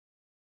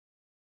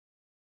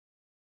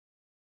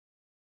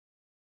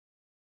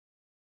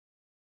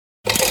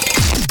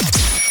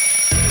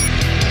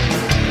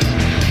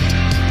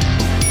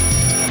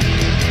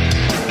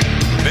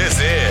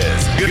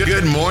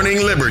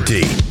Morning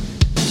Liberty.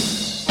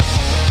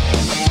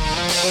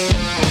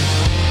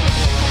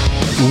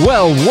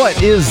 Well,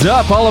 what is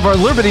up, all of our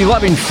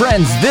liberty-loving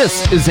friends?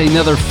 This is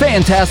another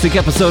fantastic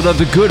episode of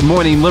the Good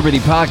Morning Liberty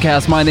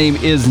podcast. My name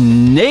is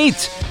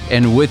Nate,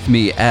 and with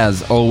me,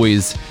 as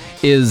always,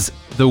 is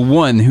the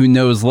one who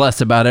knows less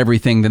about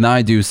everything than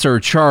I do, Sir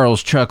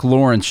Charles Chuck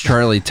Lawrence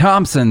Charlie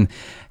Thompson.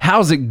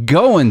 How's it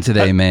going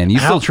today, man? You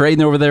still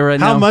trading over there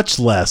right now? How much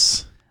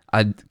less?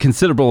 A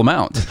considerable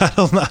amount. I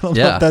don't know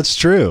if that's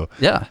true.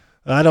 Yeah.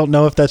 I don't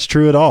know if that's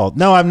true at all.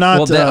 No, I'm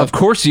not. Well, of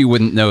course you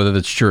wouldn't know that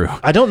it's true.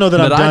 I don't know that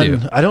I'm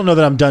done. do. I don't know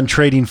that I'm done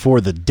trading for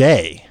the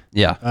day.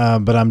 Yeah.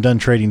 But I'm done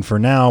trading for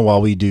now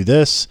while we do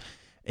this.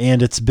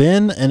 And it's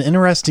been an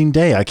interesting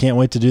day. I can't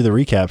wait to do the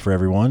recap for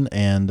everyone.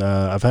 And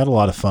I've had a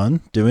lot of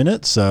fun doing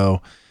it.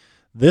 So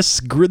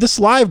this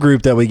live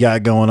group that we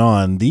got going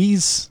on,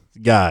 these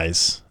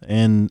guys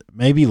and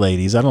maybe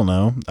ladies, I don't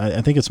know.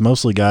 I think it's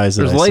mostly guys.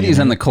 There's ladies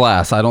in the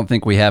class. I don't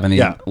think we have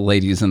any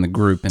ladies in the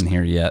group in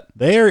here yet.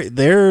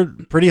 They're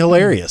pretty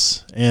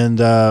hilarious.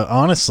 And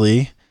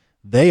honestly,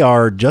 they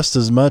are just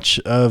as much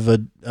of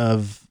a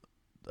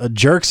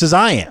jerks as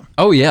I am.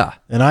 Oh, yeah.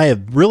 And I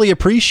really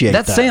appreciate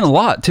that. That's saying a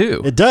lot,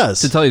 too. It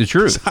does. To tell you the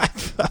truth.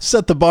 I've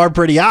set the bar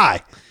pretty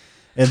high.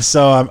 And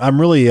so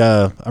I'm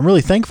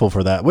really thankful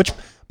for that. Which,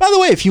 by the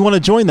way, if you want to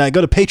join that,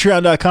 go to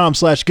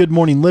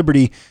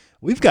patreon.com/goodmorningliberty.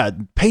 We've got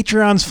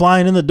Patreons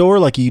flying in the door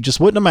like you just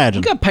wouldn't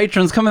imagine. We've got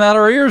patrons coming out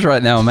our ears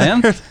right now,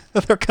 man.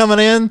 They're coming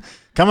in,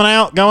 coming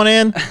out, going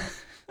in.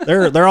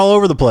 They're all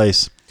over the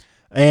place.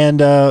 And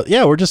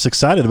we're just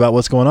excited about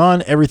what's going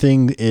on.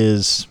 Everything's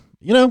just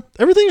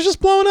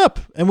blowing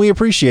up, and we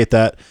appreciate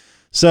that.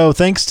 So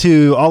thanks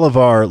to all of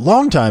our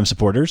longtime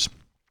supporters.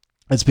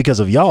 It's because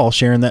of y'all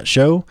sharing that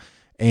show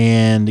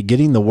and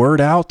getting the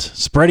word out,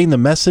 spreading the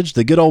message,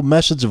 the good old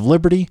message of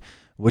liberty,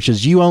 which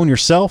is you own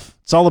yourself.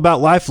 It's all about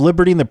life,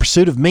 liberty, and the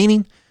pursuit of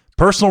meaning,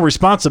 personal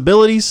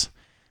responsibilities,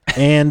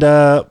 and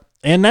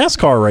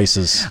NASCAR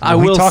races.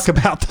 We talk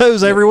about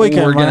those every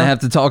weekend. We're going to have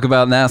to talk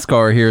about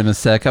NASCAR here in a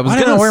sec. Why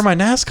did I wear my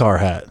NASCAR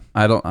hat?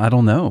 I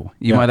don't know.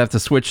 You might have to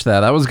switch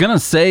that. I was going to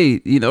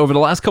say, over the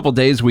last couple of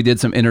days, we did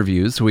some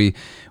interviews. We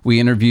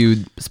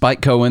interviewed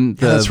Spike Cohen,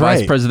 the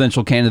vice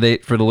presidential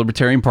candidate for the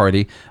Libertarian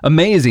Party.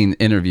 Amazing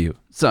interview.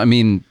 So, I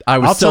mean,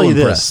 I'll tell you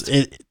impressed.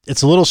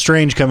 It's a little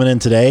strange coming in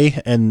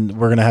today, and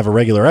we're going to have a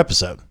regular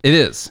episode. It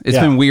is. It's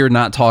been weird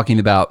not talking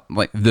about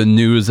like the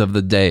news of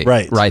the day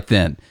right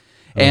then.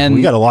 And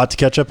we got a lot to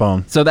catch up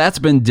on. So that's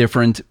been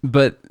different,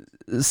 but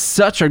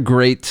such a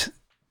great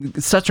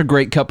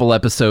couple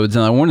episodes.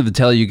 And I wanted to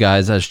tell you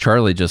guys as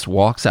Charlie just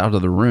walks out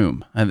of the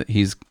room, and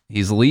he's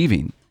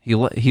leaving. He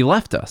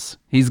left us.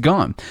 He's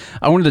gone.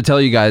 I wanted to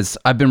tell you guys,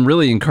 I've been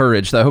really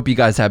encouraged. I hope you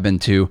guys have been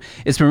too.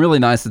 It's been really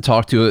nice to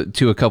talk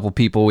to a couple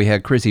people. We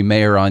had Chrissy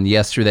Mayer on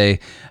yesterday.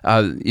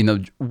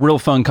 Real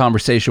fun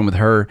conversation with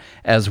her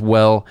as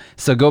well.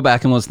 So go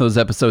back and listen to those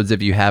episodes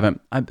if you haven't.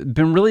 I've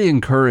been really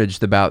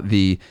encouraged about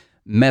the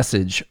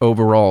message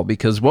overall,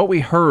 because what we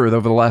heard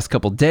over the last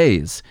couple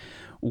days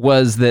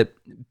was that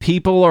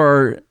people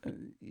are,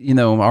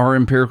 our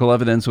empirical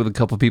evidence with a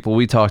couple of people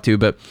we talked to,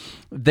 but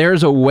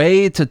there's a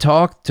way to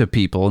talk to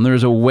people, and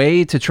there's a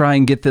way to try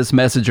and get this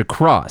message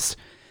across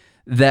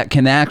that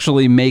can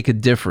actually make a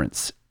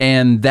difference.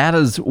 And that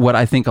is what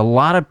I think a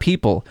lot of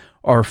people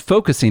are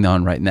focusing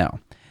on right now.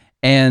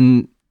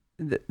 And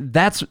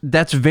that's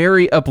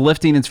very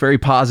uplifting. It's very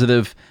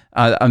positive.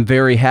 I'm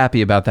very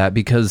happy about that,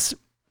 because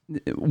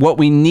what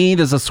we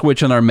need is a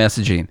switch in our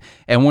messaging.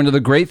 And one of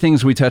the great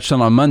things we touched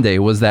on Monday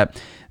was that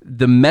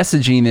the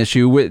messaging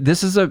issue,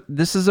 this is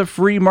a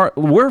free market.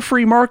 We're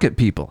free market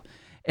people.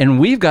 And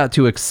we've got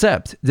to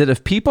accept that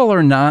if people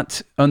are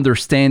not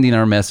understanding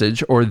our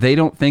message, or they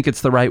don't think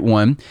it's the right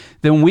one,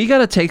 then we got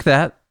to take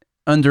that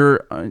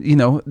under,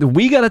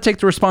 we got to take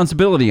the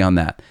responsibility on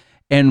that.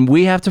 And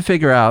we have to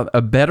figure out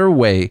a better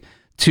way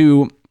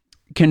to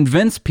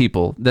convince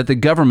people that the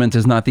government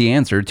is not the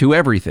answer to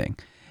everything.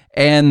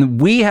 And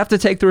we have to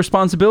take the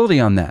responsibility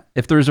on that.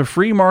 If there's a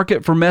free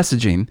market for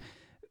messaging,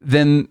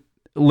 then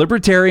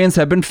libertarians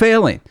have been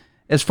failing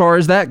as far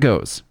as that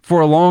goes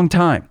for a long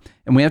time.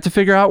 And we have to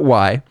figure out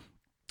why.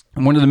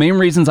 And one of the main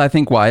reasons I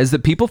think why is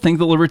that people think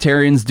that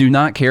libertarians do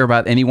not care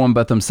about anyone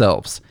but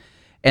themselves.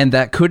 And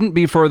that couldn't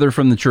be further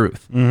from the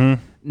truth.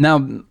 Mm-hmm.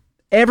 Now,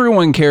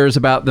 everyone cares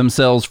about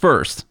themselves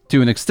first,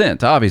 to an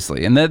extent,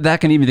 obviously. And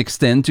that can even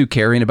extend to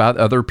caring about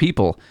other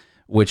people,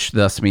 which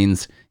thus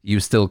means you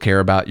still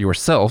care about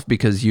yourself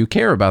because you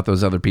care about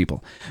those other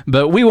people.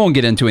 But we won't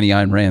get into any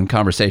Ayn Rand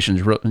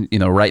conversations,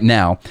 right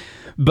now.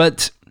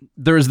 But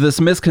there's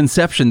this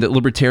misconception that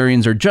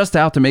libertarians are just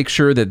out to make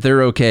sure that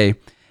they're okay.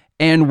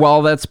 And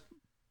while that's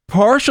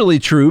partially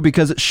true,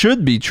 because it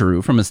should be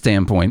true from a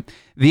standpoint,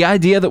 the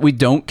idea that we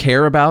don't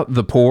care about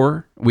the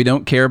poor, we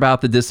don't care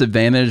about the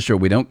disadvantaged, or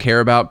we don't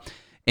care about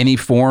any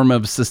form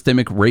of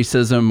systemic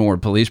racism or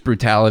police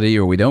brutality,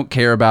 or we don't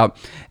care about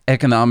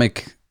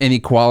economic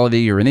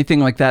inequality or anything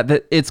like that,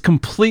 that it's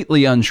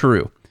completely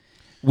untrue.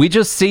 We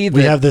just see that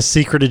we have this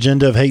secret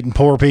agenda of hating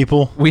poor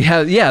people. We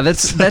have,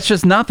 that's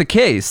just not the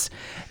case.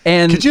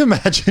 And could you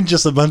imagine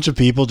just a bunch of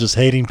people just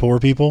hating poor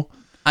people?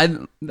 I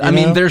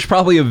mean, there's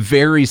probably a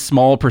very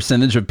small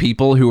percentage of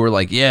people who are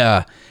like,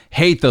 yeah,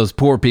 hate those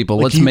poor people.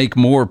 Let's make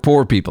more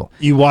poor people.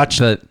 You watch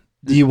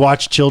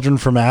children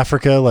from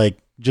Africa, like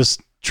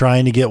just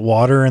trying to get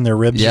water and their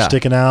ribs are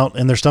sticking out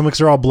and their stomachs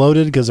are all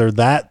bloated because they're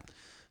that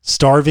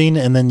starving,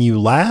 and then you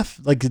laugh?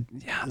 Like,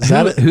 is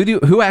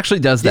who actually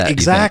does that?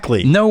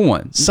 Exactly. No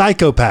one.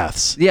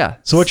 Psychopaths. Yeah.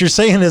 So what you're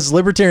saying is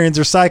libertarians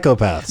are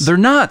psychopaths. They're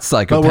not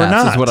psychopaths, But we're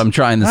not. is what I'm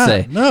trying to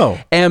say. No.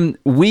 And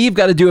we've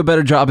got to do a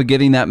better job of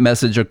getting that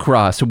message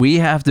across. We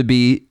have to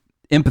be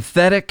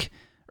empathetic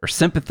or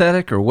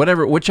sympathetic or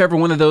whichever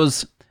one of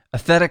those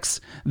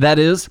aesthetics that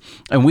is.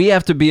 And we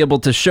have to be able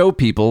to show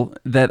people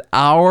that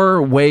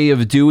our way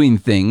of doing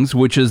things,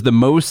 which is the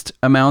most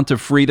amount of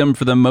freedom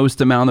for the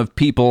most amount of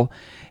people,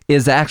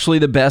 is actually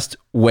the best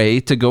way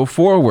to go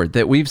forward.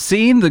 That we've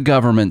seen the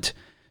government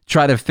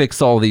try to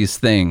fix all these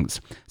things.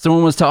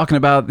 Someone was talking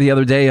about the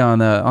other day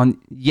on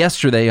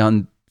yesterday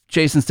on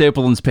Jason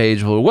Stapleton's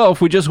page. Well,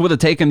 if we just would have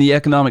taken the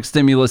economic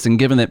stimulus and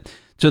given it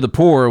to the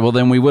poor, well,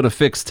 then we would have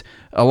fixed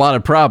a lot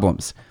of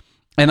problems.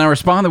 And I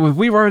responded with,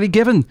 we've already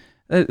given.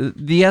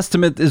 The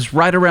estimate is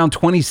right around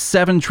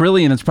 27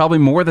 trillion. It's probably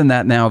more than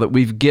that now that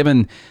we've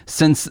given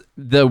since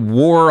the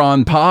war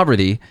on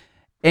poverty.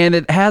 And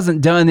it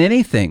hasn't done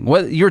anything.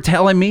 What you're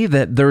telling me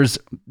that there's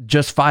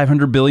just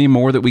 500 billion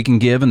more that we can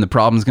give and the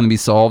problem's going to be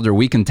solved, or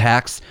we can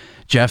tax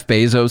Jeff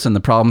Bezos and the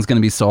problem's going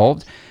to be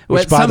solved?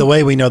 Which, by the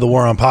way, we know the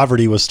war on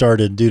poverty was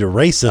started due to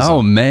racism.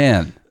 Oh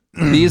man,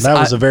 that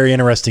was a very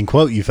interesting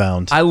quote you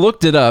found. I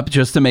looked it up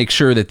just to make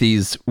sure that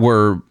these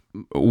were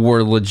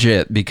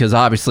legit, because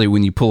obviously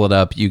when you pull it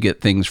up, you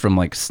get things from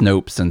like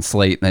Snopes and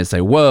Slate, and they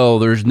say, well,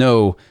 there's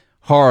no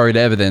hard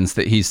evidence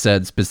that he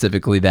said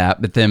specifically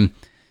that. But then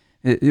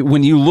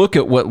when you look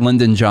at what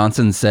Lyndon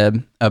Johnson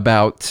said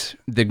about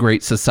the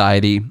Great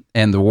Society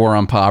and the war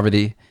on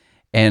poverty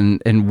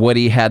and what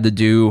he had to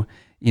do,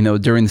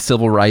 during the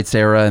civil rights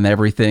era and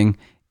everything,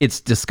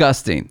 it's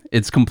disgusting.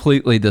 It's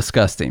completely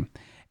disgusting.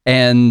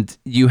 And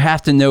you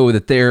have to know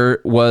that there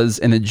was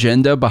an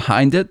agenda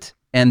behind it,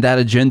 and that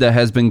agenda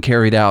has been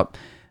carried out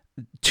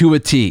to a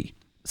T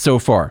so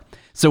far.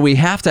 So we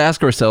have to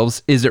ask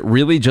ourselves, is it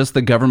really just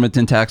the government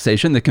and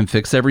taxation that can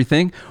fix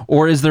everything?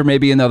 Or is there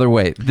maybe another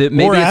way? That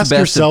maybe or ask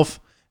yourself,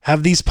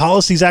 have these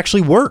policies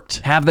actually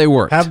worked? Have they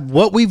worked? Have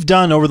what we've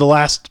done over the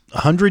last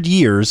 100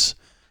 years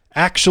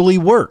actually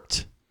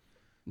worked?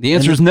 The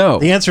answer is no.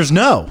 The answer is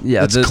no.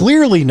 Yeah, it's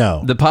clearly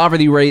no. The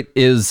poverty rate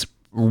is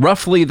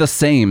roughly the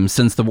same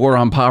since the war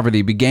on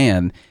poverty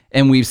began,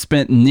 and we've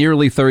spent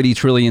nearly $30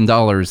 trillion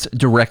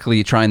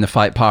directly trying to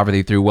fight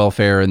poverty through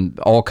welfare and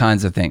all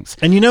kinds of things.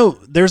 And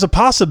there's a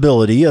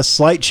possibility, a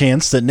slight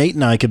chance that Nate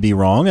and I could be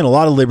wrong, and a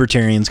lot of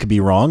libertarians could be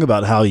wrong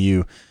about how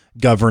you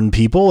govern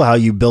people, how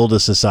you build a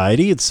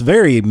society. It's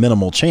very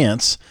minimal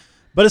chance,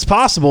 but it's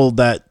possible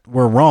that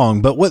we're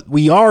wrong. But what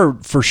we are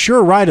for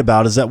sure right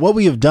about is that what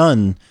we have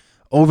done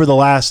over the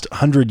last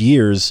 100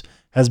 years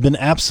has been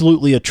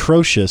absolutely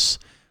atrocious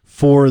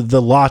for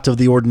the lot of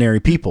the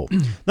ordinary people.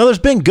 Now, there's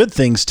been good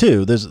things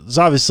too. There's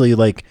obviously,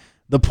 like,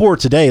 the poor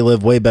today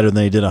live way better than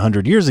they did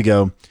 100 years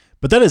ago,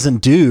 but that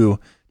isn't due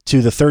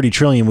to the 30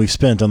 trillion we've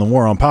spent on the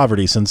war on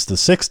poverty since the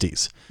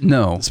 60s.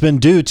 No. It's been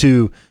due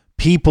to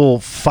people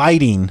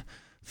fighting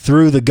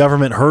through the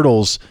government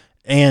hurdles,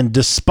 and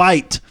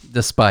despite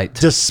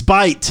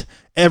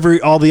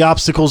all the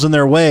obstacles in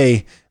their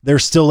way, they're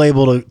still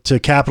able to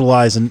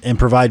capitalize and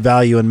provide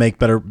value and make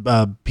better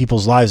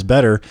people's lives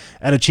better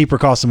at a cheaper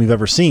cost than we've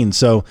ever seen.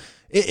 So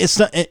it's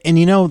not, and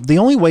the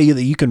only way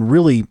that you can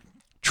really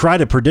try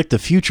to predict the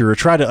future or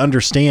try to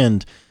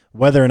understand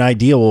whether an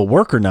idea will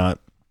work or not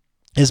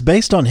is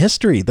based on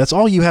history. That's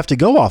all you have to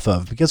go off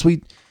of, because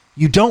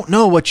you don't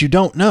know what you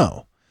don't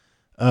know,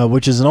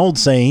 which is an old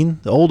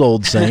saying, the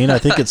old saying. I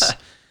think it's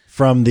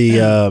from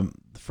the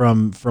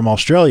from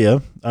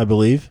Australia, I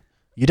believe.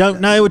 You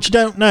don't know what you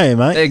don't know,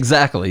 mate.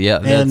 Exactly, yeah.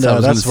 And I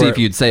was going to see if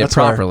you'd say it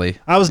properly.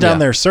 I was down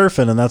there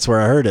surfing, and that's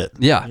where I heard it.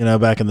 Yeah.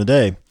 Back in the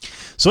day.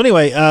 So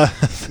anyway,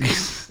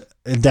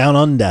 down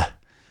under.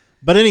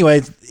 But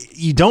anyway,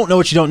 you don't know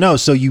what you don't know,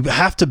 so you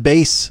have to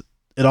base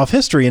it off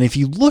history. And if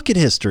you look at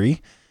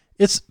history,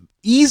 it's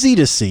easy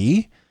to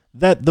see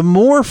that the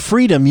more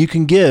freedom you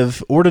can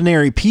give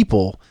ordinary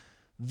people,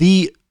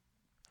 the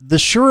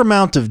sure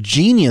amount of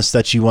genius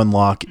that you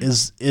unlock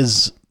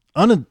is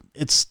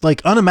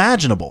like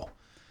unimaginable.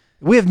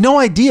 We have no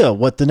idea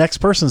what the next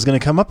person is going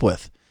to come up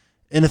with.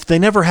 And if they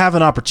never have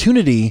an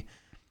opportunity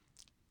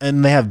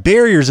and they have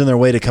barriers in their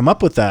way to come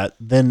up with that,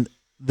 then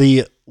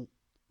the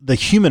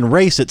human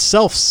race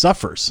itself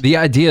suffers. The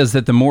idea is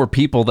that the more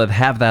people that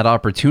have that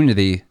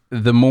opportunity,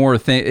 the more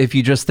if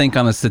you just think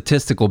on a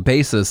statistical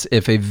basis,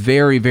 if if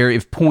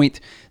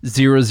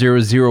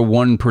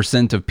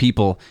 0.0001% of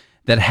people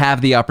that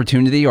have the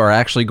opportunity are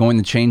actually going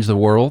to change the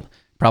world,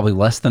 probably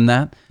less than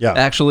that,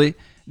 actually,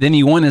 then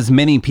you want as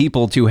many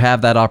people to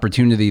have that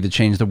opportunity to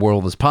change the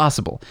world as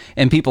possible.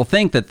 And people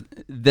think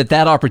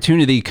that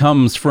opportunity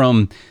comes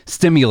from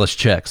stimulus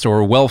checks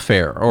or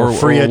welfare or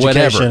free or education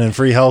whatever. and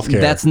free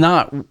healthcare. That's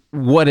not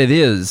what it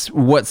is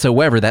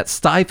whatsoever. That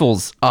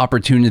stifles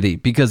opportunity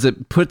because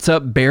it puts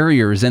up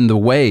barriers in the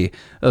way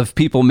of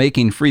people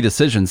making free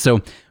decisions.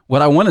 So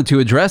what I wanted to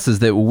address is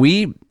that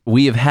we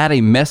have had a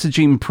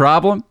messaging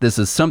problem. This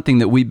is something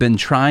that we've been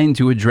trying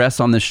to address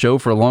on this show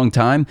for a long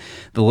time.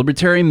 The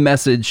libertarian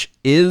message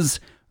is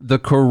the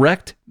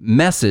correct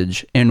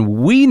message, and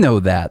we know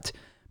that,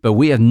 but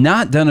we have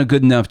not done a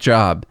good enough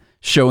job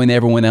showing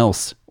everyone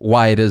else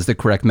why it is the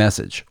correct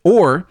message,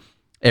 or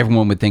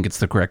everyone would think it's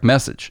the correct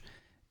message.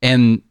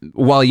 And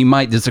while you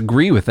might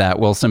disagree with that,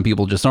 well, some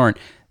people just aren't.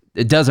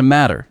 It doesn't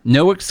matter.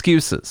 No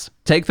excuses.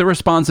 Take the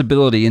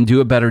responsibility and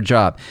do a better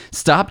job.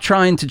 Stop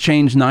trying to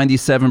change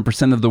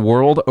 97% of the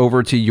world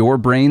over to your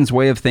brain's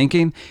way of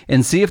thinking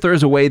and see if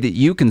there's a way that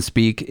you can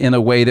speak in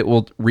a way that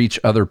will reach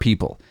other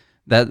people.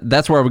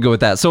 That's where I would go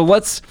with that. So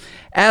let's,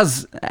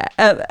 as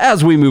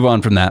we move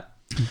on from that,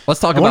 let's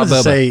talk about Bubba. I wanted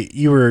to say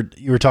you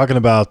were talking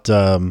about,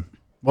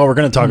 we're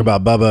going to talk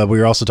about Bubba. We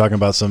were also talking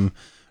about some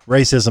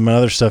racism and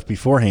other stuff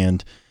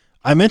beforehand.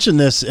 I mentioned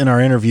this in our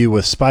interview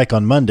with Spike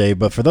on Monday,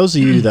 but for those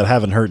of you that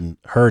haven't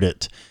heard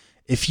it,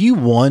 if you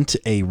want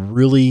a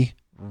really,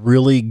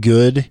 really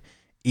good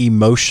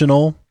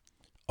emotional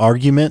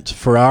argument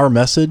for our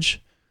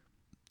message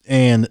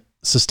and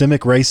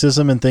systemic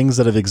racism and things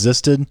that have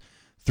existed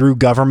through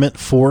government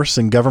force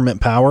and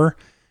government power,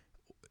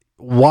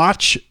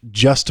 watch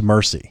Just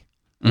Mercy.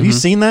 Have you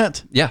seen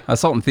that? Yeah, I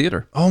saw it in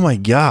theater. Oh my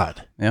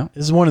God. Yeah.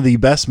 This is one of the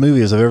best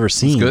movies I've ever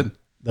seen. It's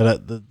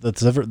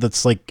good.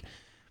 That's like,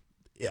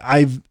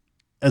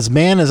 as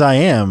man as I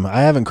am,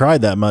 I haven't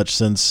cried that much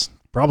since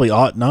probably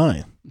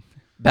 2009.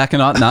 Back in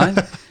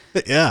 2009?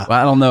 Yeah. Well,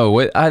 I don't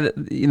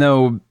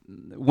know.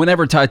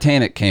 Whenever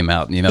Titanic came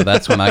out,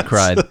 that's when I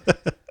cried.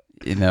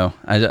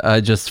 I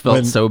just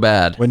felt so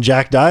bad. When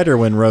Jack died or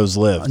when Rose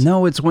lived?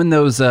 No, it's when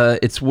those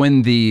it's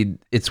when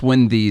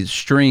the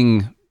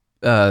string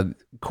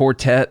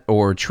quartet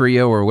or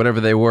trio or whatever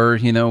they were,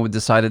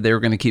 decided they were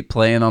going to keep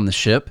playing on the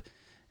ship.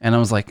 And I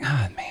was like,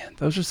 God, man,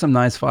 those are some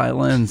nice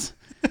violins.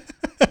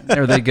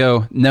 There they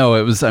go.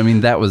 No,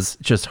 that was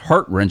just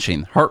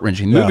heart-wrenching.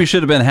 The movie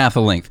should have been half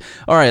the length.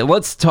 All right,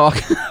 let's talk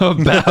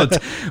about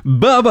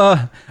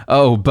Bubba.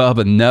 Oh,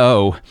 Bubba,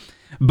 no.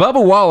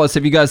 Bubba Wallace,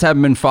 if you guys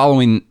haven't been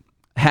following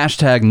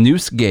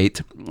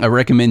 #Noosegate, I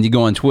recommend you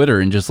go on Twitter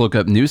and just look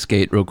up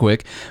Noosegate real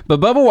quick. But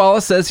Bubba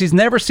Wallace says he's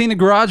never seen a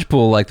garage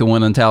pool like the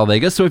one in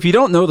Talladega. So if you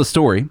don't know the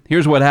story,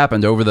 here's what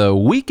happened over the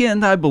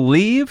weekend, I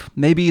believe,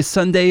 maybe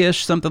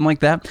Sunday-ish, something like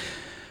that,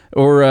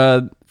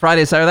 or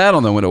Friday, Saturday, I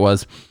don't know when it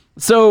was.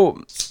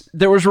 So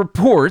there was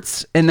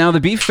reports, and now to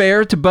be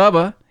fair to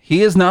Bubba,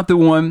 he is not the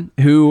one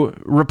who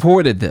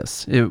reported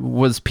this. It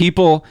was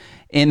people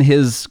in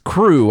his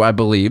crew, I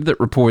believe, that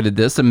reported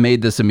this and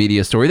made this a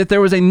media story, that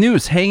there was a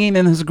noose hanging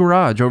in his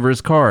garage over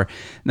his car.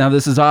 Now,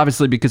 this is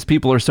obviously because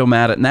people are so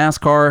mad at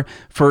NASCAR.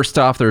 First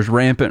off, there's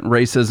rampant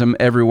racism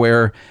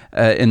everywhere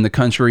in the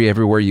country,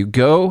 everywhere you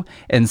go.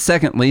 And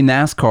secondly,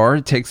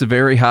 NASCAR takes a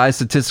very high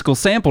statistical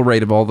sample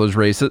rate of all those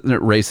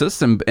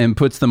racists and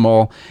puts them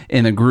all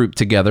in a group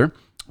together,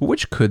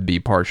 which could be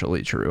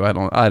partially true.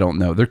 I don't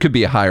know. There could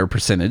be a higher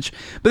percentage.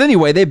 But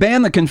anyway, they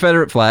banned the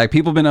Confederate flag.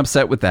 People have been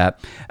upset with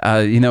that.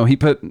 He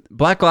put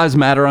Black Lives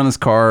Matter on his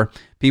car.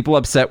 People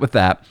upset with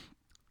that.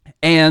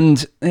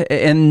 And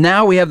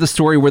now we have the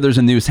story where there's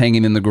a noose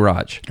hanging in the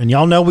garage. And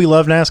y'all know we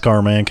love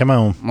NASCAR, man. Come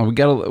on. Well,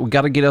 we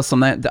gotta get us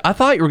on that. I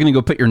thought you were gonna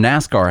go put your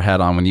NASCAR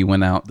hat on when you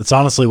went out. That's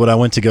honestly what I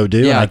went to go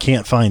do, and I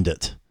can't find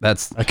it.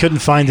 I couldn't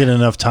find it in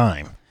enough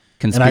time.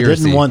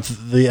 Conspiracy.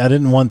 And I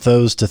didn't want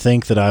those to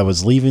think that I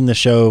was leaving the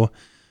show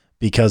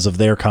because of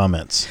their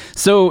comments.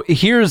 So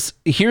here's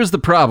the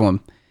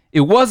problem.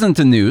 It wasn't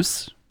a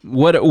noose.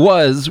 What it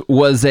was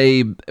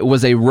a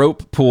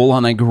rope pull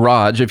on a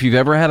garage. If you've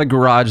ever had a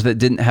garage that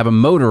didn't have a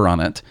motor on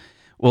it,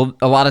 well,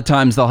 a lot of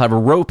times they'll have a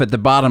rope at the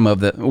bottom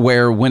of it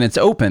where when it's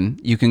open,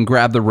 you can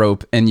grab the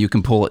rope and you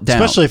can pull it down.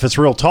 Especially if it's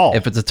real tall.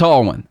 If it's a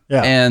tall one.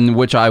 Yeah. And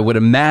which I would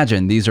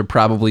imagine these are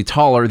probably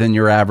taller than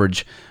your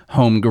average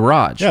home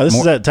garage. Yeah, this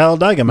is at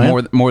Talladega,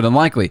 man. More than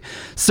likely.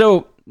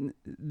 So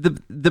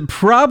the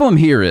problem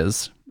here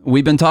is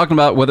we've been talking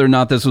about whether or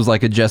not this was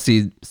like a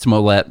Jussie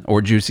Smollett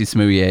or Juicy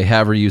Smouye,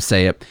 however you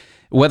say it,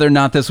 whether or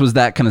not this was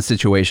that kind of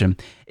situation.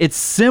 It's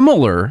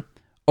similar,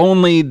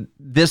 only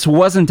this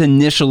wasn't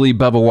initially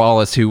Bubba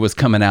Wallace who was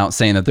coming out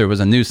saying that there was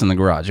a noose in the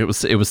garage.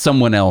 It was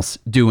someone else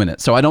doing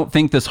it. So I don't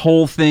think this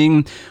whole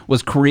thing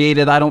was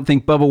created. I don't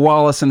think Bubba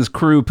Wallace and his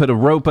crew put a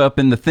rope up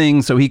in the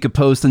thing so he could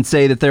post and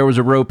say that there was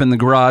a rope in the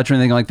garage or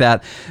anything like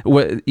that.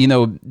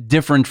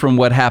 Different from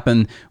what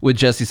happened with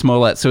Jussie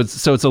Smollett. So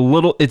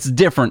it's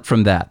different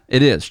from that.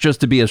 It is, just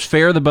to be as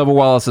fair to Bubba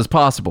Wallace as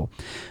possible.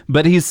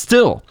 But he's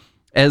still,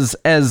 as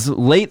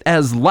late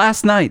as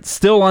last night,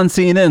 still on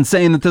CNN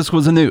saying that this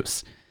was a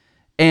noose.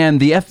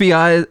 And the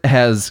FBI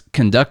has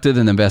conducted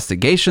an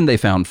investigation. They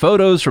found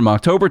photos from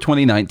October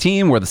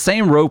 2019 where the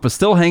same rope was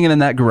still hanging in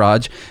that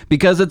garage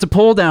because it's a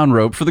pull-down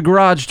rope for the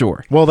garage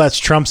door. Well, that's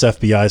Trump's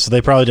FBI, so they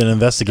probably didn't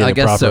investigate it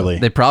properly.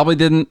 So. They probably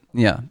didn't.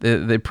 Yeah,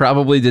 they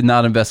probably did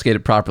not investigate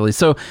it properly.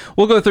 So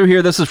we'll go through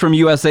here. This is from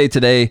USA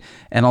Today,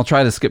 and I'll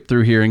try to skip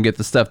through here and get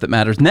the stuff that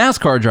matters.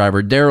 NASCAR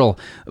driver Darrell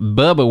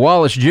Bubba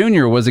Wallace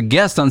Jr. was a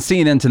guest on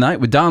CNN Tonight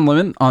with Don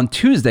Lemon on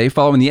Tuesday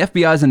following the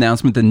FBI's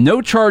announcement that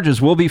no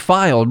charges will be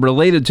filed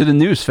related to the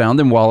noose found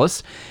in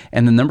Wallace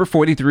and the number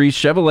 43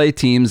 Chevrolet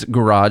team's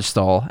garage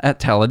stall at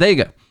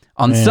Talladega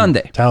on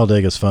Sunday.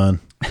 Talladega's fun.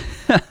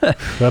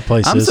 That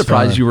place I'm is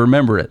surprised fun. you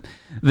remember it.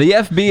 The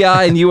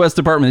FBI and U.S.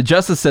 Department of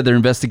Justice said their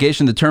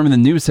investigation determined the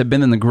noose had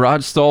been in the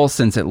garage stall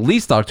since at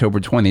least October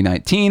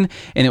 2019,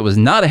 and it was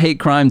not a hate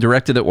crime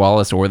directed at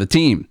Wallace or the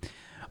team.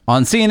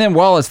 On CNN,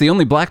 Wallace, the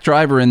only black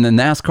driver in the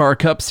NASCAR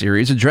Cup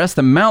Series, addressed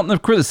the mountain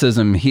of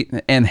criticism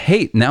and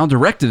hate now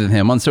directed at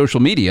him on social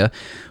media,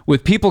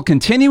 with people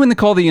continuing to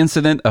call the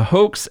incident a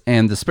hoax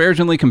and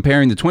disparagingly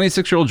comparing the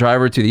 26-year-old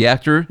driver to the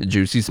actor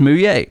Jussie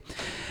Smollett.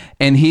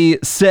 And he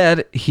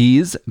said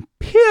he's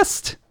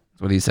pissed.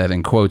 That's what he said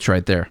in quotes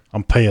right there.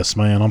 I'm pissed,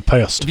 man. I'm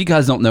pissed. If you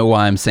guys don't know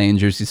why I'm saying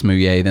Jussie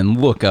Smollett, then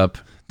look up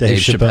Dave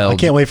Chappelle. I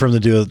can't wait for him to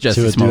do a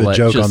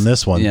joke on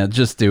this one. Yeah,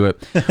 just do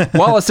it.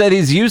 Wallace said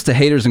he's used to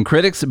haters and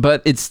critics,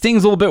 but it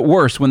stings a little bit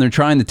worse when they're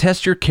trying to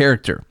test your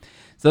character.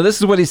 So this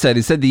is what he said.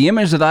 He said, the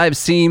image that I've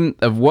seen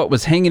of what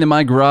was hanging in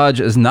my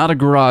garage is not a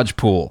garage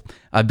pool.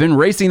 I've been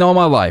racing all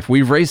my life.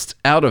 We've raced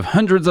out of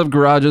hundreds of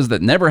garages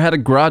that never had a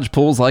garage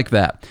pools like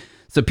that.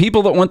 So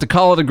people that want to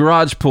call it a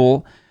garage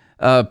pool,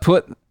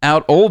 put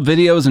out old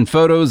videos and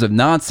photos of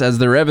knots as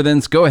their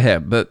evidence, go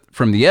ahead. But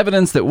from the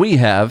evidence that we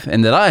have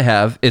and that I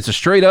have, it's a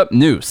straight up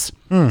noose.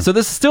 So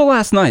this is still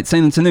last night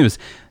saying it's a noose.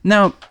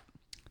 Now,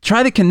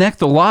 try to connect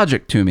the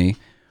logic to me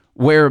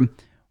where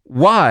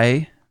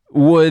why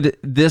would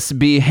this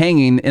be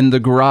hanging in the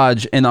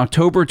garage in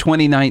October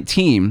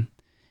 2019?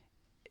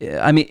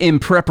 I mean, in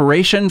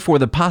preparation for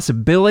the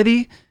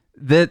possibility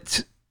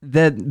that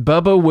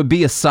Bubba would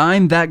be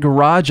assigned that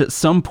garage at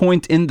some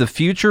point in the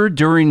future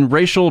during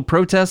racial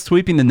protests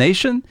sweeping the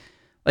nation?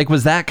 Like,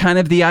 was that kind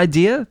of the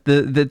idea?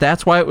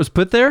 That's why it was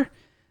put there?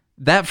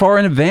 That far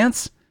in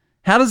advance?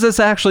 How does this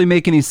actually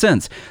make any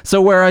sense?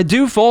 So where I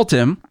do fault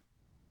him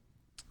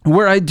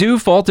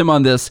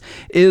on this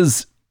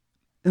is,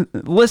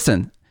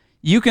 listen,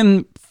 you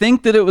can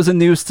think that it was a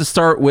noose to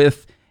start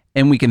with,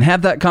 and we can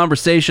have that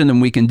conversation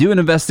and we can do an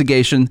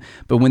investigation.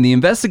 But when the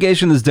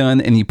investigation is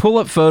done and you pull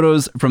up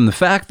photos from the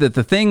fact that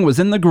the thing was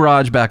in the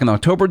garage back in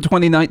October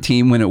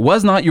 2019, when it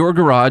was not your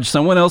garage,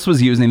 someone else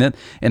was using it,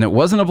 and it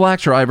wasn't a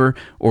black driver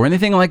or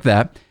anything like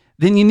that,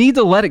 then you need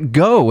to let it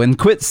go and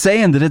quit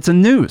saying that it's a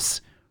noose.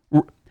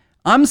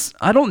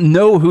 I don't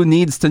know who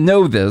needs to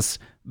know this,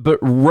 but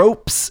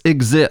ropes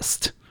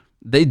exist.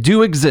 They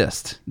do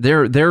exist.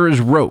 There is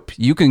rope.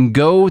 You can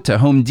go to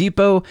Home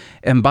Depot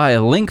and buy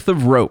a length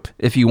of rope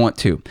if you want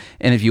to.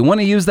 And if you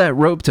want to use that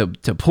rope to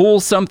pull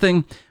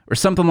something or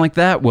something like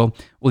that, well,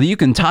 you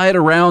can tie it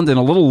around in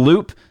a little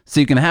loop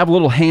so you can have a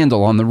little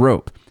handle on the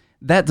rope.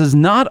 That does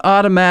not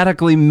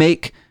automatically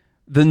make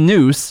the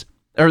noose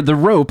or the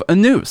rope a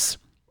noose.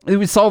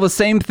 We saw the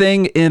same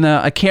thing in,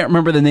 I can't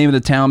remember the name of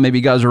the town, maybe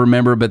you guys will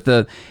remember,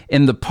 but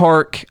in the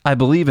park, I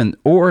believe in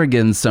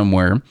Oregon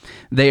somewhere,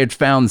 they had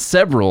found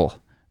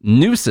several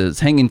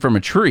nooses hanging from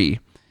a tree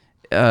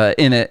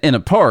in a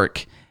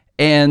park.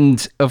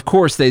 And of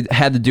course, they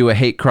had to do a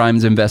hate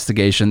crimes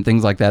investigation,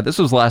 things like that. This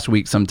was last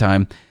week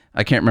sometime.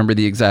 I can't remember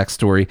the exact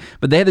story,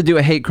 but they had to do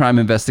a hate crime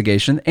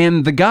investigation.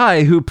 And the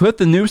guy who put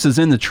the nooses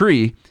in the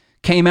tree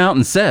came out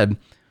and said,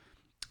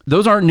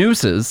 those aren't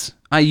nooses.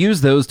 I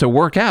use those to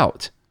work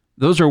out.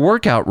 Those are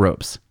workout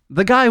ropes.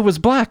 The guy was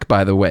black,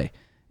 by the way.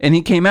 And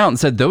he came out and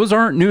said, those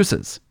aren't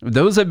nooses.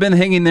 Those have been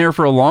hanging there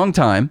for a long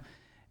time.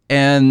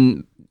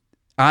 And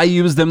I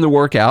use them to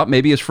work out.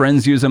 Maybe his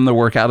friends use them to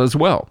work out as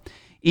well.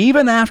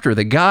 Even after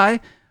the guy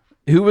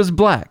who was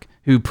black,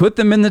 who put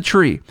them in the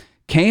tree,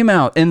 came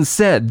out and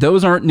said,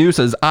 those aren't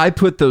nooses. I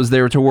put those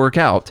there to work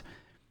out.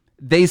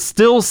 They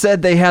still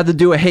said they had to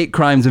do a hate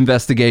crimes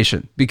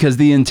investigation because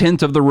the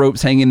intent of the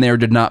ropes hanging there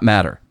did not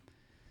matter.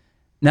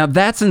 Now,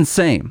 that's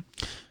insane.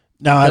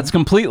 Now, that's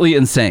completely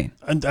insane.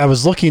 I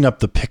was looking up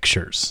the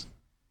pictures,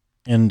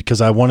 and because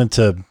I wanted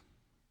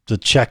to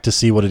check to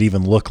see what it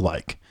even looked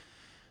like.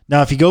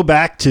 Now, if you go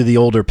back to the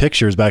older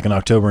pictures back in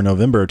October and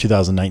November of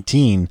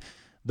 2019,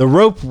 the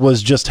rope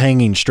was just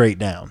hanging straight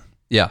down.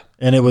 Yeah,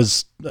 and it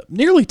was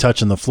nearly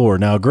touching the floor.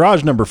 Now,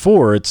 garage number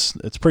 4, it's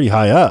pretty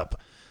high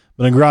up,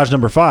 but in garage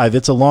number 5,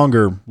 it's a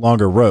longer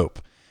rope.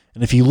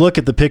 And if you look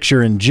at the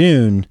picture in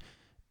June,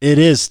 it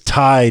is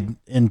tied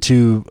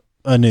into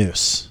a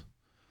noose.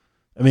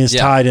 I mean, it's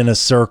tied in a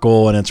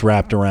circle and it's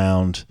wrapped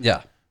around.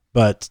 Yeah.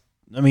 But,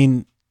 I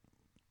mean,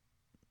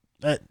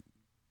 do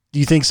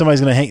you think somebody's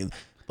going to hang?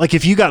 Like,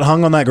 if you got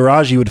hung on that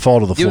garage, you would fall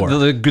to the floor.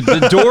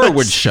 The door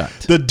would shut.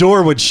 The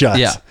door would shut.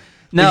 Yeah.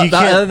 No, you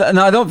can't-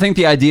 no, I don't think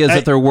the idea is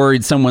that they're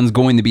worried someone's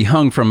going to be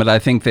hung from it. I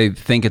think they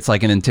think it's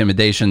like an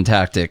intimidation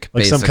tactic,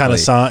 Like basically. some kind of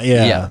sign.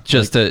 Yeah. Yeah,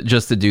 just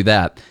to do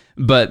that.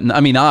 But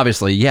I mean,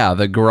 obviously, yeah,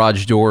 the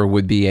garage door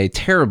would be a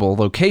terrible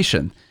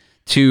location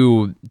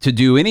to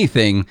do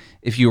anything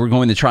if you were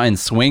going to try and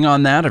swing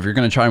on that, if you're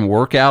going to try and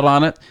work out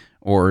on it,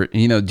 or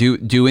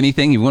do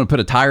anything. You want to put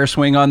a tire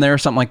swing on there or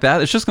something like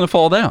that, it's just going to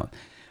fall down.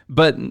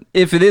 But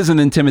if it is an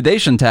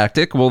intimidation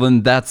tactic, well,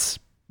 then that's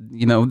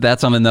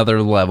on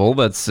another level.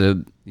 That's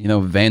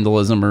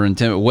vandalism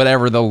or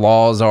whatever the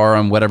laws are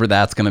on whatever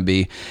that's going to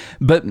be.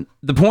 But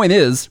the point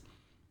is,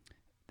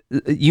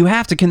 you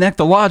have to connect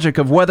the logic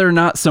of whether or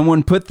not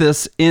someone put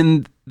this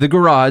in the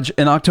garage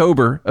in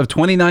October of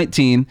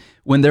 2019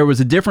 when there was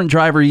a different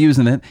driver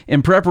using it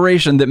in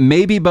preparation that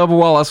maybe Bubba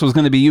Wallace was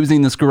going to be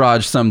using this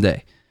garage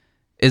someday.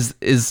 Is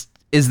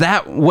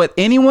that what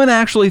anyone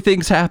actually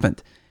thinks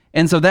happened?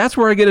 And so that's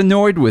where I get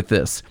annoyed with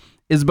this.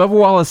 Is Bubba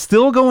Wallace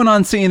still going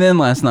on CNN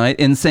last night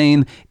and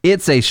saying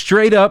it's a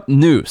straight up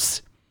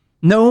noose?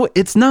 No,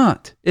 it's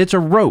not. It's a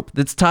rope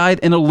that's tied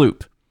in a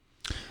loop.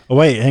 Oh,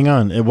 wait, hang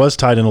on. It was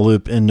tied in a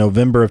loop in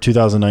November of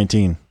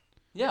 2019.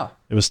 Yeah.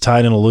 It was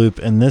tied in a loop,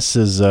 and this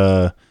is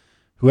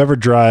whoever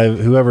drove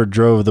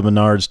the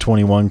Menards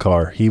 21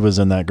 car. He was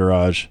in that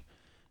garage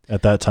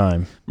at that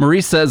time.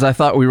 Maurice says, I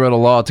thought we wrote a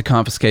law to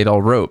confiscate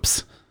all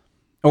ropes.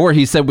 Or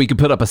he said we could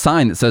put up a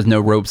sign that says no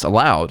ropes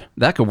allowed.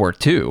 That could work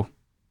too.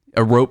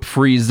 A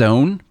rope-free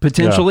zone,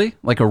 potentially,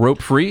 like a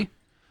rope-free.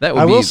 That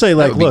would I be, will say,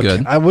 like, look,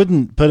 good. I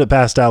wouldn't put it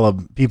past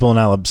some people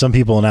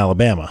in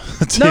Alabama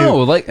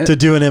to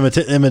do an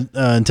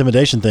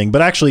intimidation thing.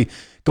 But actually,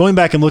 going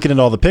back and looking at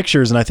all the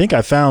pictures, and I think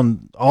I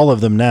found all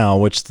of them now,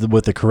 with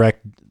the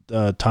correct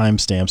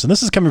timestamps. And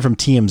this is coming from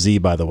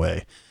TMZ, by the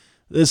way.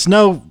 It's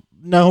no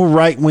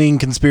right-wing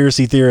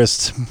conspiracy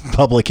theorist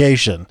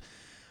publication.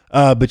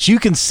 But you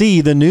can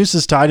see the noose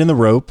is tied in the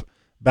rope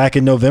back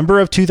in November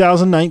of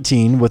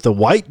 2019 with a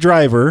white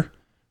driver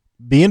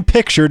being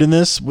pictured in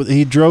this.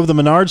 He drove the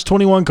Menards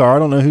 21 car. I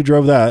don't know who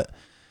drove that,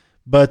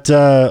 but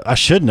I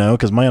should know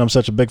because, man, I'm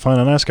such a big fan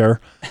of NASCAR.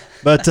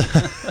 But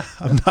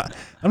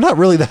I'm not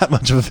really that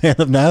much of a fan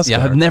of NASCAR.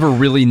 Yeah, I've never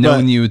really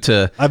known you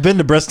to. I've been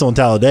to Bristol and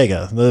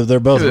Talladega. They're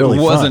both really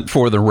fun. It wasn't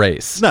for the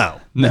race.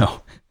 No.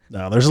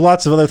 There's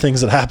lots of other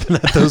things that happen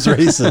at those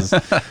races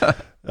that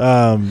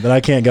I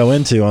can't go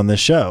into on this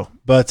show.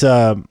 But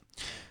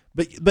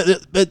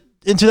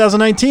in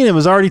 2019, it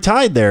was already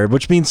tied there,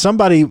 which means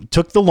somebody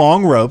took the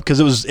long rope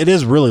because it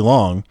is really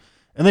long,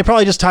 and they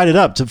probably just tied it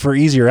up for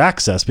easier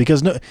access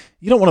because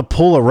you don't want to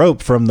pull a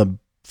rope from the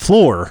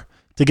floor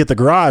to get the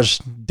garage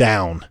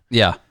down.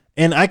 Yeah.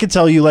 And I could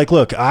tell you, like,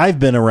 look, I've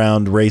been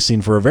around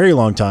racing for a very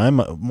long time.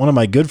 One of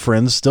my good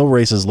friends still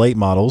races late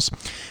models.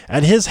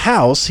 At his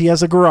house, he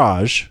has a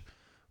garage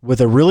with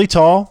a really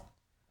tall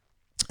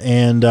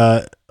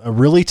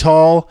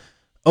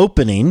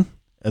opening.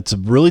 It's a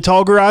really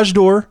tall garage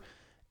door.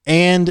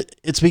 And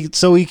it's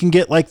so he can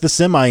get like the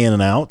semi in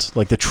and out,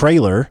 like the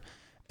trailer,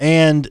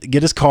 and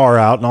get his car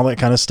out and all that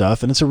kind of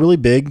stuff. And it's a really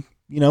big,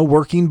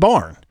 working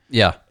barn.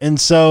 Yeah. And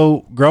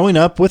so growing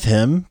up with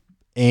him,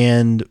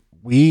 and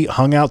we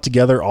hung out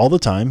together all the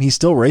time. He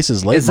still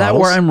races late models. Is that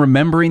where I'm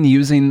remembering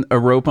using a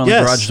rope on the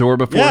garage door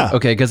before? Yeah.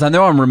 Okay, because I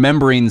know I'm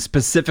remembering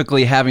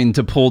specifically having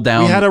to pull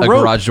down a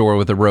garage door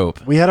with a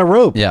rope. We had a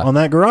rope on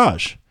that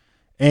garage.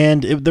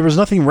 And there was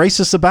nothing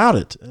racist about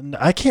it. And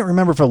I can't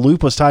remember if a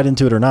loop was tied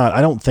into it or not.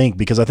 I don't think,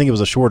 because I think it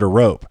was a shorter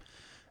rope.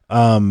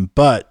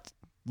 But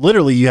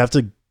literally, you have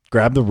to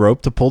grab the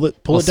rope to pull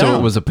it down. So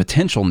it was a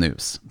potential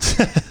noose.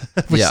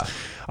 Yeah.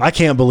 I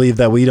can't believe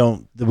that we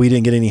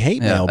didn't get any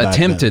hate mail back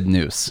attempted then.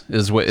 Noose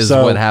is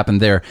what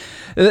happened there.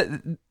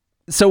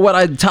 So what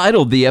I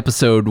titled the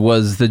episode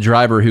was The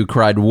Driver Who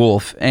Cried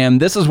Wolf. And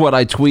this is what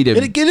I tweeted.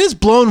 It is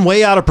blown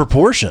way out of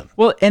proportion.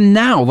 Well, and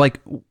now,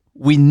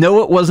 we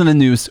know it wasn't a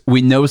noose.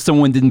 We know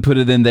someone didn't put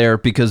it in there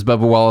because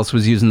Bubba Wallace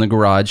was using the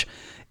garage.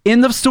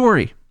 End of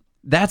story.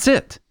 That's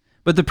it.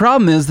 But the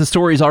problem is the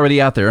story's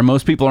already out there, and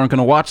most people aren't going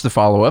to watch the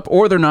follow-up,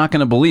 or they're not going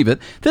to believe it.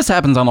 This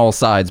happens on all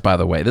sides, by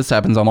the way. This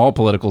happens on all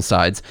political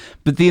sides.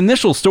 But the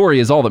initial story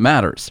is all that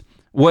matters.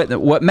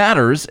 What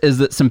matters is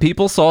that some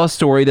people saw a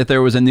story that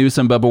there was a noose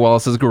in Bubba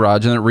Wallace's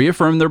garage, and it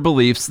reaffirmed their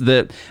beliefs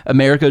that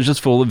America is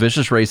just full of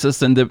vicious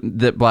racists and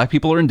that black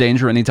people are in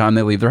danger anytime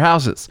they leave their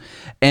houses.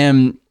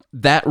 And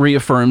that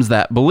reaffirms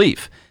that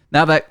belief.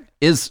 Now, that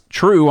is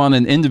true on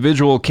an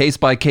individual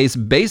case-by-case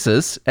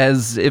basis,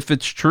 as if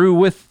it's true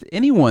with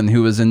anyone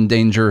who is in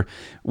danger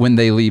when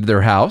they leave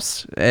their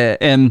house.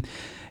 And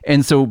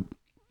so,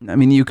 I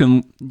mean, you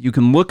can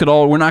look at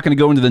all. We're not going to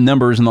go into the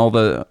numbers and all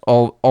the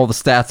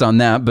stats on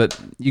that, but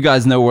you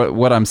guys know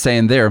what I'm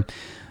saying there.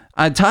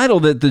 I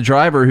titled it "The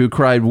Driver Who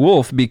Cried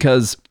Wolf"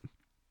 because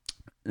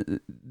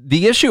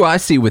the issue I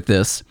see with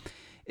this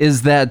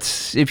is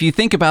that if you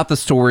think about the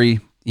story,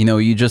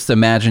 you just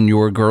imagine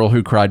your girl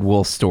who cried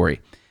wolf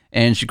story.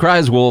 And she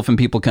cries wolf and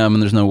people come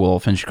and there's no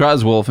wolf. And she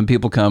cries wolf and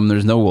people come and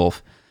there's no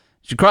wolf.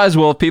 She cries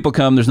wolf, people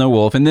come, there's no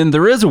wolf. And then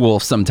there is a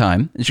wolf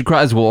sometime. And she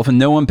cries wolf and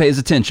no one pays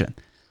attention.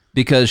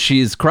 because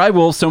she's cried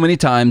wolf so many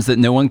times that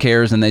no one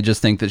cares and they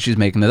just think that she's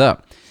making it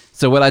up.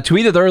 So what I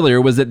tweeted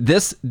earlier was that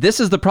this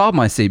is the problem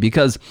I see,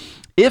 because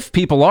if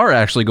people are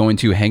actually going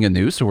to hang a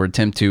noose or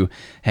attempt to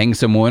hang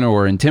someone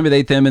or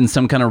intimidate them in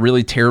some kind of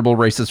really terrible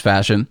racist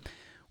fashion,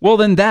 well,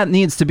 then that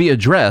needs to be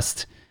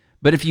addressed.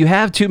 But if you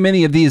have too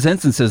many of these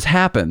instances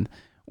happen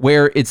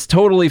where it's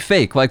totally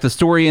fake, like the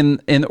story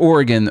in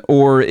Oregon,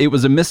 or it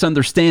was a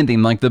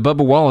misunderstanding, like the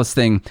Bubba Wallace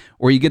thing,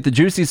 or you get the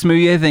Juicy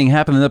Smouye thing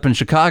happening up in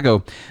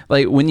Chicago,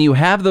 like when you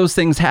have those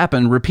things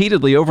happen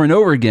repeatedly over and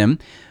over again,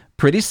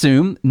 pretty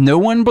soon, no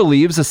one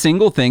believes a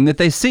single thing that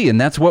they see. And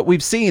that's what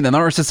we've seen in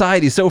our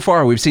society so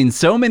far. We've seen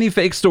so many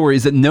fake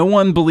stories that no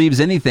one believes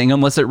anything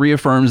unless it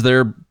reaffirms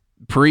their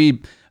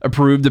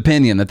pre-approved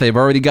opinion that they've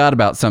already got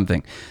about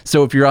something.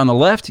 So if you're on the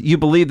left, you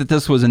believe that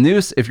this was a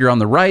noose. If you're on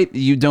the right,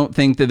 you don't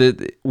think that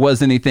it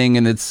was anything,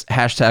 and it's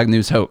hashtag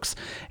news hoax.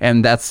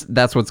 And that's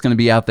what's going to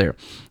be out there.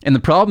 And the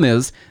problem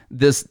is,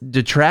 this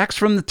detracts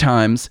from the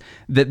times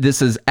that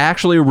this is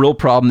actually a real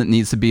problem that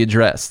needs to be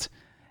addressed.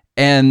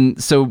 And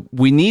so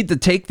we need to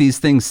take these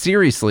things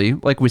seriously.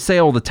 Like we say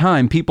all the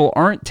time, people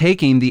aren't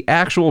taking the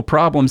actual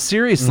problem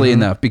seriously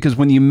enough, because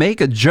when you make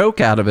a joke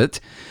out of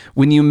it,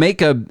 when you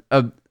make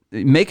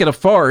make it a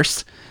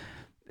farce,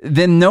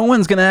 then no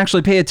one's going to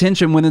actually pay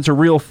attention when it's a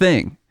real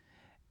thing.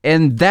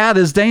 And that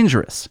is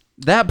dangerous.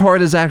 That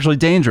part is actually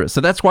dangerous.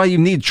 So that's why you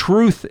need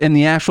truth in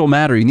the actual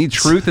matter. You need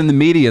truth in the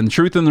media and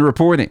truth in the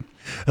reporting.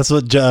 That's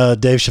what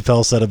Dave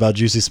Chappelle said about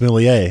Juicy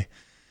Smouye.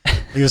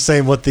 He was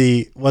saying what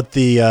the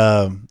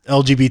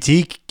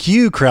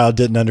LGBTQ crowd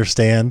didn't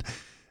understand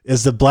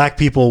is that black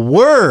people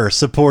were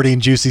supporting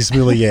Juicy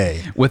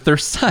Smouye with their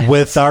silence.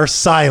 With our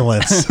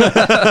silence.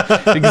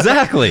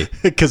 Exactly.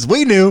 Because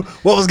we knew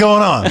what was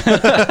going on.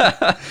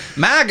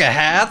 MAGA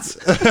hats.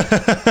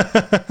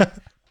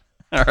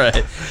 All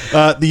right.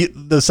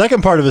 The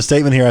second part of his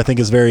statement here I think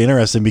is very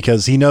interesting,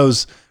 because he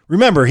knows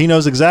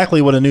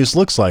exactly what a noose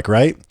looks like,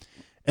 right?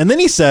 And then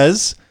he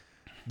says,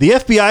 the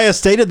FBI has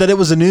stated that it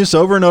was a noose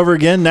over and over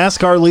again.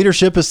 NASCAR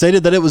leadership has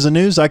stated that it was a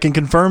noose. I can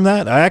confirm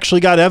that. I actually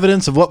got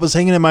evidence of what was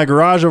hanging in my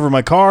garage over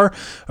my car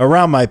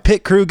around my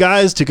pit crew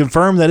guys to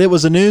confirm that it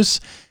was a noose,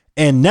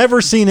 and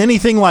never seen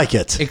anything like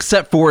it.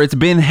 Except for it's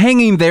been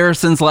hanging there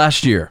since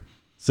last year.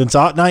 Since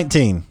aught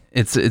 19.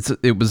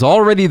 It was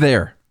already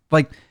there.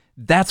 Like,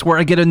 that's where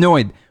I get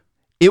annoyed.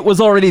 It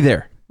was already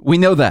there. We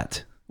know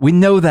that. We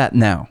know that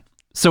now.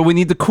 So we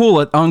need to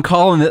cool it on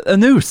calling it a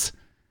noose.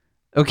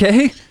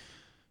 Okay?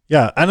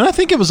 Yeah, and I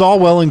think it was all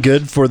well and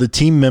good for the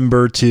team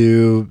member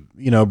to,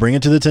 bring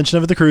it to the attention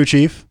of the crew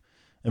chief,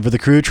 and for the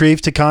crew chief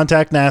to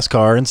contact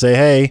NASCAR and say,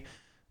 hey,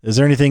 is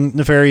there anything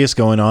nefarious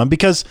going on?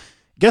 Because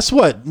guess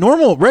what?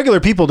 Regular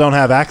people don't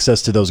have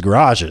access to those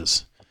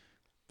garages.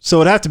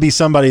 So it'd have to be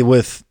somebody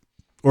with,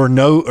 or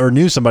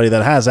knew somebody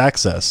that has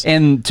access.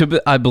 And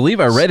I believe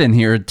I read in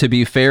here, to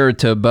be fair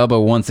to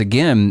Bubba once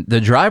again,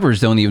 the drivers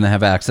don't even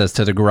have access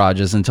to the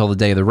garages until the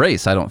day of the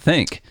race, I don't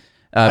think.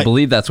 I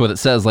believe that's what it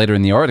says later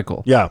in the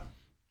article. Yeah.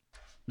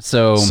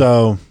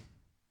 So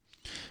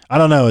I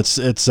don't know. It's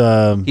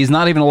he's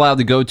not even allowed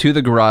to go to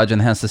the garage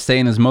and has to stay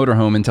in his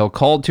motorhome until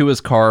called to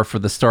his car for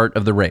the start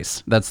of the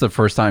race. That's the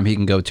first time he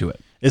can go to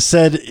it. It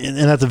said,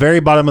 and at the very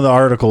bottom of the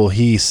article,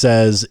 he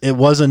says it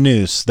was a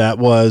noose. That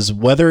was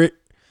whether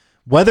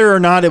or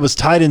not it was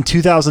tied in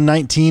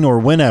 2019 or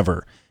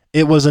whenever,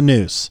 it was a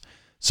noose.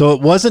 So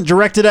it wasn't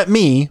directed at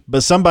me,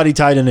 but somebody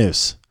tied a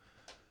noose.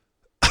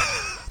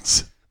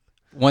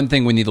 One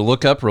thing we need to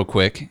look up real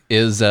quick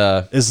is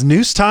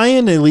noose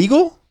tying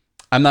illegal?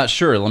 I'm not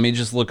sure. Let me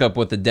just look up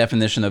what the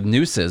definition of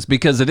noose is,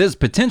 because it is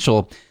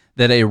potential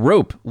that a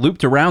rope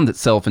looped around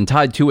itself and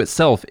tied to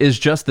itself is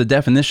just the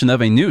definition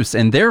of a noose,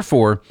 and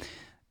therefore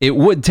it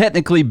would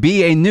technically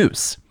be a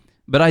noose.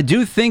 But I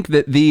do think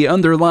that the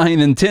underlying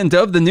intent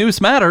of the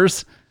noose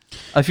matters.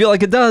 I feel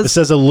like it does. It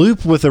says a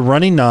loop with a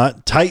running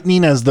knot,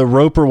 tightening as the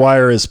rope or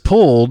wire is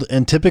pulled,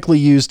 and typically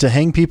used to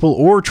hang people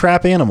or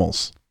trap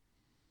animals.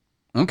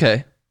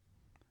 Okay.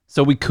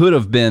 So we could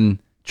have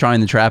been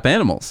trying to trap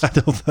animals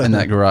in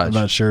that garage. I'm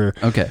not sure.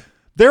 Okay.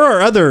 There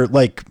are other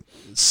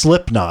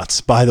slip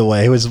knots, by the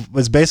way, was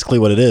basically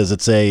what it is.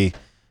 It's a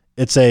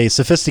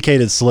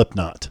sophisticated slip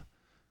knot.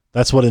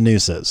 That's what a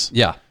noose is.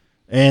 Yeah.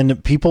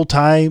 And people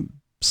tie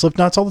slip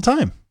knots all the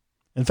time.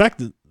 In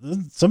fact,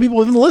 some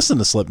people even listen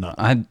to Slipknot.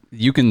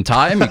 You can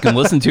tie them, you can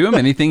listen to them,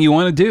 anything you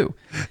want to do.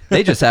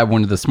 They just have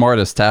one of the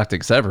smartest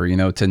tactics ever, you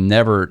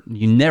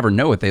never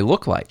know what they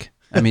look like.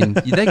 I mean,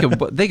 they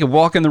could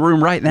walk in the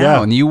room right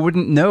now and you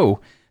wouldn't know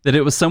that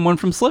it was someone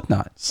from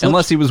Slipknot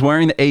unless he was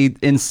wearing a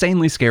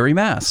insanely scary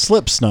mask.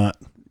 Slipsnot.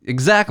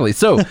 Exactly.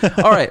 So,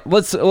 all right,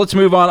 let's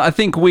move on. I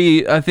think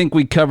we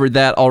covered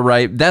that all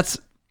right. That's,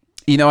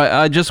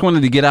 I just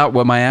wanted to get out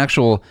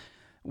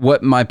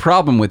what my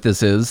problem with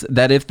this is,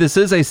 that if this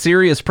is a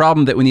serious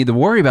problem that we need to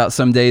worry about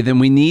someday, then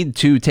we need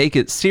to take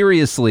it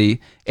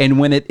seriously. And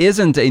when it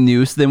isn't a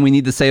noose, then we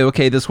need to say,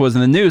 okay, this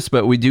wasn't a noose,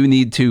 but we do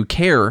need to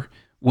care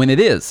when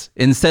it is,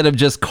 instead of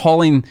just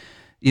crying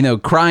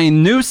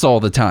noose all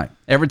the time.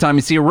 Every time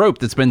you see a rope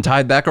that's been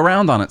tied back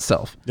around on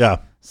itself. Yeah.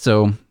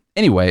 So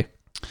Anyway,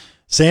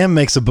 Sam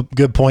makes a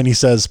good point. He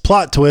says,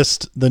 plot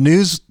twist, the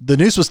noose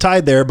was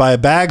tied there by a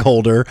bag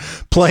holder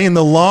playing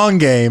the long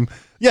game.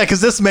 Yeah,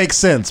 because this makes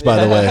sense,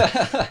 by the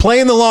way.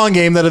 Playing the long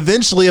game that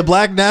eventually a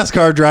black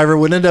NASCAR driver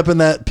would end up in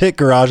that pit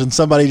garage and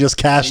somebody just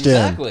cashed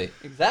in.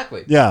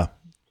 Exactly. Yeah.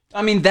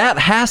 I mean, that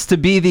has to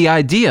be the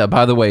idea,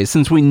 by the way,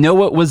 since we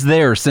know it was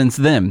there since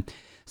then.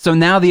 So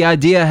now the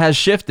idea has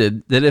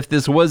shifted that if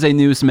this was a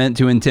noose meant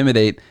to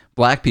intimidate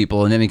black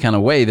people in any kind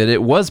of way, that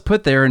it was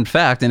put there, in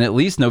fact, in at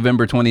least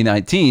November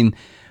 2019,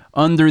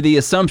 under the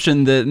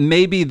assumption that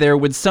maybe there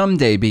would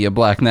someday be a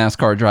black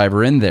NASCAR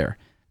driver in there.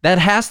 That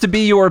has to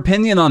be your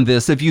opinion on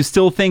this if you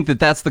still think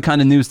that that's the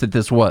kind of noose that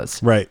this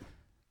was. Right.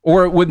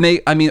 Or it would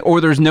make,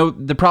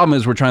 the problem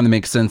is we're trying to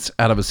make sense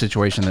out of a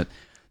situation that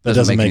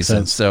doesn't make any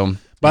sense. So,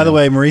 by the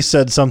way, Maurice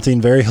said something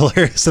very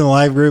hilarious in the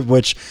live group,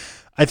 which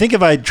I think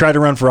if I try to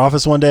run for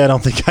office one day, I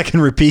don't think I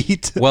can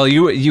repeat. Well,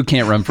 you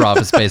can't run for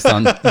office based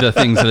on the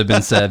things that have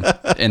been said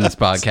in this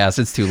podcast.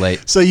 It's too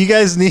late. So you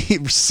guys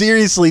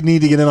seriously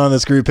need to get in on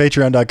this group,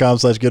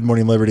 patreon.com/Good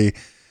Morning Liberty.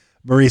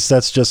 Maurice,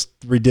 that's just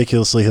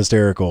ridiculously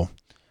hysterical.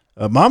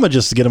 Mama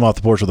just to get him off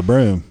the porch with a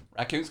broom.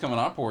 Raccoon's coming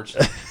on our porch.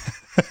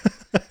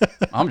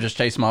 I'm just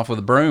chasing him off with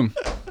a broom.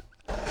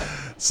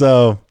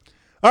 So,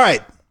 all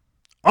right,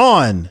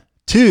 on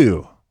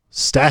to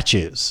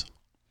statues.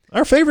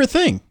 Our favorite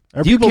thing.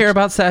 Do you care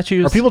about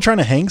statues? Are people trying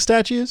to hang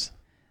statues?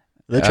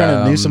 Are they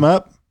trying to noose them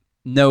up?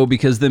 No,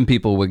 because then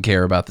people would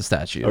care about the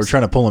statues. Or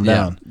trying to pull them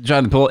down.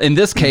 Trying to pull. In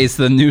this case,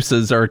 the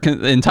nooses are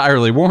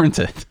entirely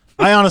warranted.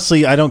 I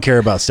don't care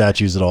about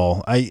statues at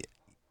all. I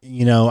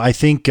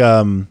think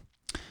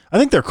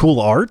they're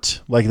cool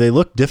art. Like, they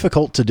look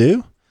difficult to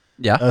do.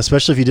 Yeah.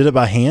 Especially if you did it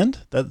by hand.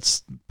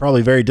 That's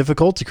probably very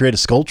difficult to create a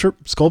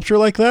sculpture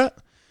like that.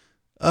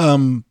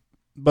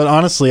 But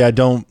honestly, I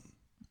don't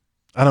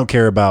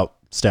care about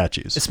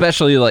statues.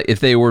 Especially like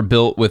if they were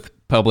built with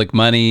public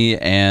money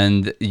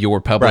and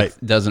your public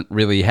doesn't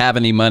really have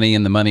any money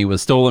and the money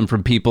was stolen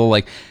from people.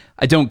 Like,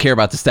 I don't care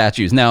about the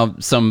statues. Now,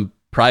 some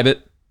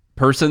private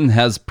person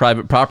has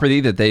private property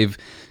that they've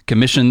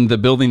commissioned the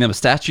building of a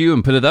statue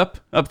and put it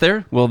up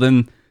there. Well,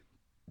 then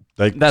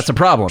that's a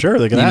problem. Sure,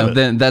 they can have it.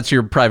 Then that's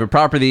your private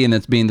property and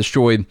it's being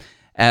destroyed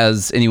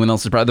as anyone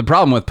else's property. The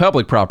problem with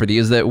public property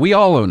is that we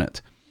all own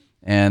it.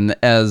 And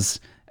as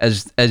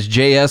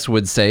JS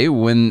would say,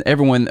 when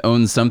everyone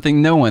owns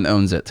something, no one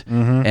owns it.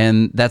 Mm-hmm.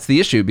 And that's the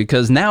issue,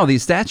 because now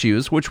these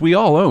statues, which we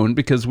all own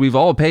because we've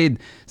all paid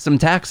some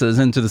taxes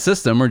into the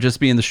system, are just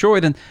being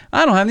destroyed, and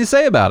I don't have any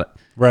say about it.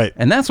 Right.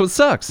 And that's what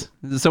sucks.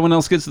 Someone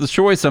else gets to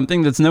destroy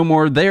something that's no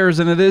more theirs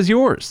than it is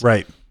yours.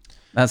 Right.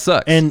 That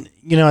sucks. And,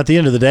 at the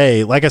end of the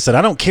day, like I said,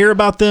 I don't care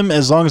about them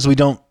as long as we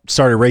don't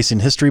start erasing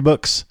history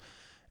books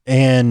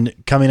and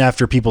coming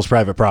after people's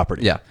private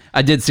property. Yeah.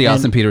 I did see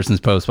Austin Peterson's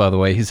post, by the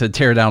way. He said,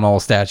 tear down all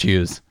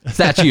statues.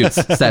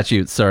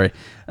 Statutes, sorry.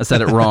 I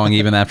said it wrong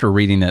even after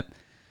reading it.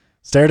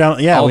 Stare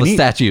down, yeah. All the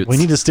statutes. We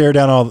need to tear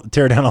down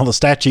all the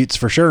statutes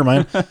for sure,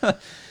 man.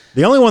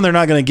 The only one they're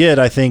not going to get,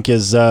 I think,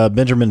 is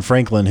Benjamin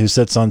Franklin, who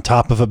sits on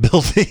top of a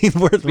building.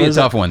 It'll be a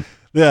tough one.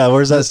 Yeah,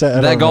 where's that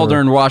statue? That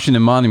Galdern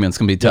Washington Monument's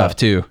going to be tough,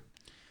 too.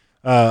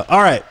 All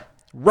right.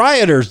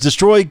 Rioters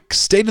destroy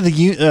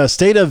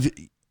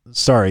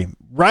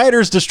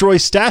Rioters destroy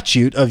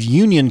statute of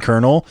Union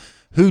colonel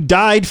who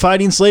died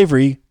fighting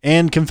slavery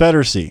and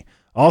Confederacy.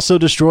 Also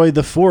destroyed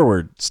the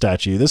Forward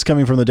statue. This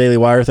coming from the Daily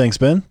Wire. Thanks,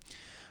 Ben.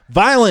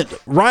 Violent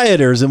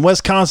rioters in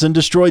Wisconsin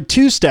destroyed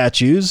 2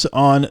 statues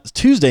on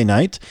Tuesday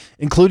night,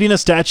 including a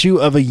statue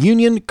of a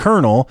Union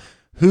colonel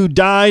who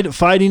died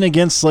fighting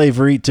against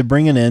slavery to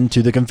bring an end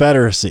to the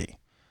Confederacy.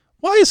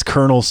 Why is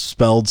colonel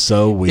spelled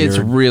so weird? It's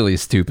really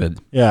stupid.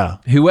 Yeah.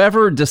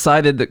 Whoever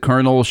decided that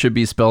colonel should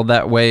be spelled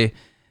that way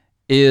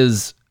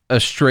is a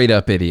straight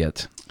up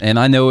idiot. And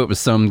I know it was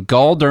some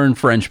Galdern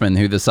Frenchman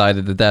who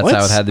decided that that's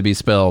how it had to be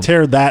spelled.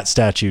 Tear that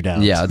statue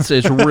down. Yeah,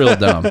 it's real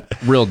dumb.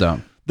 Real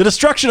dumb. The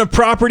destruction of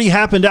property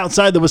happened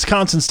outside the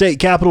Wisconsin state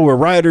capitol, where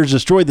rioters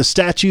destroyed the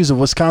statues of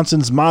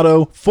Wisconsin's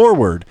motto,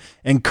 Forward,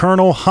 and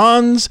Colonel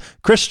Hans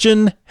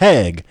Christian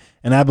Haig,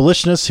 an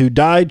abolitionist who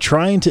died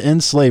trying to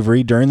end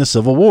slavery during the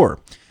Civil War,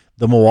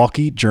 the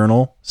Milwaukee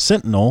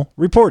Journal-Sentinel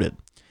reported.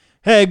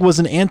 Haig was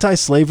an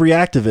anti-slavery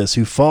activist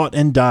who fought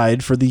and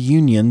died for the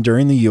Union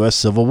during the U.S.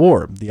 Civil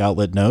War, the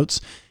outlet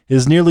notes.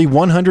 His nearly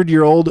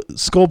 100-year-old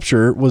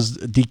sculpture was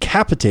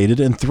decapitated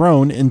and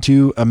thrown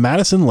into a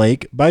Madison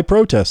Lake by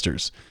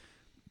protesters.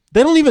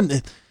 They don't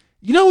even,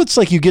 it's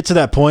like you get to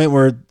that point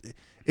where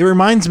it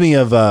reminds me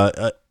of,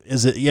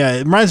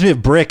 it reminds me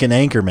of Brick and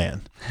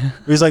Anchorman. Where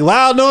he's like,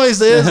 loud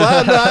noises,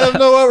 I don't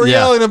know what we're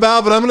yelling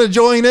about, but I'm going to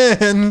join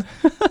in.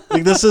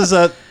 Like, this is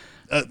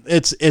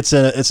it's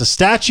a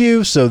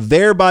statue, so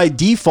thereby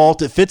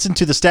default it fits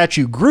into the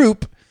statue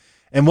group.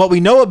 And what we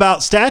know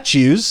about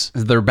statues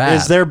is they're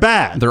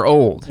bad. They're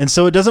old. And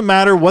so it doesn't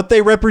matter what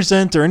they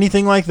represent or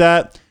anything like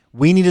that.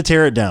 We need to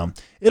tear it down.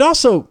 It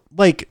also,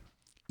 I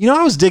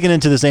was digging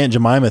into this Aunt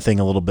Jemima thing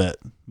a little bit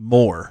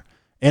more,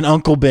 and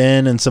Uncle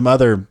Ben and some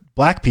other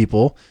black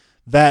people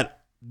that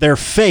their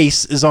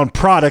face is on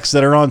products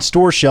that are on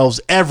store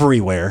shelves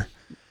everywhere,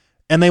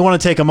 and they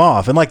want to take them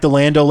off. And like the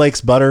Land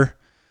O'Lakes butter,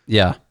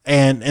 Yeah.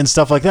 and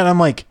stuff like that. I'm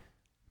like,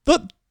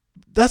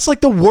 that's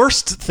like the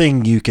worst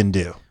thing you can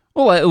do.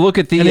 Well, look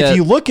at the. And if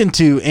you look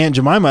into Aunt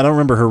Jemima, I don't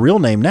remember her real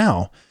name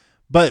now,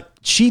 but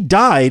she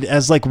died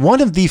as like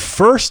one of the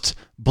first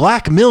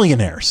black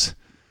millionaires,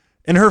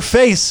 and her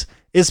face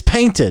is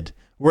painted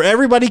where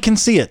everybody can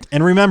see it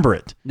and remember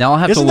it. Now I'll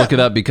have Isn't to look that- it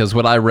up, because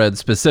what I read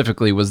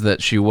specifically was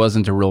that she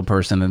wasn't a real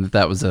person and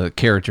that was a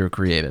character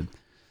created.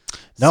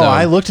 No, So-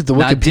 I looked at the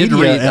Now, I did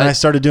Wikipedia read- and I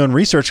started doing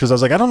research because I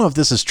was like, I don't know if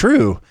this is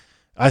true.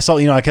 I saw,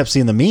 I kept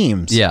seeing the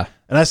memes. Yeah.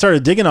 And I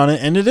started digging on it,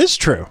 and it is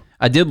true.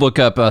 I did look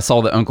up. I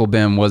saw that Uncle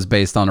Ben was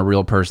based on a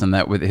real person.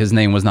 That his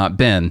name was not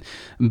Ben,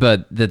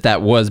 but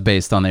that was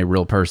based on a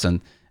real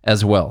person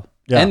as well.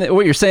 Yeah. And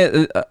what you're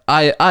saying,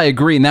 I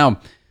agree. Now,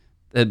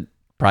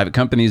 private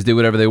companies do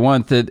whatever they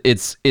want. That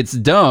it's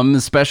dumb,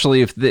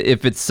 especially if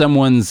it's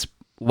someone's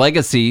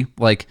legacy.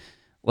 Like,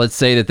 let's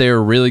say that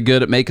they're really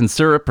good at making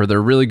syrup, or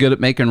they're really good at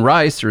making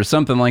rice, or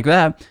something like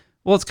that.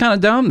 Well, it's kind of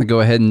dumb to go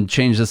ahead and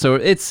change this. So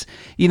it's,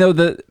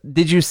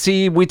 did you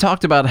see, we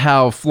talked about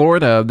how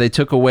Florida,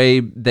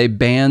 they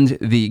banned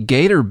the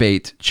gator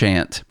bait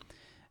chant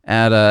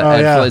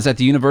is at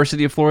the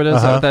University of Florida.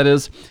 Is that what that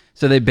is?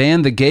 So they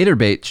banned the gator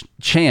bait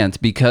chant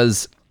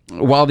because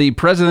while the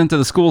president of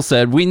the school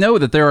said, we know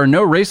that there are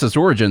no racist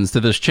origins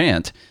to this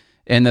chant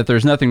and that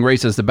there's nothing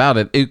racist about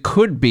it, it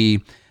could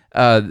be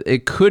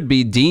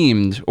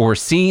deemed or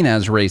seen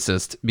as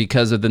racist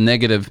because of the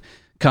negative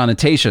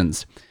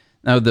connotations.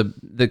 Now,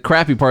 the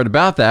crappy part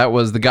about that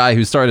was the guy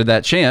who started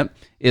that chant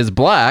is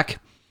black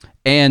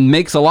and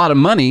makes a lot of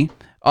money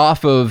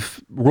off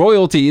of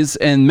royalties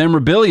and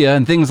memorabilia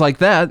and things like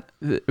that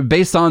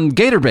based on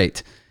gator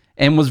bait,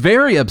 and was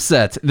very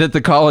upset that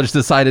the college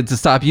decided to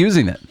stop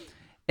using it.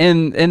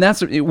 And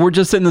we're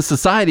just in a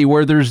society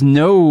where there's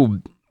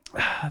no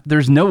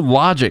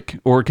logic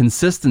or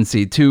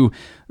consistency to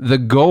the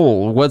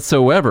goal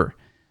whatsoever.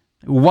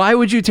 Why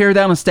would you tear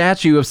down a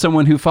statue of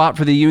someone who fought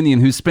for the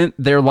Union, who spent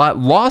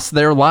lost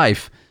their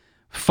life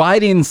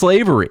fighting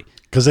slavery?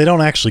 Because they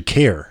don't actually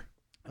care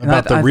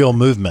about the real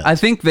movement. I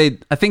think they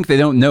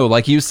don't know.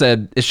 Like you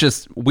said, it's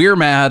just, we're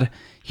mad.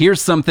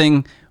 Here's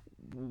something,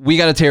 we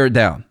got to tear it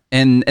down,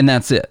 and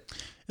that's it.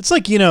 It's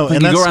like, Like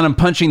and you go around and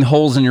punching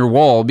holes in your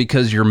wall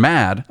because you're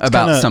mad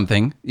about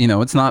something.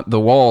 It's not the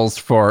wall's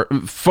fart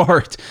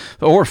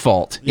or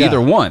fault. Yeah. Either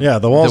one. Yeah,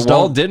 the wall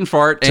don't didn't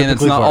fart, and it's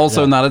typically not fart,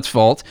 also yeah. not its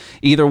fault.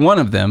 Either one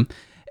of them.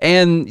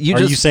 And Are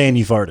you saying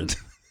you farted?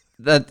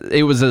 that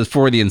it was a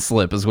Freudian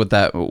slip is what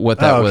that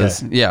okay.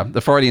 was. Yeah,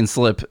 the Freudian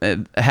slip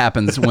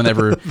happens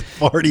whenever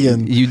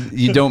Fartian.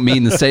 you don't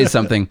mean to say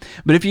something.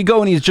 But if you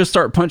go and you just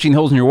start punching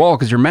holes in your wall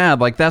because you're mad,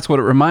 like that's what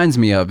it reminds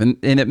me of. And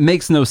it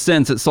makes no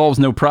sense. It solves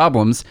no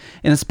problems.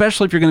 And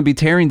especially if you're going to be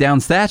tearing down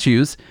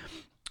statues.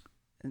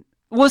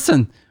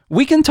 Listen,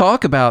 we can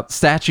talk about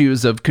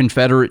statues of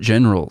Confederate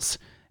generals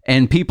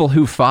and people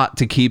who fought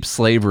to keep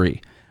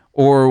slavery.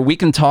 Or we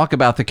can talk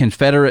about the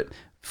Confederate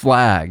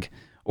flag.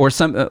 Or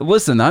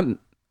listen,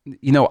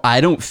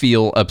 I don't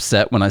feel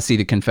upset when I see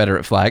the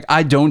Confederate flag.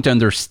 I don't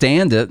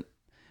understand it,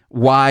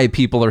 why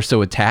people are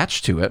so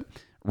attached to it,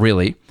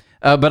 really.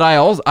 But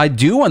I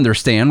do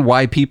understand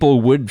why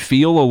people would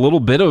feel a little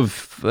bit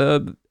of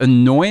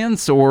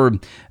annoyance or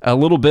a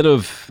little bit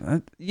of,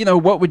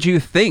 what would you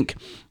think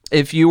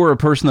if you were a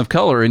person of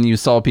color and you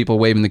saw people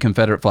waving the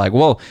Confederate flag?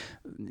 Well,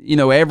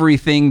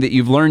 everything that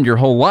you've learned your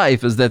whole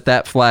life is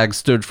that flag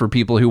stood for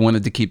people who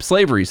wanted to keep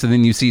slavery. So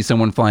then you see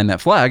someone flying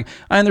that flag.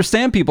 I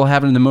understand people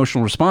having an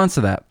emotional response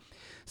to that.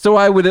 So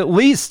I would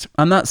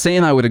I'm not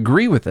saying I would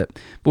agree with it,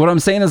 but what I'm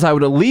saying is I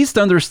would at least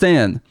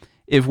understand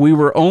if we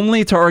were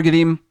only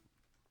targeting,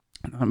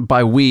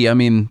 by we, I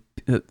mean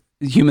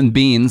human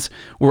beings,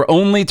 were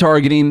only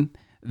targeting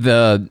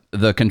the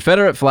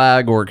Confederate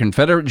flag or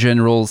Confederate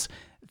generals,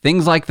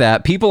 things like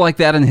that, people like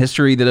that in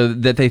history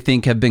that they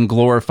think have been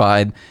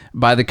glorified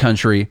by the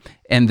country,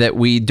 and that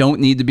we don't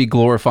need to be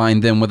glorifying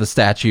them with a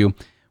statue.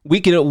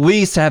 We could at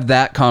least have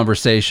that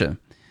conversation.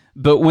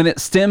 But when it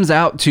stems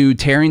out to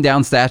tearing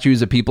down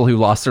statues of people who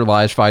lost their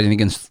lives fighting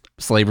against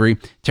slavery,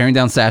 tearing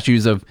down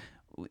statues of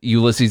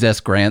Ulysses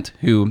S. Grant,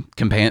 who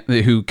commanded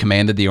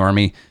the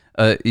army,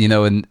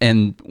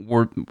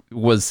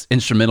 was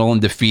instrumental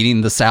in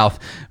defeating the South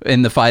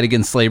in the fight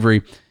against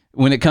slavery.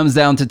 When it comes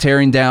down to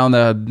tearing down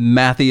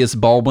Matthias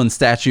Baldwin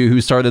statue,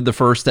 who started the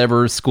first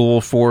ever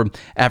school for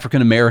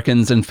African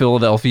Americans in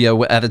Philadelphia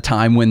at a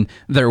time when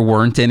there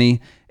weren't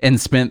any, and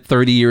spent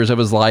 30 years of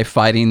his life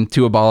fighting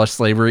to abolish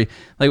slavery.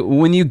 Like,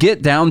 when you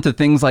get down to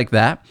things like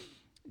that,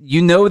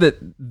 you know that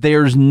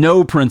there's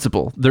no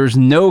principle, there's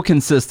no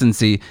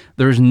consistency,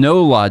 there's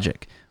no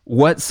logic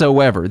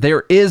whatsoever.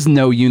 There is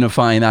no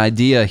unifying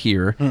idea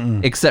here,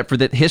 except for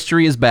that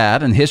history is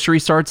bad and history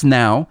starts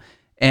now.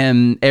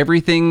 And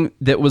everything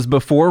that was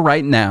before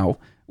right now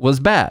was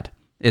bad.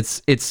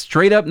 It's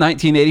straight up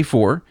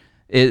 1984.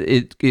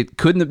 It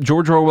couldn't have,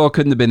 George Orwell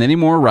couldn't have been any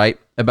more right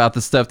about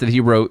the stuff that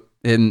he wrote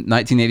in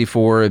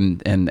 1984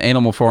 and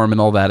Animal Farm and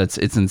all that. It's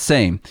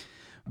insane.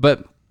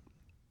 But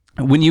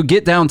when you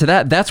get down to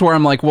that, that's where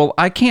I'm like, well,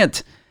 I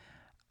can't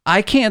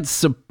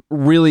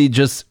really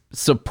just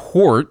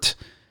support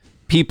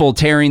people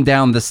tearing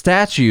down the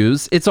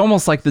statues. It's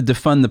almost like the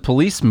defund the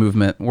police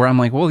movement, where I'm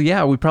like, well,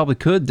 yeah, we probably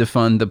could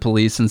defund the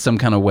police in some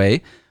kind of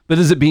way, but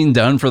is it being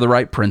done for the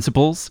right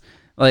principles?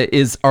 Like,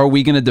 are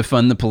we going to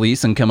defund the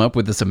police and come up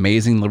with this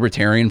amazing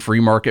libertarian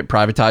free market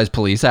privatized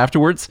police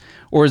afterwards?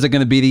 Or is it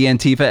going to be the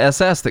Antifa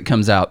SS that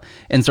comes out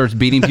and starts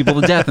beating people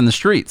to death in the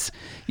streets?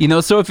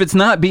 So if it's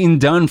not being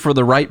done for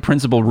the right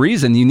principled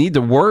reason, you need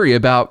to worry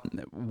about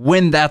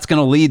when that's going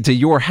to lead to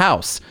your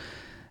house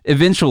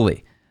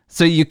eventually.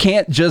 So you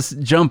can't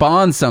just jump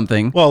on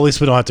something. Well, at least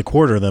we don't have to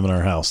quarter them in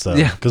our house, though.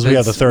 Yeah, because we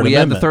have the Third Amendment. We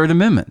have the Third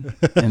Amendment.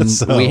 And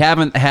So, we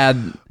haven't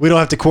had... We don't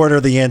have to quarter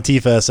the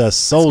Antifa SS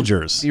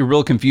soldiers. It's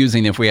real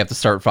confusing if we have to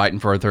start fighting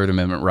for our Third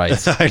Amendment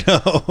rights. I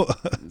know.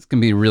 It's going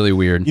to be really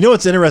weird. You know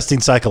what's interesting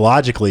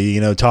psychologically,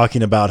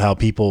 talking about how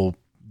people,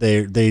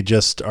 they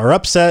just are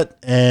upset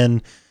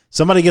and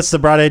somebody gets the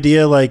bright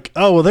idea like,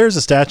 oh, well, there's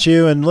a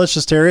statue and let's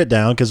just tear it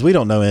down because we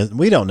don't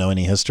know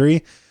any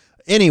history.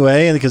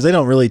 Anyway, and because they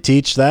don't really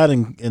teach that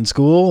in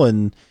school,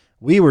 and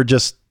we were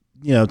just,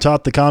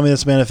 taught the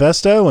Communist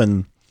Manifesto,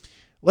 and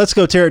let's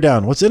go tear it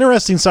down. What's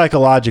interesting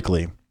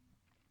psychologically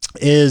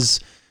is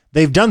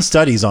they've done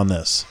studies on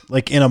this,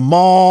 like in a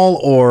mall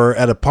or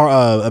at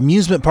a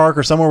amusement park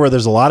or somewhere where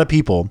there's a lot of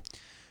people.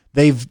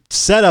 They've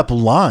set up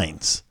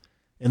lines,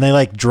 and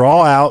they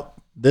draw out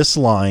this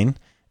line,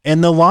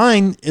 and the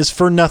line is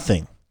for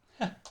nothing.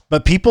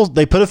 But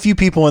they put a few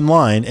people in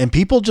line, and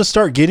people just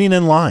start getting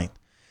in line.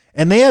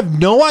 And they have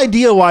no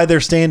idea why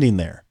they're standing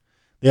there.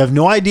 They have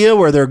no idea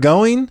where they're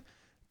going.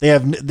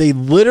 They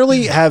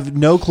literally have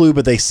no clue,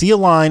 but they see a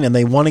line and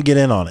they want to get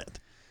in on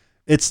it.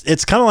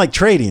 It's kind of like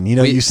trading.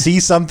 You see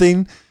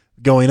something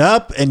going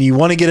up and you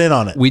want to get in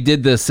on it. We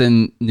did this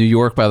in New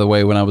York, by the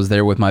way, when I was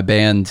there with my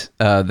band.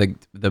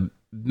 The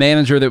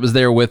manager that was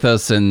there with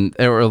us, and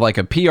there were like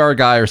a PR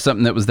guy or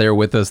something that was there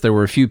with us. There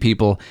were a few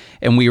people,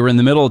 and we were in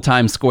the middle of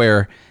Times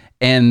Square.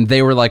 And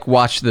they were like,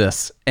 watch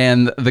this.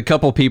 And the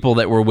couple people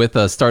that were with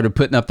us started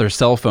putting up their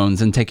cell phones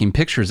and taking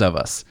pictures of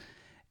us.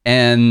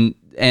 And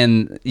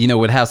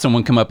would have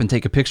someone come up and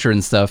take a picture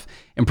and stuff.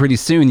 And pretty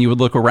soon you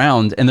would look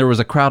around and there was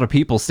a crowd of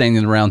people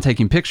standing around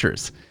taking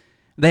pictures.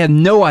 They had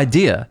no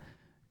idea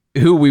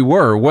who we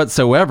were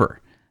whatsoever.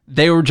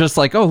 They were just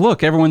like, oh,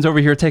 look, everyone's over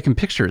here taking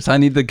pictures. I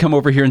need to come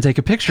over here and take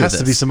a picture of this. Has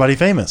to be somebody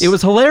famous. It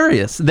was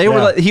hilarious.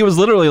 He was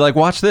literally like,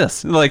 watch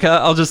this. Like,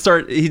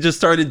 he just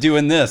started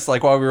doing this,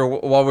 like while we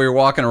were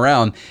walking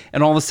around.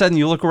 And all of a sudden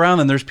you look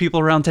around and there's people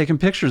around taking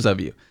pictures of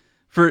you.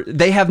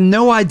 They have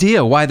no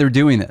idea why they're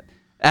doing it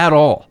at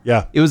all.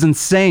 Yeah. It was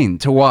insane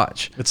to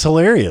watch. It's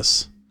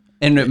hilarious.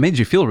 And it made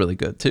you feel really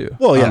good too.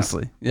 Well, yeah.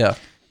 Honestly. Yeah.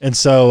 And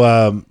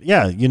so,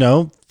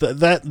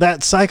 that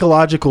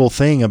psychological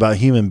thing about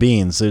human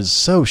beings is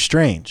so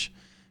strange.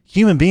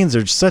 Human beings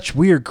are such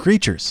weird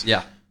creatures.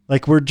 Yeah.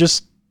 Like we're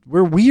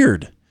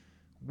weird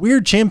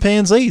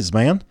chimpanzees,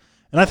 man.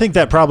 And I think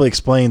that probably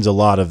explains a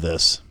lot of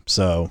this.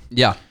 So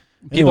yeah,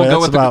 people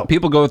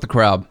go with the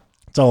crowd.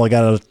 That's all I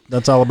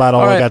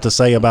got to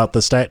say about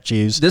the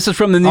statues. This is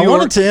from the New York. I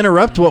wanted to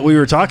interrupt what we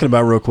were talking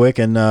about real quick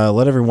and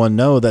let everyone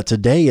know that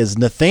today is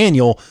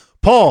Nathaniel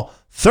Paul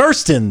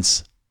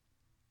Thurston's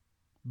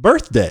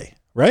birthday,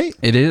 right?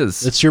 It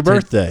is. It's your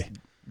birthday.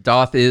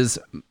 Doth is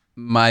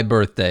my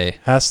birthday.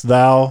 Hast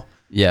thou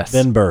yes.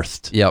 been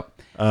birthed?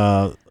 Yep.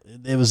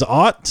 It was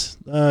aught.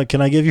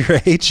 Can I give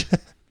your age?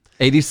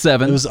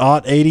 87. It was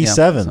aught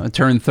 87. Yeah. So I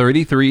turned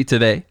 33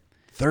 today.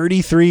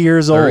 33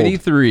 years old.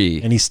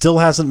 33. And he still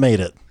hasn't made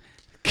it.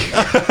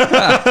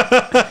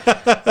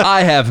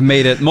 I have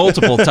made it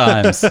multiple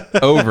times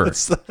over.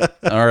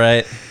 All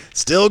right.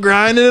 Still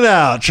grinding it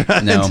out.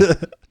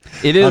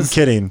 It is. I'm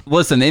kidding.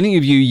 Listen, any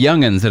of you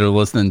youngins that are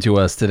listening to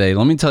us today,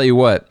 let me tell you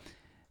what.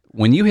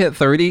 When you hit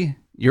 30,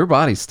 your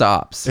body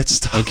stops. It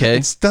stops. Okay?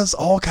 It does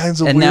all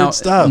kinds of weird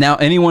stuff. Now,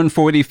 anyone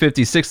 40,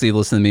 50, 60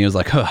 listening to me is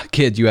like, oh,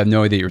 kid, you have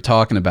no idea what you're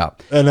talking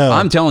about. I know.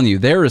 I'm telling you,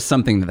 there is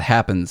something that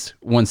happens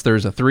once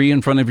there's a 3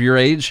 in front of your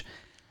age.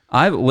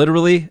 A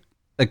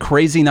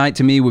crazy night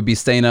to me would be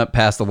staying up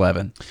past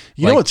 11.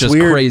 You know what's just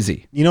weird?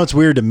 Crazy. You know what's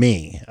weird to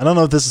me? I don't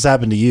know if this has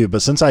happened to you,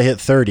 but since I hit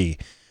 30,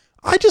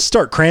 I just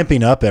start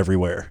cramping up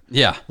everywhere.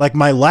 Yeah. Like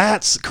my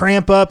lats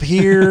cramp up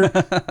here.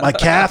 My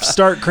calves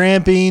start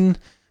cramping.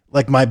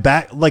 Like my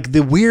back, like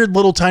the weird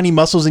little tiny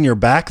muscles in your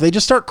back, they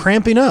just start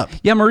cramping up.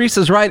 Yeah, Maurice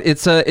is right.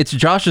 It's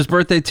Josh's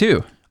birthday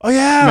too. Oh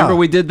yeah. Remember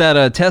we did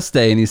that test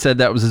day and he said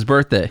that was his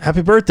birthday.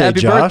 Happy birthday,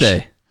 Happy Josh.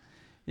 birthday.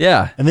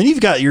 Yeah. And then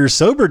you've got your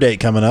sober date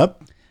coming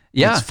up.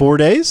 Yeah. It's 4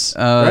 days,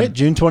 right?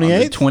 June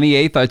 28th.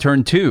 28th, I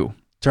turned 2.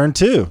 Turn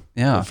 2.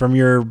 Yeah. From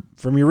your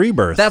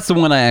rebirth. That's the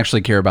one I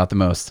actually care about the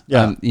most.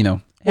 Yeah. You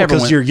know,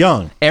 because you're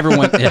young.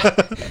 Everyone. Yeah.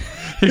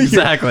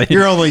 Exactly.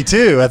 You're only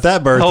 2 at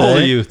that birthday. How old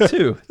are you?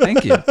 2.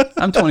 Thank you.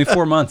 I'm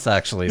 24 months,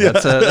 actually.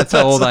 That's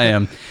how old I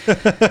am.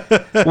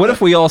 What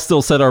if we all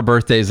still set our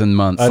birthdays in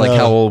months, like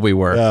how old we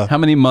were? Yeah. How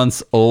many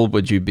months old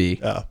would you be?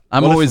 Yeah.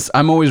 I'm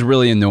always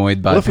really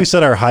annoyed by. What if we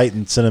set our height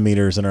in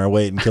centimeters and our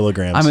weight in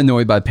kilograms? I'm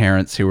annoyed by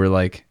parents who were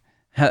like,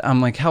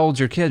 I'm like, how old's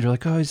your kid? You're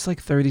like, oh, he's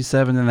like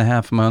 37 and a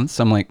half months.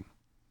 I'm like,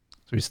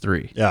 so he's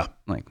 3. Yeah.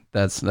 Like,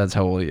 that's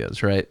how old he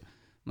is, right?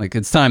 Like,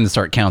 it's time to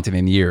start counting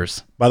in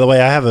years. By the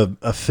way, I have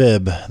a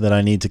fib that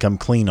I need to come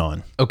clean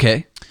on.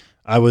 Okay.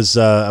 I was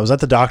at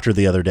the doctor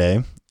the other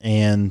day,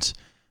 and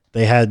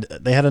they had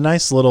a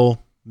nice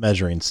little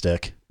measuring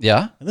stick.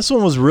 Yeah? And this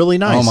one was really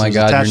nice. Oh my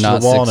God, you're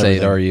not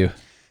 6'8", are you?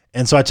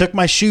 And so I took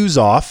my shoes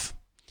off,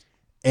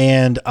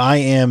 and I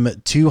am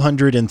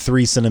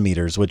 203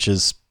 centimeters, which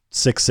is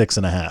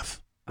 6'6.5",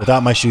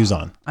 without my shoes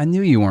on. I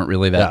knew you weren't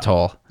really that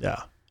tall.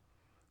 Yeah.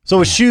 So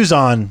with shoes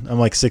on, I'm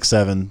like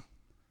 6'7".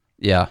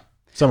 Yeah.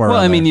 Somewhere well,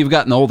 around I mean, there. you've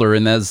gotten older,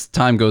 and as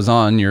time goes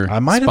on, your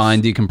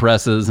spine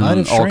decompresses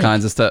and all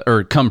kinds of stuff,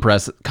 or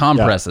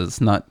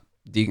compresses, not.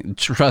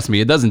 Trust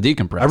me, it doesn't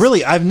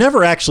decompress. I've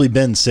never actually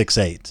been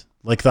 6'8".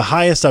 Like the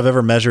highest I've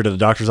ever measured at a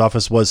doctor's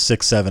office was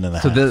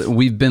 6'7.5". So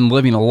we've been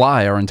living a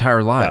lie our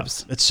entire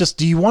lives. Yeah. It's just,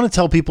 do you want to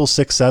tell people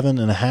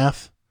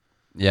 6'7.5"?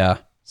 Yeah.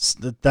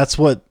 That's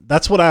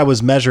what I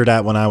was measured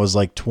at when I was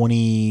like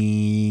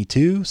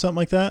 22, something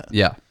like that.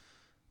 Yeah.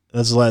 That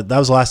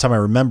was the last time I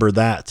remember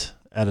that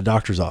at a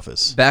doctor's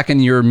office. Back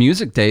in your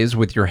music days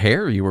with your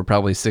hair, you were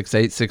probably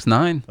 6'8",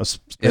 6'9",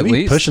 at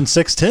least. Pushing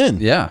 6'10".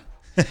 Yeah.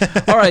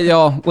 All right,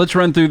 y'all. Let's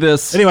run through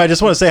this. Anyway, I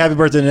just want to say happy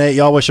birthday to Nate.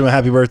 Y'all wish him a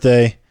happy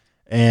birthday,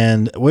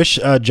 and wish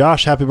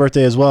Josh happy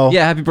birthday as well.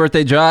 Yeah, happy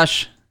birthday,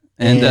 Josh.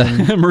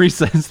 And Marie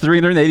says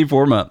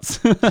 384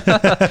 months.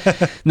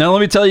 Now, let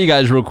me tell you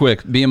guys real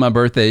quick, being my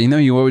birthday,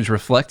 you always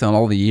reflect on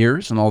all the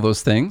years and all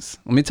those things.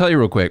 Let me tell you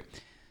real quick,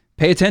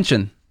 pay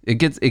attention.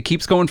 It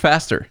keeps going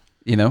faster.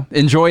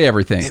 Enjoy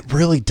everything. It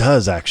really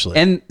does, actually.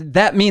 And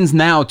that means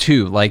now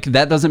too, like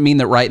that doesn't mean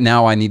that right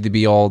now I need to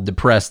be all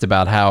depressed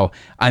about how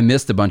I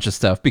missed a bunch of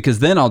stuff, because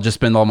then I'll just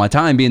spend all my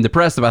time being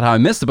depressed about how I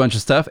missed a bunch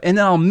of stuff, and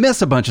then I'll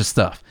miss a bunch of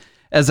stuff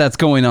as that's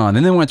going on.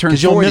 And then when I turn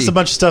 40, you'll miss a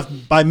bunch of stuff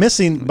by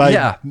missing,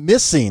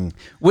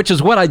 which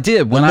is what I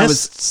did when I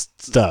was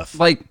stuff.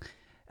 Like,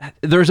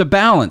 there's a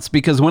balance,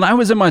 because when I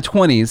was in my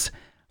 20s,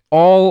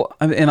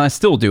 and I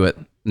still do it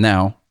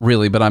now,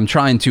 really, but I'm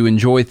trying to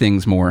enjoy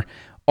things more.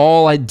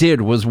 All I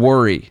did was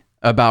worry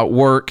about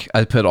work.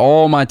 I put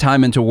all my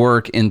time into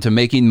work, into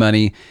making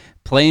money,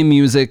 playing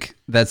music.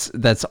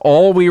 That's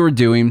all we were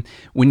doing.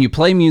 When you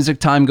play music,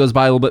 time goes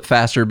by a little bit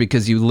faster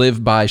because you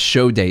live by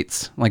show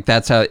dates. Like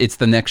that's how it's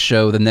the next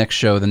show, the next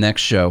show, the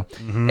next show.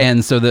 Mm-hmm.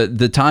 And so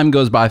the time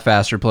goes by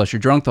faster, plus you're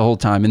drunk the whole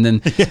time. And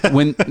then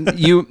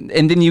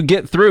then you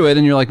get through it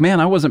and you're like, man,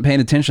 I wasn't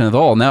paying attention at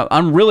all. Now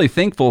I'm really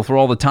thankful for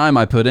all the time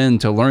I put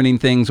into learning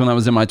things when I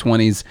was in my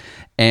 20s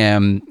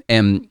and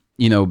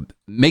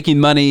making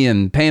money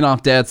and paying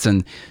off debts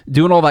and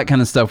doing all that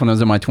kind of stuff when I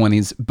was in my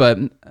 20s. But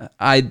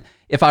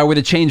if I were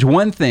to change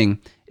one thing,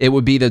 it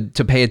would be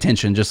to pay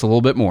attention just a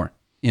little bit more.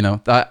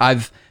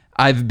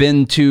 I've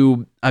been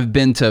to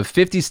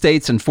 50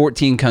 states and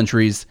 14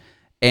 countries,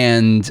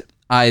 and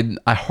I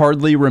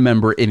hardly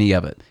remember any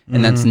of it.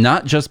 And that's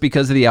not just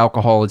because of the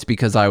alcohol. It's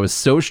because I was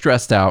so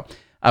stressed out.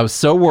 I was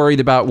so worried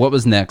about what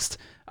was next.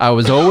 I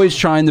was always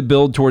trying to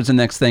build towards the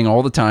next thing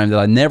all the time that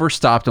I never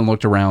stopped and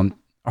looked around,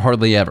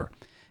 hardly ever.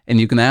 And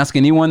you can ask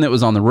anyone that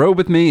was on the road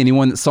with me,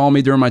 anyone that saw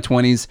me during my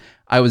 20s.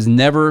 I was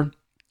never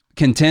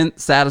content,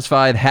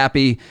 satisfied,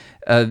 happy,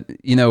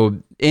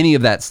 any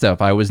of that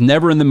stuff. I was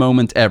never in the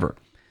moment ever.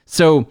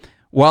 So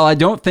while I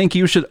don't think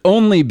you should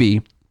only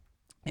be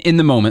in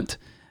the moment,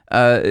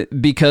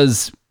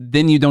 because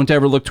then you don't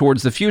ever look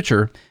towards the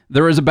future,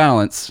 there is a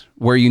balance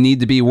where you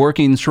need to be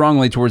working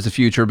strongly towards the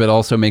future, but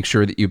also make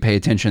sure that you pay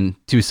attention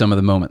to some of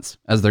the moments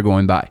as they're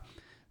going by.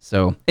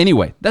 So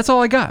anyway, that's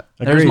all I got.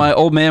 Agreed. There's my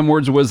old man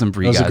words of wisdom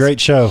for you guys. That was a great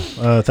show.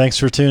 Thanks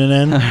for tuning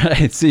in. All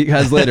right, see you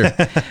guys later.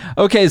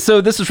 Okay, so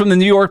this is from the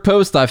New York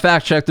Post. I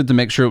fact-checked it to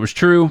make sure it was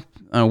true.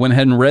 I went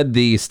ahead and read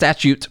the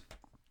statute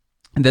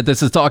that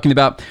this is talking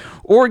about.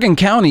 Oregon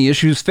County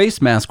issues face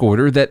mask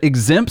order that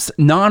exempts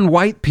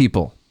non-white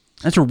people.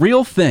 That's a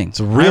real thing. It's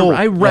a real.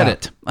 I read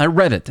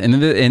it, and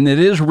it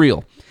is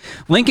real.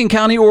 Lincoln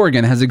County,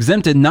 Oregon has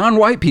exempted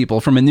non-white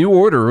people from a new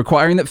order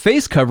requiring that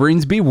face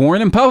coverings be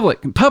worn in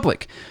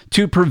public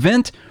to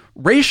prevent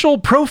racial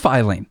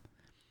profiling.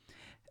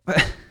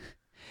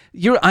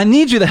 I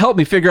need you to help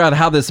me figure out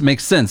how this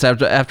makes sense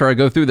after I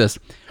go through this.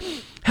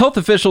 Health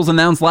officials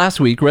announced last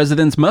week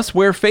residents must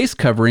wear face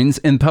coverings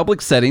in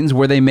public settings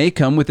where they may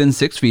come within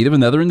 6 feet of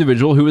another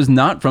individual who is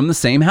not from the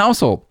same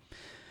household.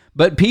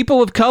 But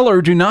people of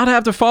color do not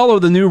have to follow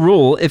the new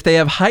rule if they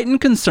have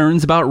heightened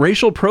concerns about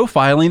racial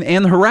profiling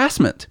and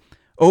harassment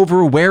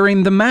over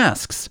wearing the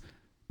masks,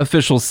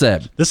 officials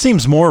said. This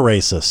seems more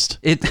racist.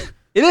 It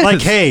is.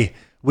 Like, hey,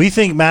 we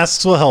think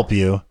masks will help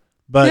you,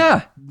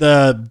 but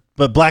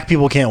but black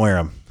people can't wear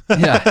them.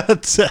 Yeah.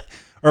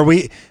 Or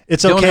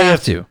it's Don't okay have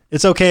if to.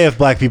 it's okay if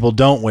black people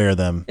don't wear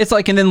them. It's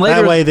like, and then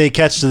later, That way they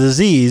catch the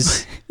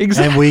disease,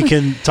 Exactly. and we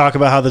can talk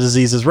about how the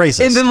disease is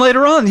racist. and then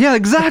later on, yeah,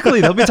 exactly.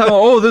 They'll be talking,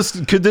 oh,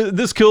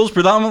 this kills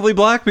predominantly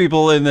black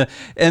people, and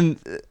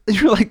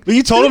you're like, But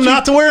you told them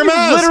not to wear a you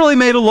mask. Literally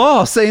made a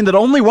law saying that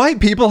only white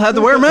people had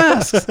to wear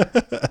masks.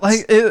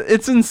 Like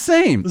it's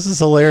insane. This is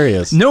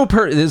hilarious.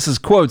 This is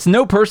quotes.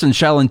 No person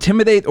shall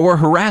intimidate or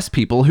harass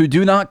people who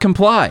do not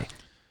comply.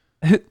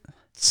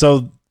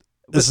 So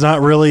it's not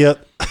really a.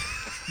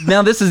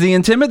 Now, this is the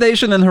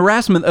intimidation and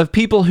harassment of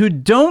people who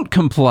don't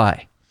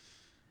comply.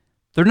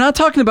 They're not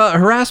talking about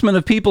harassment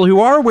of people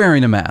who are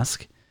wearing a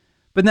mask.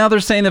 But now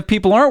they're saying if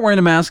people aren't wearing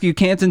a mask, you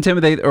can't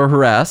intimidate or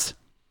harass.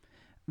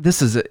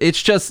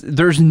 It's just,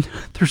 there's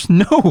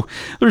no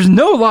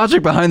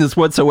logic behind this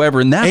whatsoever.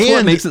 And that's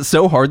what makes it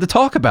so hard to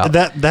talk about.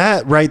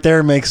 That right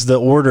there makes the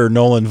order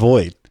null and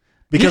void.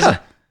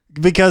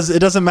 Because it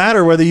doesn't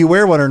matter whether you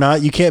wear one or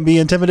not. You can't be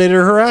intimidated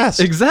or harassed.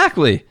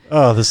 Exactly.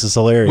 Oh, this is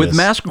hilarious. With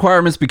mask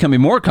requirements becoming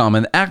more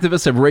common,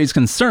 activists have raised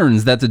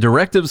concerns that the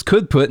directives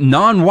could put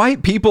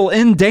non-white people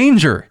in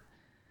danger.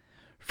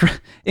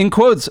 In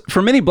quotes,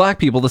 for many black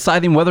people,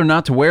 deciding whether or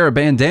not to wear a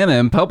bandana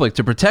in public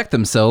to protect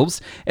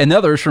themselves and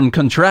others from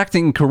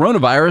contracting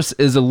coronavirus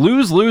is a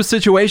lose-lose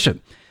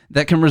situation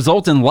that can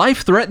result in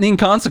life-threatening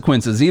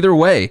consequences either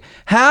way.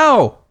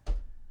 How?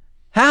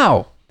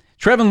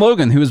 Trevin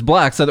Logan, who is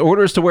black, said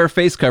orders to wear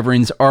face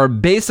coverings are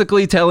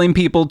basically telling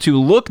people to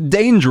look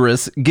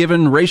dangerous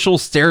given racial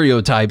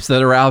stereotypes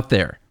that are out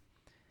there.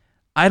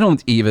 I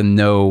don't even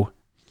know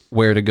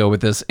where to go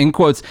with this. In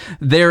quotes,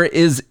 there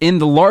is, in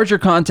the larger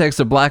context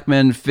of black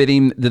men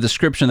fitting the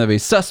description of a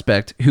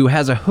suspect who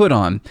has a hood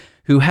on,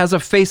 who has a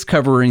face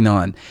covering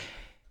on.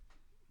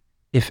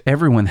 If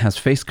everyone has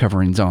face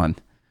coverings on,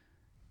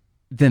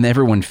 then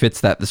everyone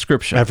fits that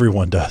description.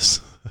 Everyone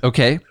does.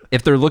 Okay,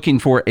 if they're looking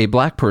for a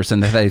black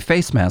person that had a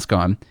face mask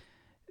on,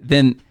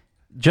 then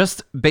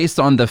just based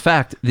on the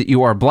fact that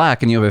you are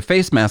black and you have a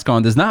face mask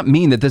on does not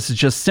mean that this is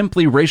just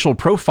simply racial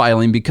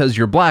profiling because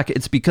you're black.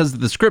 It's because the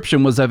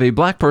description was of a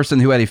black person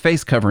who had a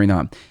face covering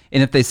on.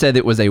 And if they said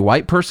it was a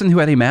white person who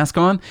had a mask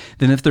on,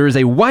 then if there is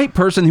a white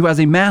person who has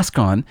a mask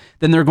on,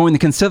 then they're going to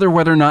consider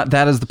whether or not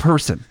that is the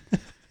person.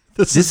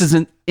 This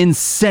is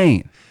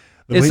insane.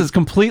 This is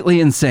completely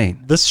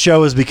insane. This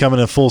show is becoming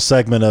a full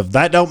segment of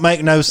that don't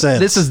make no sense.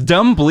 This is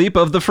dumb bleep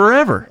of the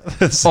forever.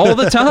 All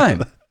the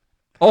time.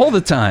 All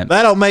the time.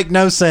 That don't make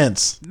no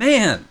sense.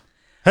 Man.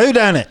 Who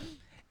done it?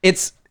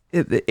 It's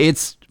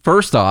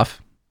first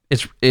off,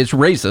 it's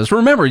racist.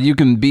 Remember, you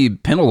can be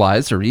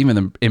penalized or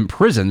even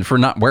imprisoned for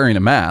not wearing a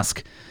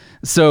mask.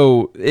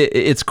 So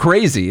it's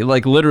crazy.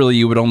 Like literally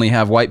you would only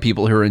have white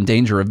people who are in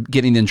danger of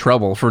getting in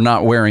trouble for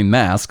not wearing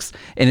masks.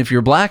 And if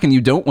you're black and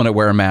you don't want to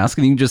wear a mask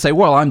and you can just say,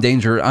 well,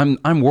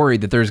 I'm worried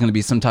that there's going to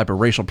be some type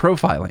of racial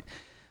profiling.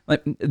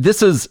 Like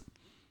this is,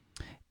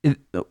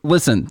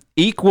 listen,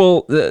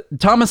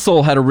 Thomas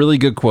Sowell had a really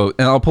good quote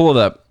and I'll pull it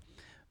up,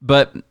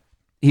 but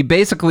he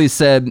basically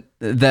said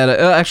that,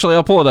 actually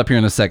I'll pull it up here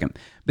in a second,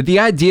 but the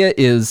idea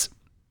is,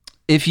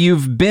 if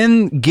you've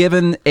been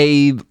given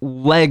a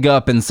leg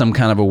up in some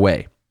kind of a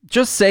way,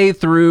 just say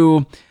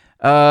through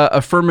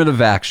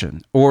affirmative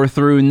action or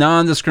through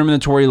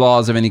non-discriminatory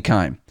laws of any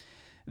kind,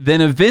 then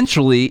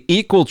eventually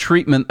equal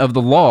treatment of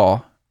the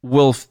law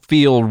will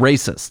feel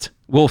racist,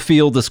 will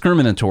feel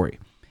discriminatory.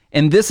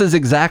 And this is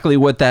exactly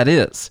what that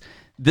is.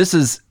 This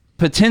is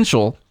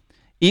potential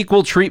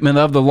equal treatment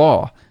of the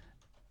law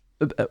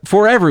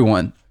for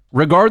everyone,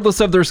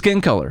 regardless of their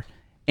skin color.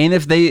 And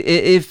if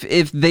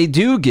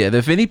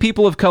any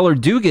people of color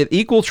do get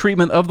equal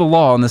treatment of the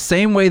law in the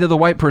same way that the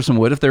white person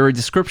would, if there were a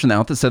description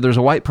out that said there's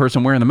a white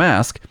person wearing a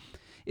mask,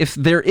 if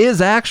there is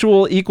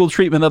actual equal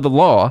treatment of the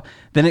law,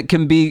 then it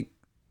can be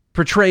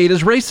portrayed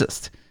as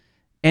racist.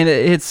 And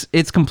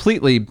it's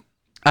completely,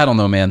 I don't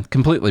know, man,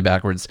 completely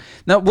backwards.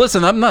 Now,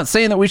 listen, I'm not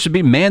saying that we should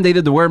be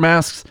mandated to wear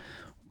masks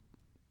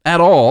at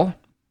all.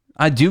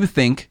 I do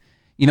think,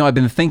 I've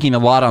been thinking a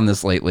lot on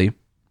this lately.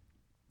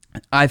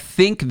 I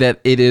think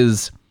that it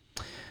is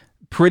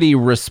pretty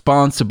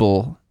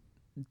responsible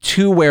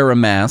to wear a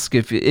mask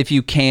if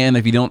you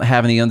don't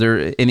have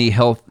any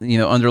health,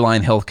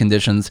 underlying health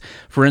conditions.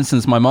 For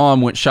instance, my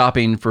mom went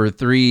shopping for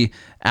 3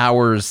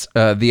 hours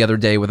the other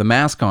day with a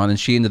mask on, and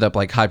she ended up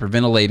like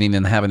hyperventilating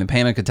and having a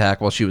panic attack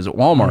while she was at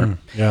Walmart.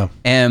 Yeah.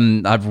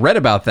 And I've read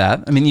about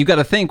that. I mean, you got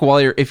to think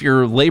if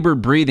you're labor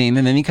breathing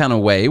in any kind of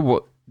way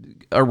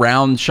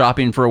around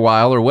shopping for a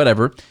while or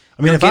whatever.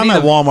 I mean, if I'm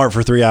at Walmart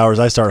for 3 hours,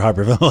 I start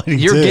hyperventilating.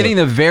 You're getting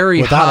the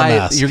very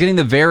high. You're getting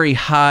the very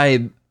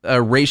high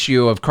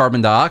ratio of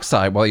carbon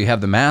dioxide while you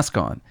have the mask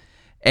on,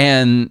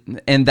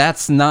 and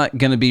that's not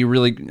going to be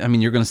really. I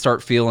mean, you're going to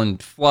start feeling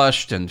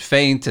flushed and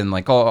faint and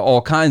like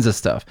all kinds of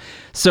stuff.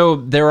 So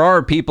there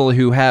are people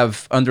who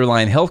have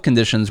underlying health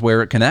conditions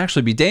where it can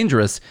actually be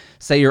dangerous.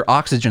 Say your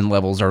oxygen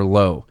levels are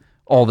low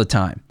all the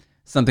time.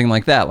 Something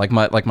like that, like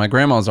my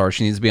grandma's are.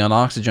 She needs to be on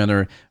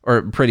oxygen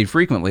or pretty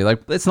frequently.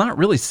 Like it's not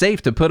really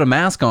safe to put a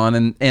mask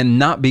on and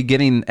not be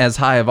getting as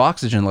high of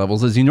oxygen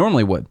levels as you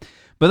normally would.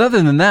 But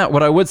other than that,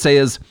 what I would say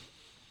is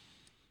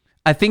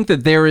I think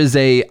that there is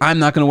I'm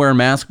not going to wear a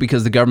mask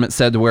because the government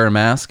said to wear a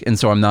mask, and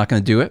so I'm not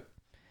going to do it.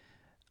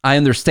 I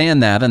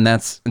understand that, and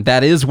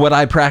that is what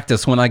I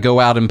practice when I go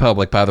out in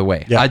public, by the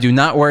way. Yeah. I do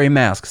not wear a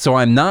mask, so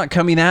I'm not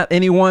coming at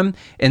anyone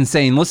and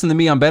saying, listen to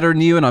me, I'm better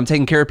than you, and I'm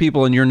taking care of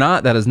people, and you're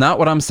not. That is not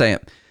what I'm saying.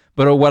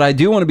 But what I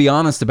do want to be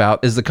honest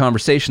about is the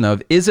conversation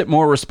of, is it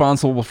more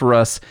responsible for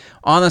us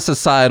on a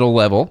societal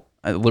level?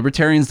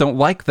 Libertarians don't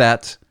like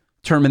that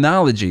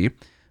terminology,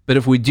 but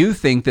if we do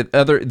think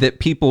that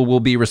people will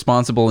be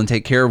responsible and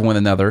take care of one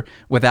another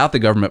without the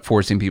government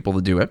forcing people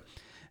to do it,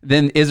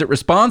 then is it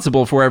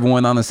responsible for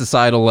everyone on a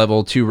societal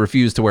level to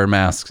refuse to wear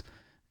masks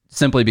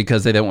simply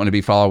because they don't want to be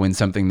following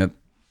something that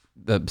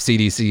the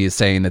CDC is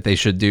saying that they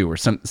should do, or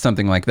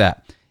something like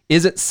that?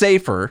 Is it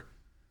safer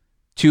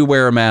to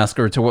wear a mask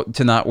or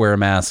to not wear a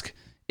mask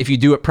if you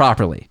do it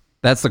properly?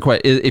 That's the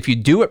question. If you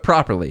do it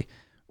properly,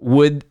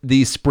 would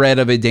the spread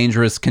of a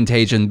dangerous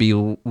contagion be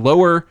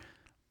lower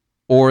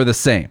or the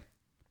same?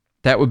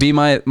 That would be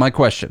my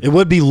question. It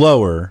would be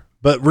lower.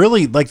 But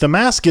really, like, the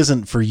mask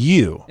isn't for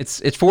you. It's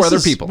for other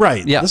people.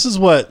 Right. Yeah. This is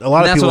what a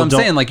lot of people don't. That's what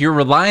I'm saying. Like, you're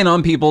relying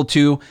on people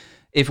to,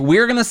 if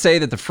we're going to say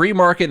that the free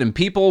market and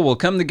people will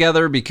come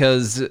together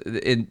because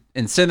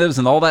incentives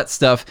and all that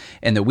stuff,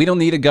 and that we don't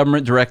need a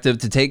government directive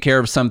to take care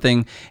of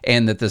something,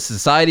 and that the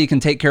society can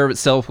take care of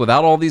itself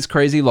without all these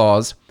crazy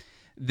laws,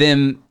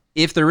 then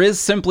if there is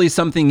simply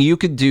something you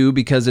could do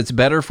because it's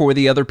better for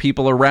the other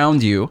people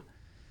around you,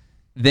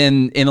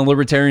 then in a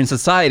libertarian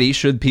society,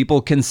 should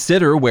people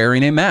consider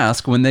wearing a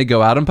mask when they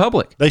go out in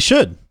public? They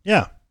should.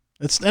 Yeah.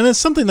 It's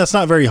something that's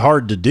not very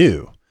hard to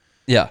do.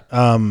 Yeah.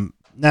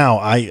 Now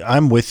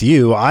I'm with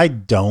you. I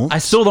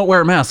still don't wear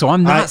a mask, so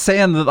I'm not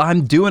saying that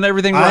I'm doing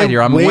everything right here.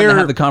 I'm willing to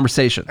have the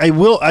conversation.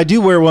 I do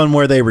wear one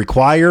where they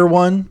require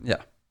one. Yeah.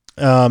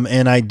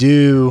 And I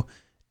do,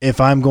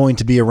 if I'm going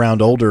to be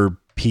around older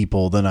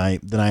people than I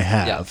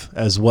have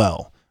as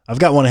well. I've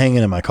got one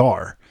hanging in my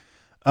car.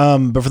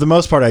 But for the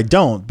most part, I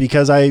don't,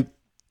 because I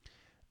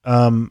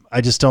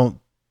just don't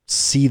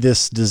see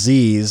this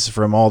disease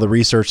from all the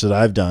research that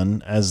I've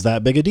done as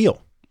that big a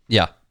deal.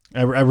 Yeah.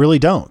 I really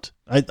don't.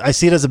 I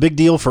see it as a big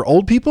deal for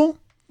old people.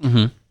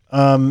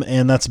 Mm-hmm.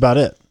 And that's about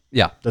it.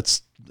 Yeah.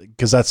 That's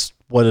because that's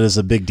what it is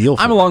a big deal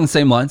for. I'm along the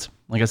same lines.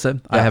 Like I said,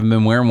 I haven't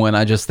been wearing one.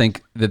 I just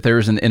think that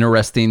there's an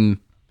interesting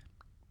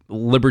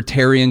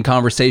libertarian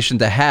conversation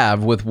to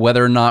have with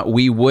whether or not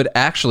we would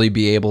actually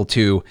be able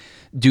to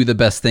do the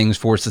best things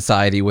for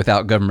society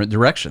without government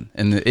direction.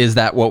 And is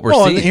that what we're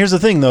seeing? And here's the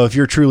thing though, if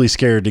you're truly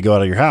scared to go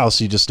out of your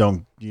house, you just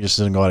don't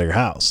go out of your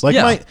house.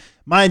 Like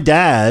my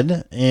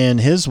dad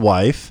and his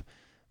wife,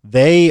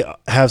 they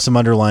have some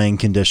underlying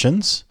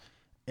conditions,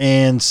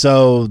 and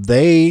so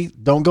they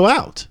don't go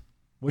out,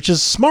 which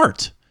is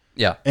smart.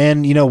 Yeah.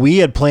 And we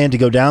had planned to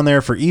go down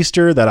there for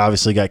Easter. That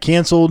obviously got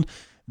canceled.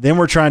 Then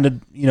we're trying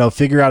to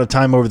figure out a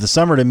time over the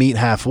summer to meet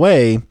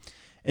halfway.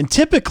 And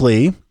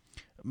typically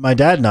my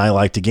dad and I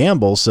like to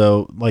gamble.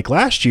 So like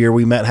last year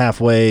we met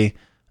halfway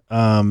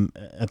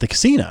at the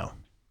casino.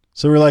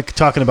 So we're like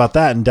talking about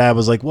that. And Dad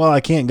was like, well, I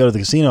can't go to the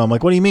casino. I'm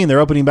like, what do you mean? They're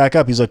opening back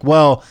up. He's like,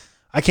 well,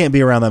 I can't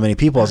be around that many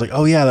people. I was like,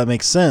 oh yeah, that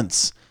makes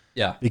sense.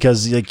 Yeah.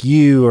 Because like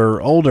you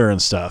are older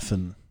and stuff,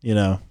 and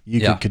you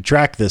could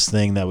contract this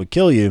thing that would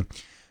kill you.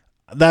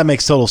 That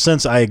makes total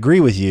sense. I agree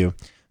with you.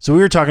 So we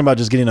were talking about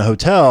just getting a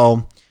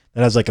hotel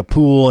that has like a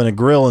pool and a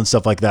grill and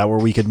stuff like that, where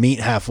we could meet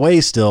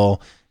halfway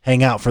still,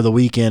 hang out for the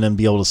weekend, and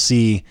be able to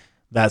see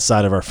that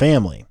side of our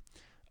family.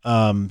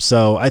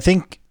 So I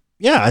think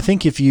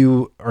if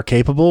you are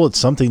capable, it's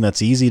something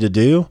that's easy to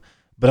do,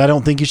 but I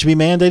don't think you should be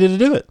mandated to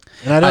do it.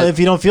 And if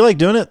you don't feel like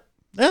doing it,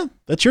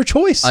 that's your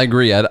choice. I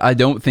agree. I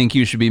don't think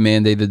you should be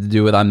mandated to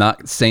do it. I'm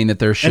not saying that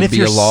there should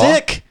be a law. And if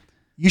you're sick,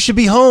 you should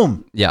be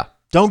home. Yeah.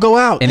 Don't go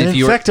out and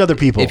infect other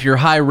people. If you're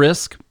high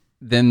risk,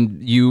 then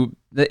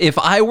if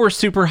I were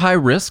super high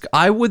risk,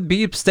 I would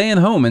be staying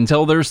home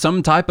until there's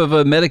some type of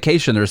a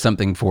medication or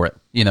something for it.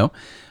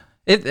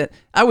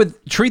 I would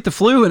treat the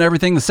flu and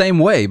everything the same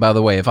way, by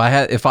the way.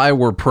 If I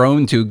were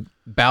prone to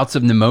bouts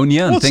of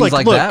pneumonia and things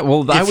like that,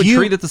 I would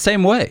treat it the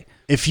same way.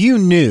 If you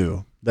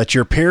knew that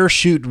your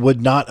parachute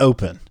would not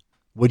open,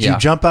 would you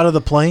jump out of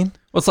the plane?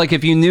 Well, it's like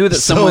if you knew that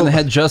someone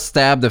had just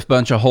stabbed a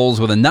bunch of holes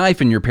with a knife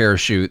in your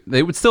parachute,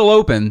 they would still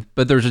open,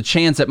 but there's a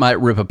chance it might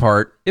rip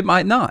apart. It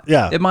might not.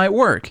 Yeah. It might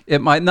work. It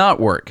might not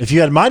work. If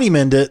you had Mighty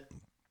Mend it.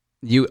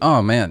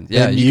 Oh man.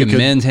 Yeah. You could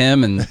mend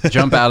him and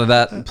jump out of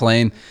that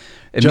plane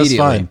immediately. Just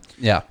fine.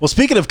 Yeah. Well,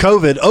 speaking of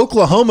COVID,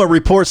 Oklahoma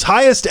reports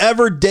highest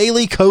ever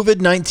daily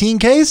COVID-19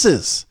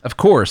 cases. Of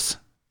course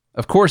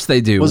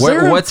they do.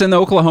 What's in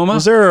Oklahoma?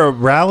 Was there a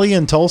rally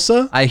in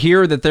Tulsa? I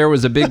hear that there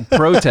was a big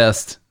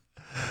protest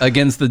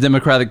against the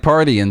Democratic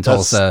Party in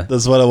Tulsa.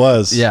 That's what it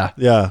was. Yeah.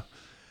 Yeah.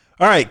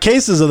 All right.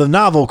 Cases of the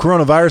novel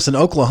coronavirus in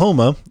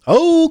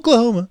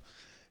Oklahoma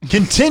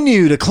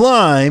continue to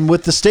climb,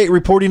 with the state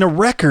reporting a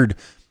record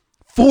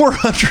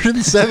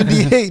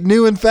 478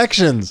 new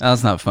infections.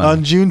 That's not funny.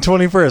 On June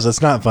 21st.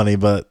 That's not funny,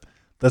 but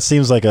that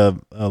seems like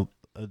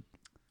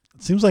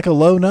seems like a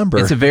low number.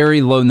 It's a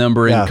very low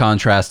number Yeah. in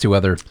contrast to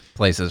other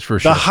places, for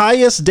sure. The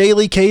highest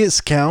daily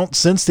case count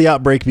since the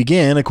outbreak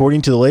began,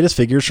 according to the latest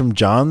figures from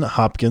Johns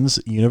Hopkins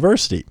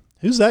University.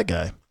 Who's that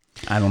guy?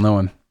 I don't know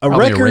him. A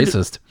Probably record- a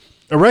racist.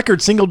 A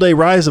record single-day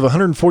rise of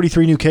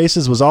 143 new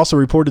cases was also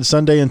reported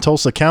Sunday in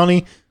Tulsa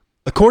County,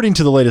 according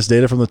to the latest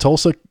data from the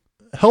Tulsa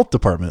Health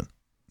Department.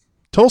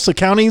 Tulsa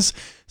County's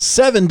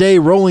 7-day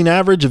rolling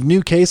average of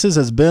new cases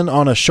has been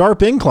on a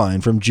sharp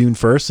incline from June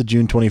 1st to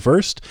June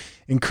 21st,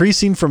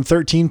 increasing from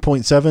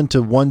 13.7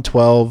 to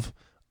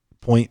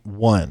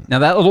 112.1. Now,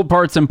 that little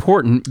part's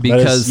important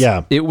because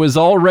yeah. it was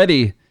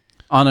already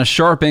on a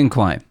sharp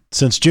incline.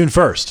 Since June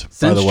 1st, by the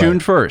Since way. June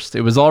 1st.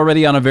 It was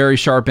already on a very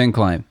sharp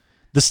incline.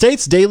 The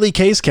state's daily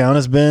case count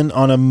has been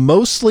on a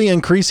mostly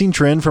increasing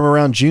trend from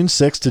around June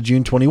 6 to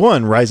June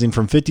 21, rising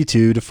from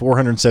 52 to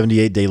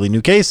 478 daily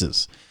new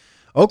cases.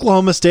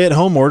 Oklahoma's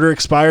stay-at-home order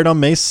expired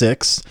on May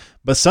 6th,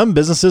 but some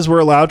businesses were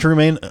allowed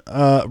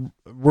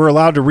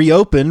to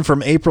reopen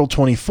from April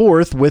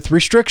 24th with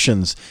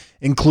restrictions,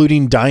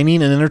 including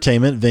dining and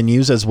entertainment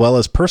venues as well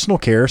as personal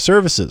care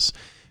services.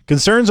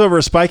 Concerns over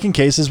a spike in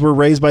cases were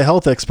raised by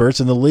health experts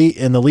in the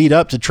lead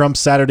up to Trump's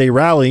Saturday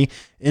rally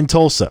in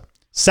Tulsa.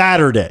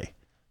 Saturday,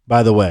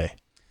 by the way.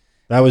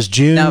 That was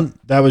June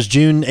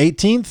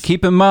 18th.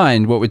 Keep in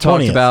mind what we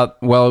talked 20th.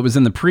 about, well, it was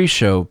in the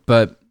pre-show,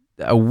 but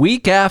a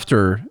week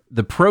after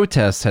the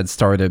protests had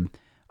started,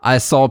 I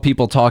saw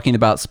people talking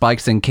about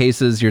spikes in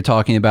cases. You're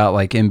talking about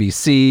like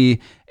NBC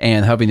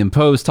and Huffington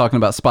Post talking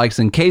about spikes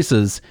in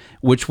cases,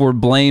 which were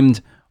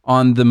blamed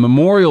on the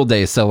Memorial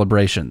Day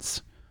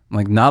celebrations.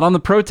 Like, not on the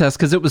protests,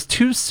 because it was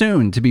too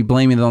soon to be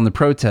blaming it on the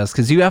protests,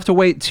 because you have to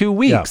wait 2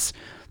 weeks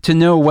to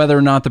know whether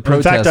or not the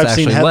protests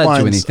actually led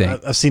to anything.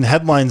 I've seen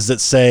headlines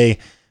that say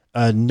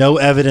no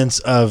evidence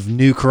of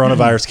new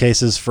coronavirus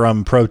cases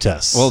from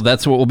protests. Well,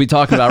 that's what we'll be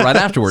talking about right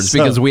afterwards,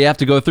 because we have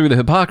to go through the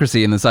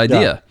hypocrisy in this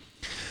idea.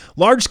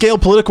 Large-scale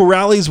political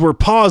rallies were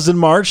paused in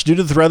March due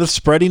to the threat of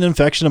spreading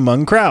infection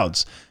among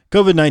crowds.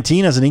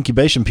 COVID-19 has an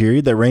incubation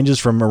period that ranges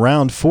from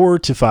around 4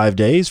 to 5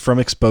 days from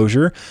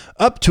exposure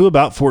up to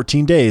about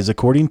 14 days,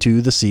 according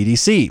to the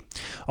CDC.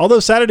 Although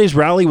Saturday's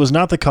rally was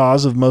not the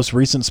cause of most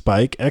recent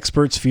spike,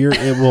 experts fear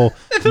it will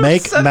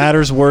make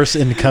matters worse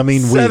in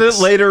coming weeks. Said it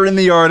later in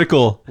the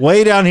article.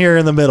 Way down here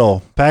in the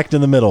middle, packed in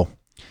the middle.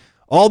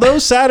 Although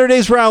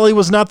Saturday's rally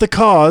was not the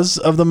cause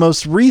of the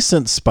most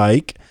recent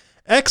spike,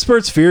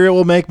 experts fear it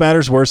will make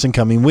matters worse in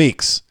coming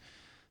weeks.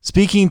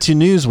 Speaking to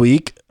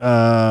Newsweek,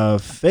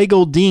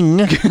 Feigelding.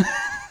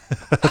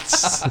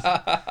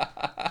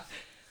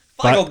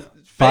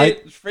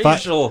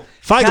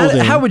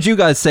 Feigelding. How would you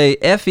guys say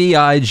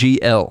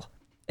Feigl?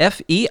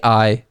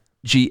 Feigl.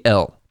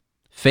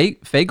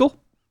 Feigl?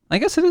 I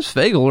guess it is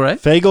Feigl, right?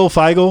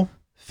 Feigl.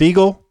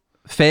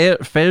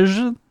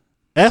 Feigl?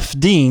 F.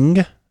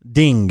 Ding.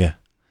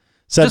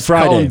 Said Just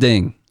Friday. call him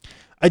Ding.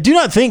 I do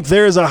not think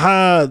there is a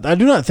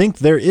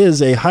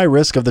high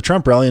risk of the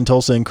Trump rally in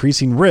Tulsa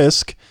increasing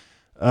risk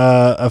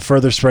of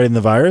further spreading the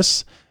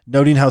virus,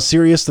 noting how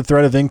serious the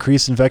threat of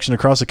increased infection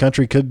across the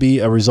country could be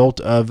a result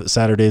of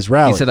Saturday's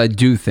rally. He said, I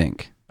do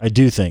think.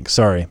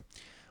 Sorry.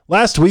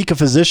 Last week, a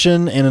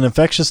physician and an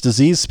infectious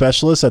disease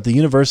specialist at the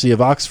University of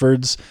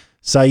Oxford's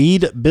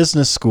Said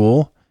Business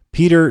School,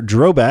 Peter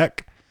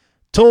Droback,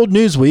 told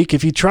Newsweek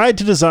if you tried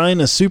to design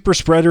a super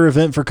spreader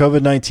event for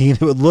COVID-19,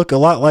 it would look a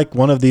lot like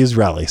one of these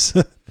rallies.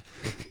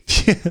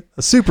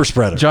 A super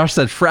spreader. Josh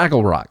said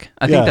Fraggle Rock.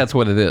 I think that's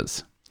what it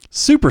is.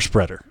 Super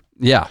spreader.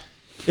 Yeah.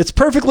 It's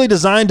perfectly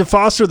designed to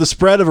foster the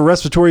spread of a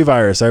respiratory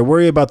virus. I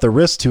worry about the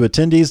risk to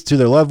attendees, to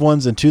their loved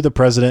ones, and to the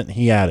president,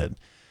 he added.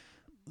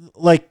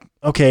 Like,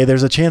 okay,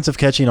 there's a chance of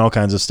catching all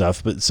kinds of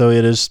stuff, but so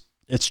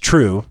it's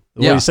true.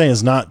 What he's saying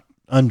is not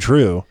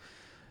untrue.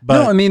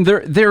 But no, I mean,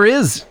 there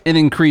is an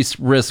increased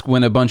risk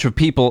when a bunch of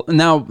people,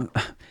 now,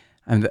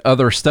 and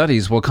other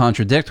studies will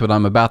contradict what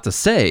I'm about to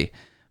say,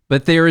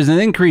 but there is an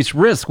increased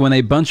risk when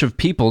a bunch of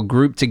people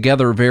group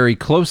together very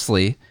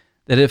closely,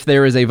 that if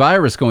there is a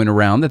virus going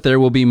around, that there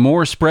will be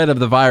more spread of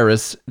the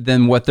virus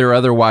than what there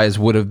otherwise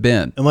would have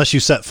been. Unless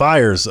you set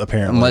fires,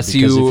 apparently. Because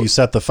if you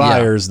set the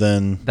fires,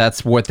 then...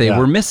 That's what they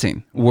were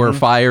missing, were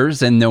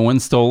fires, and no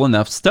one stole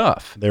enough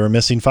stuff. They were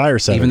missing fire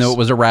setters. Even though it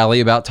was a rally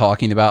about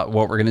talking about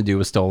what we're going to do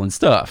with stolen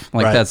stuff.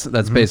 Like,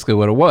 that's basically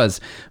what it was.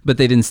 But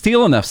they didn't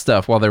steal enough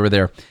stuff while they were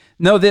there.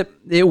 No, that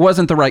it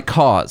wasn't the right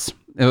cause.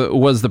 It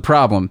was the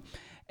problem.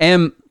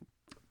 And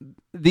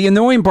the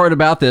annoying part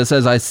about this,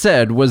 as I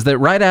said, was that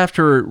right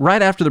after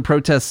the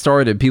protests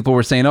started, people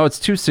were saying, "Oh, it's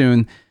too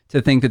soon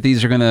to think that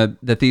these are gonna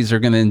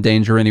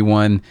endanger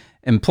anyone,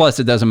 and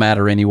plus, it doesn't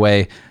matter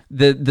anyway."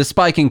 The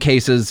spike in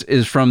cases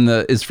is from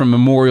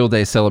Memorial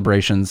Day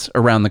celebrations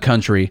around the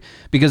country,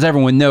 because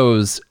everyone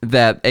knows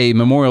that a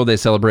Memorial Day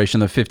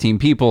celebration of 15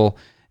 people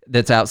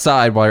that's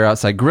outside while you're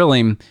outside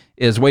grilling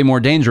is way more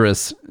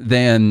dangerous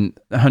than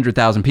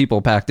 100,000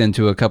 people packed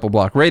into a couple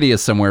block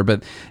radius somewhere.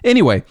 But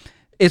anyway.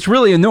 It's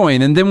really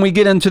annoying. And then we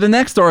get into the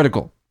next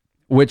article,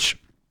 which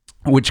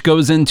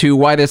goes into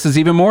why this is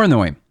even more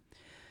annoying.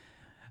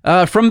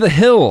 From the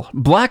Hill,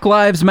 Black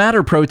Lives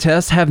Matter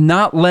protests have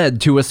not led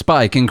to a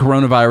spike in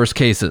coronavirus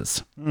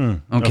cases.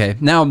 Okay,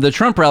 now the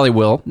Trump rally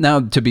will. Now,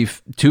 to be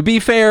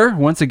fair,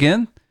 once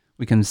again,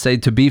 we can say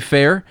to be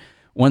fair,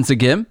 once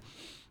again,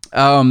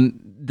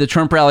 the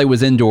Trump rally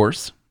was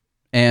indoors,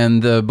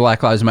 and the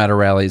Black Lives Matter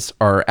rallies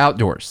are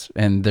outdoors,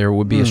 and there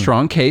would be a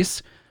strong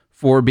case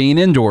for being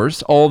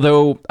indoors.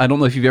 Although I don't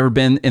know if you've ever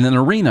been in an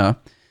arena,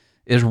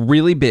 is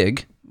really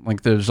big.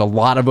 Like there's a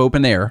lot of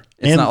open air.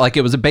 It's not like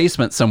it was a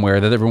basement somewhere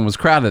that everyone was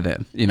crowded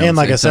in. You know, and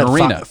like I it's said, an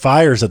arena.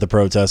 Fires at the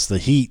protests, the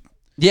heat.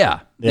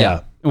 Yeah.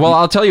 Well,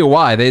 I'll tell you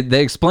why.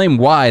 They explain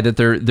why that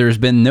there's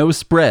been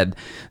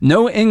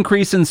no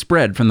increase in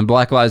spread from the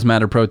Black Lives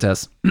Matter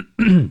protests.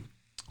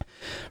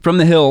 From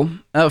the Hill,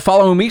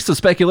 following weeks of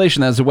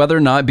speculation as to whether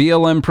or not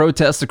BLM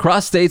protests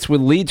across states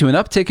would lead to an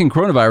uptick in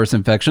coronavirus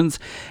infections,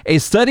 a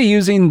study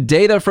using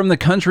data from the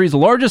country's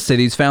largest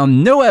cities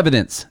found no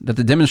evidence that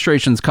the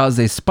demonstrations caused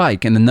a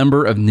spike in the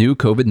number of new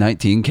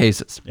COVID-19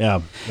 cases.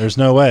 Yeah, there's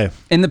no way.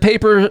 In the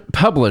paper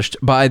published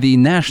by the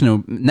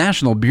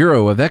National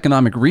Bureau of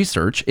Economic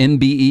Research,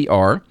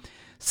 NBER,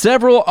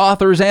 several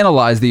authors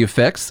analyzed the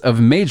effects of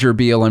major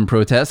BLM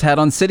protests had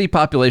on city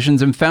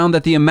populations and found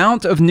that the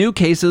amount of new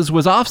cases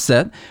was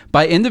offset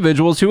by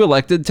individuals who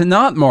elected to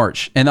not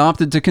march and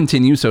opted to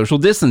continue social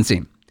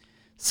distancing.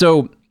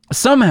 So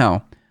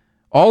somehow,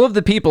 all of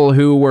the people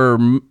who were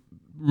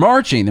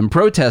marching and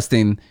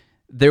protesting,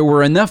 there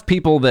were enough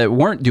people that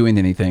weren't doing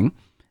anything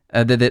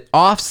that it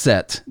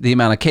offset the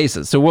amount of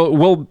cases. So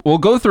we'll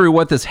go through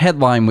what this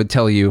headline would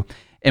tell you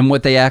and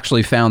what they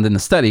actually found in the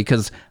study,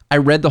 because I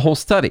read the whole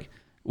study,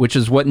 which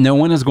is what no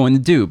one is going to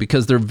do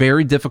because they're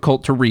very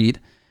difficult to read,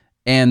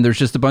 and there's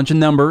just a bunch of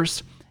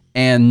numbers,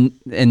 and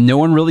no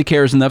one really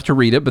cares enough to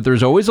read it, but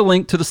there's always a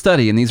link to the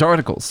study in these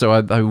articles. So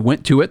I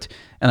went to it,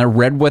 and I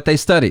read what they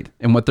studied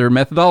and what their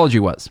methodology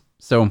was.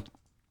 So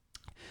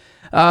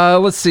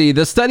let's see.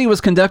 The study was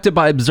conducted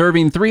by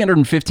observing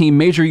 315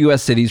 major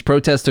U.S. cities.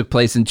 Protests took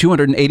place in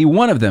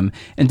 281 of them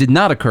and did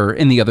not occur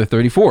in the other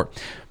 34.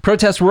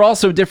 Protests were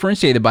also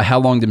differentiated by how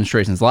long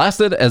demonstrations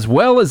lasted, as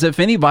well as if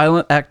any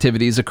violent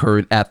activities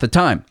occurred at the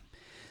time.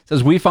 It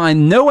says, we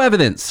find no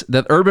evidence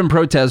that urban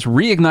protests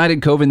reignited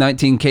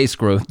COVID-19 case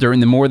growth during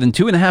the more than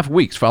 2.5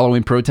 weeks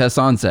following protests'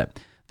 onset.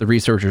 The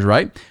researchers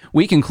write,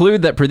 we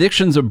conclude that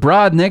predictions of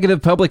broad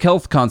negative public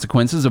health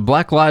consequences of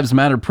Black Lives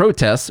Matter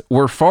protests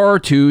were far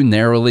too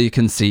narrowly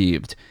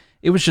conceived.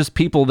 It was just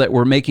people that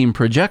were making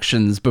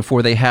projections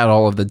before they had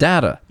all of the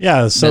data.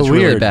 Yeah, it's so That's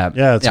weird. Really bad.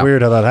 Yeah, it's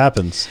weird how that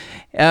happens.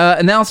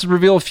 Analysis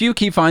revealed a few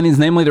key findings,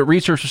 namely that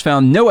researchers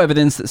found no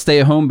evidence that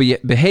stay-at-home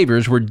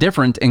behaviors were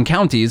different in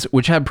counties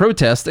which had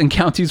protests and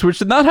counties which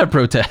did not have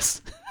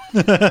protests.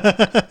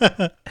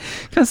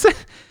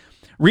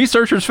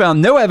 Researchers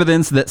found no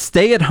evidence that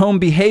stay-at-home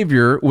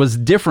behavior was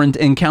different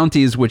in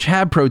counties which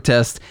had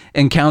protests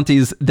and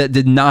counties that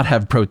did not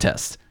have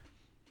protests.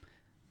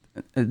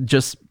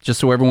 Just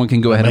so everyone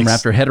can go ahead and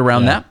wrap their head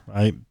around that.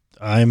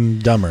 I'm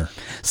dumber.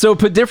 So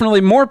put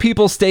differently, more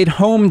people stayed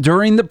home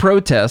during the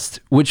protest,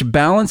 which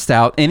balanced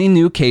out any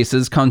new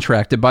cases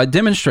contracted by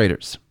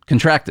demonstrators.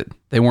 Contracted.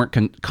 They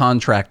weren't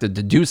contracted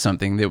to do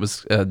something. It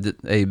was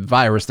a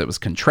virus that was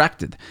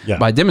contracted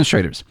by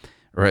demonstrators.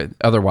 Right?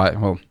 Otherwise,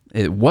 well,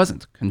 it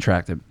wasn't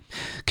contracted.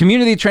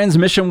 Community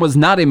transmission was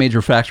not a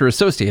major factor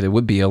associated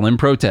with BLM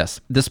protests.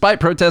 Despite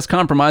protests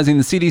compromising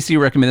the CDC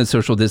recommended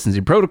social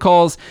distancing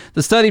protocols,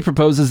 the study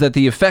proposes that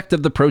the effect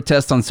of the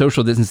protests on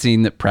social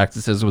distancing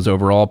practices was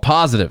overall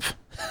positive.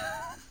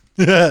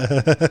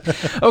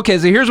 Okay,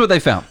 so here's what they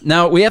found.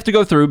 Now, we have to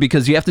go through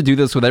because you have to do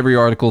this with every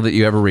article that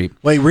you ever read.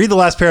 Wait, read the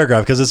last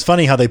paragraph because it's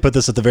funny how they put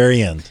this at the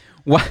very end.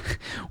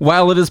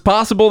 While it is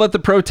possible that the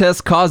protests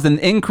caused an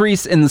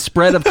increase in the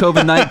spread of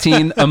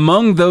COVID-19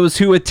 among those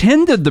who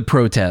attended the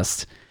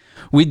protest,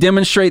 we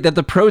demonstrate that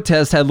the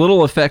protest had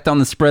little effect on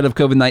the spread of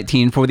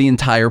COVID-19 for the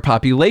entire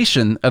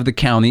population of the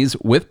counties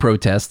with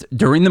protests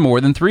during the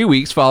more than 3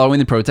 weeks following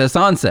the protest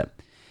onset.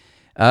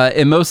 What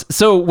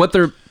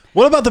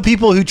about the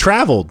people who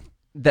traveled?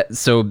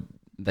 So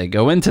they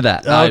go into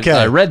that. Okay.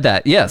 I read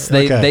that. Yes,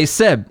 they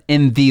said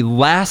in the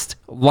last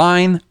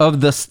line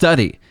of the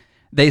study,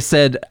 they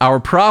said, our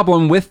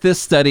problem with this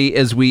study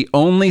is we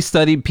only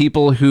studied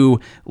people who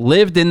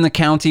lived in the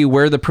county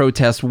where the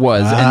protest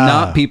was and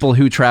not people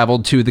who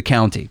traveled to the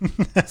county.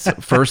 So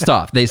first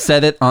off, they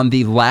said it on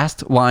the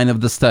last line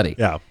of the study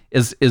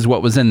is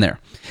what was in there.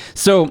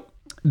 So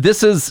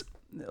this is,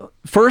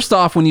 first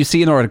off, when you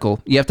see an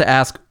article, you have to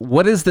ask,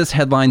 what is this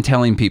headline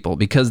telling people?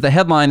 Because the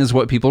headline is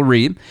what people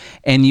read,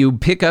 and you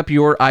pick up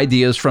your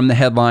ideas from the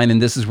headline, and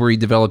this is where you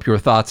develop your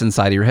thoughts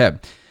inside of your head.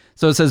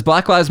 So it says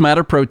Black Lives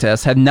Matter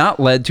protests have not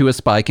led to a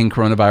spike in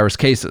coronavirus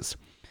cases.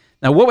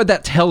 Now, what would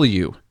that tell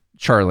you,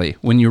 Charlie,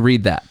 when you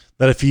read that?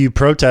 That if you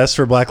protest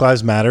for Black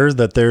Lives Matter,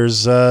 that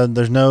there's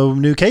no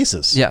new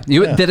cases. Yeah,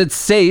 that it's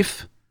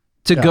safe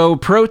to go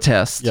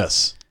protest.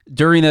 Yes,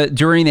 during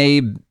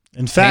a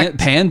in fact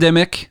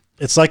pandemic.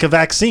 It's like a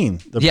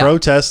vaccine. The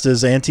protest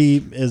is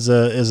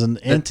an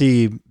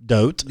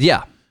antidote.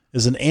 Yeah.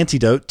 is an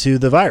antidote to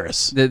the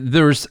virus.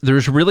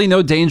 There's really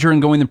no danger in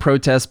going to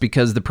protests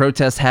because the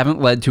protests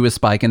haven't led to a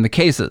spike in the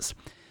cases.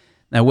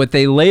 Now, what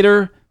they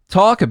later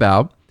talk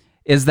about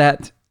is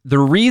that the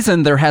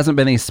reason there hasn't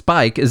been a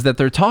spike is that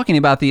they're talking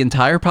about the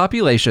entire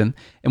population.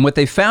 And what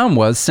they found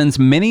was, since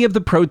many of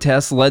the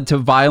protests led to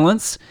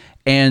violence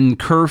and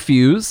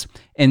curfews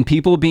and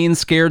people being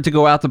scared to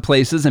go out to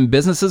places and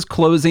businesses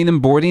closing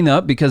and boarding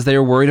up because they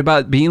were worried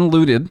about being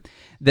looted,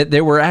 that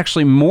there were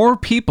actually more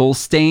people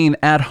staying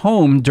at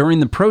home during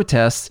the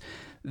protests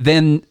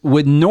than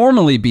would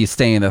normally be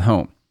staying at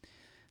home.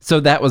 So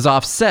that was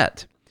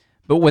offset.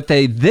 But what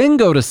they then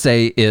go to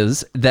say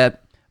is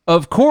that,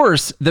 of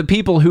course, the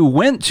people who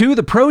went to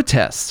the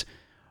protests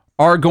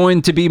are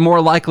going to be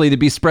more likely to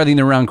be spreading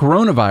around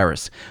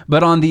coronavirus.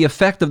 But on the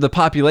effect of the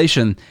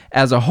population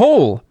as a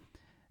whole,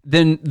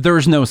 then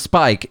there's no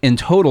spike in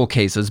total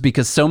cases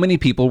because so many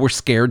people were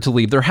scared to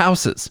leave their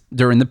houses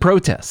during the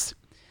protests.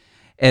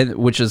 And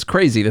which is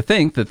crazy to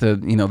think that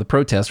the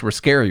protests were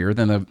scarier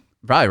than a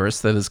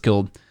virus that has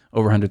killed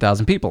over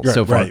 100,000 people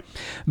so far. Right.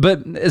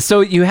 But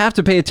so you have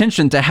to pay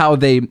attention to how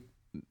they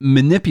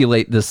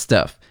manipulate this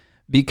stuff,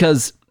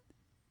 because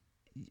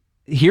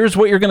here's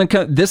what you're going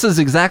to this is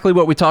exactly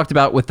what we talked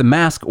about with the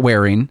mask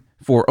wearing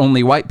for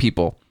only white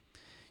people.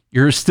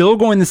 You're still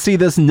going to see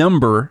this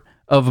number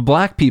of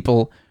black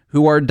people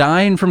who are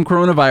dying from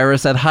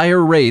coronavirus at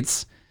higher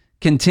rates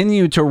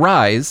continue to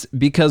rise,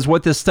 because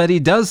what this study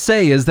does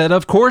say is that,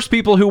 of course,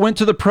 people who went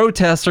to the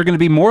protests are going to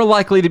be more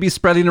likely to be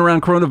spreading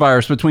around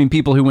coronavirus between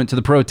people who went to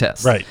the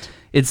protests. Right.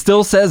 It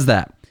still says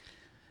that.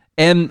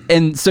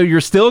 And so you're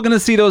still going to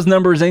see those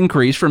numbers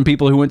increase from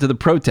people who went to the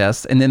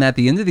protests. And then at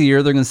the end of the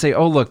year, they're going to say,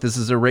 oh, look, this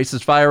is a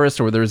racist virus,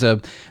 or there's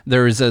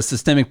a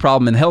systemic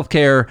problem in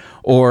healthcare,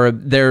 or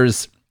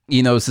there's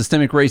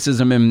systemic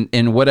racism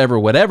in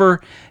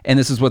whatever, and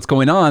this is what's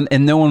going on,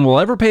 and no one will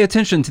ever pay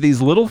attention to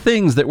these little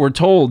things that were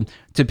told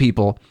to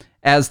people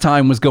as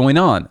time was going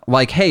on.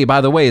 Like, hey,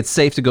 by the way, it's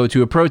safe to go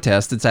to a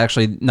protest. It's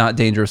actually not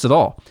dangerous at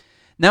all.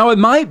 Now, it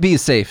might be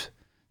safe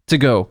to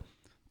go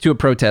to a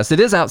protest. It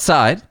is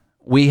outside.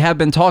 We have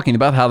been talking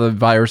about how the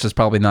virus is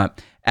probably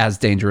not as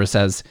dangerous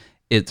as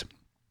it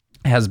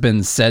has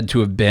been said to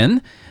have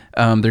been.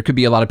 There could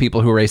be a lot of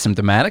people who are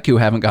asymptomatic, who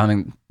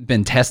haven't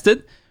been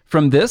tested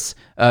from this.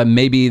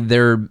 Maybe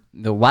the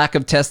lack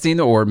of testing,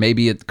 or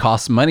maybe it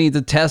costs money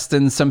to test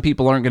and some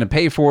people aren't going to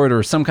pay for it,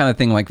 or some kind of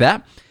thing like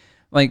that.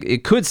 Like,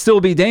 it could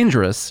still be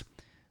dangerous,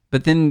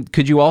 but then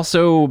could you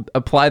also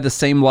apply the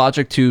same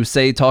logic to,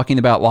 say, talking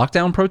about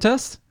lockdown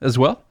protests as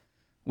well?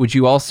 Would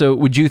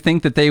you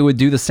think that they would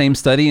do the same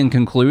study and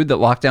conclude that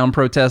lockdown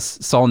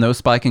protests saw no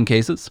spike in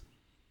cases?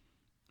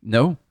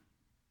 No,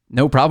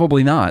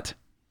 probably not.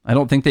 I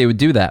don't think they would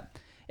do that.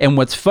 And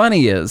what's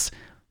funny is,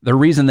 the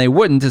reason they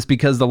wouldn't is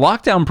because the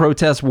lockdown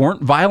protests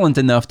weren't violent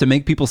enough to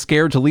make people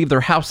scared to leave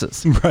their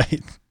houses.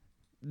 Right.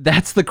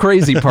 That's the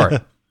crazy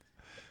part.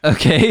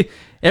 Okay?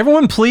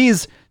 Everyone,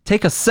 please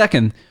take a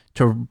second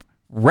to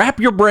wrap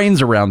your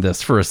brains around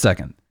this for a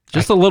second.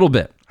 Just a little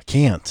bit. I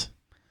can't.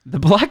 The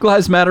Black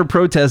Lives Matter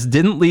protests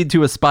didn't lead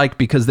to a spike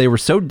because they were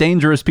so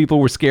dangerous people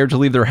were scared to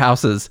leave their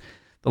houses.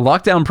 The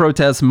lockdown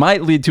protests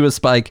might lead to a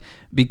spike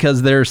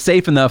because they're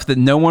safe enough that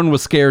no one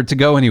was scared to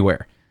go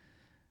anywhere.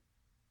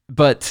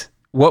 But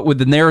what would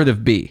the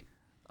narrative be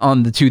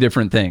on the two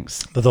different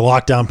things? That the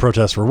lockdown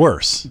protests were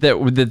worse.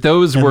 That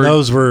those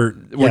were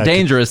yeah,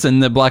 dangerous,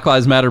 and the Black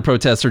Lives Matter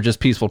protests are just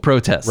peaceful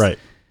protests. Right.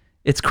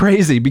 It's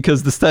crazy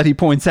because the study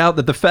points out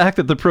that the fact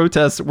that the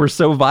protests were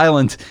so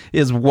violent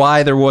is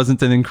why there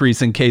wasn't an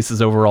increase in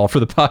cases overall for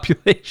the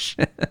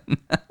population.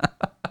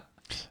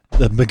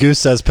 The Magoo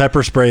says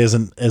pepper spray is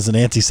an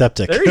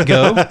antiseptic. There you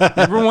go.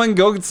 Everyone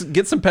go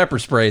get some pepper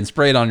spray and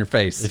spray it on your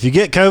face. If you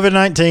get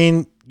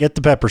COVID-19, get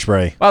the pepper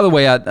spray. By the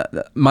way,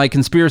 my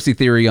conspiracy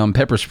theory on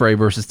pepper spray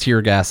versus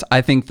tear gas, I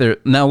think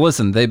now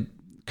listen,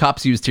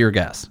 cops use tear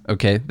gas,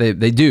 okay?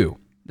 They do.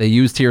 They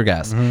use tear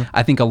gas. Mm-hmm.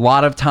 I think a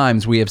lot of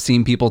times we have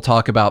seen people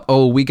talk about,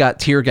 oh, we got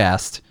tear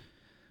gassed,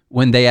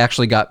 when they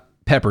actually got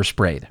pepper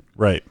sprayed.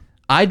 Right.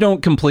 I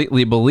don't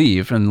completely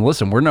believe, and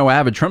listen, we're no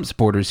avid Trump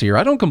supporters here.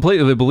 I don't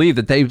completely believe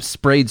that they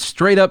sprayed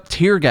straight up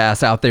tear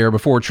gas out there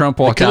before Trump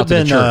walked out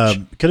to the church.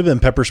 Could have been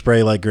pepper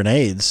spray like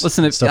grenades.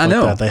 Listen, I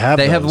know like that.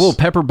 They have little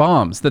pepper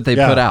bombs that they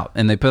put out,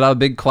 and they put out a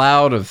big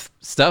cloud of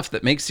stuff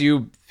that makes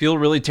you feel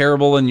really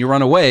terrible and you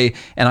run away.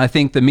 And I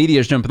think the media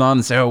is jumping on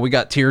and say, oh, we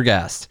got tear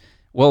gassed.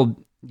 Well,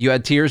 you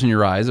had tears in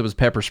your eyes. It was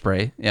pepper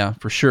spray. Yeah,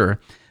 for sure.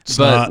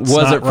 But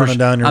was it running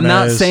down your nose? I'm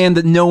not saying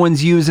that no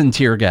one's using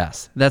tear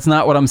gas. That's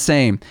not what I'm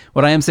saying.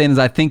 What I am saying is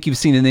I think you've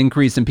seen an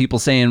increase in people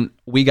saying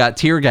we got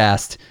tear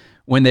gassed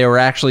when they were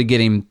actually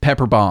getting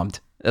pepper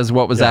bombed, as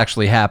what was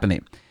actually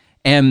happening.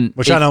 And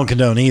which I don't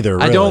condone either.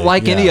 Really. I don't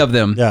like any of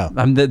them. Yeah.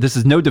 This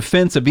is no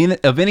defense of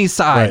any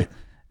side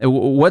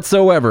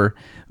whatsoever.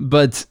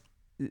 But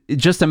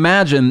just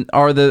imagine,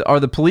 are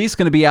the police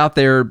going to be out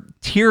there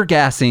tear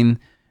gassing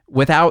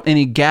without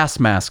any gas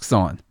masks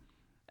on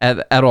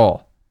at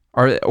all?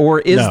 Or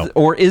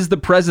is the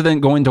president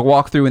going to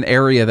walk through an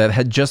area that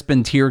had just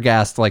been tear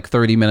gassed like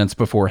 30 minutes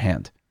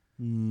beforehand?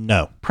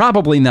 No.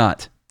 Probably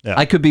not. Yeah.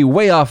 I could be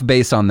way off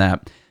base on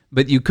that,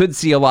 but you could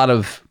see a lot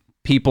of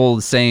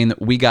people saying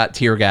that we got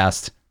tear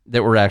gassed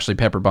that were actually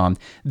pepper bombed.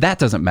 That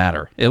doesn't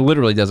matter. It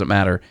literally doesn't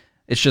matter.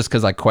 It's just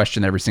because I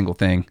question every single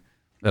thing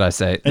that I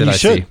say, And that you I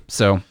should. see.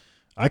 So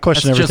I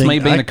question that's everything.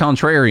 just me being a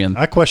contrarian.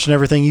 I question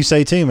everything you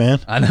say too, man.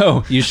 I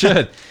know you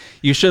should.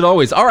 You should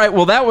always. All right.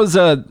 Well, that was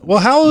Well,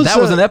 that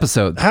was an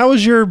episode. How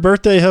was your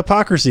birthday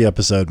hypocrisy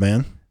episode,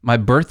 man? My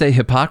birthday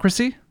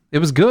hypocrisy. It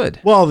was good.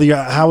 Well,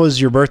 how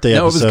was your birthday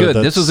No, it episode? was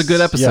good. This was a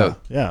good episode.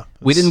 Yeah.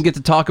 We didn't get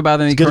to talk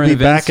about any good to current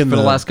be back events in for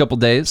the the last couple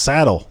days.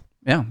 saddle.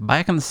 Yeah,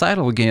 back in the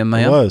saddle again,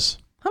 man. It was.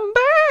 I'm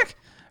back.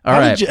 All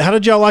right. How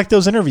did y'all like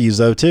those interviews,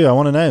 though, too? I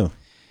want to know.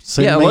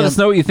 Let us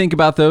know what you think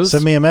about those.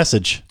 Send me a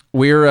message.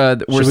 We're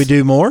Should we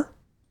do more?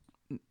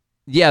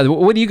 Yeah,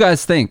 what do you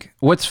guys think?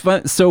 What's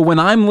fun? So when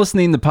I'm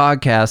listening to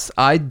podcasts,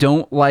 I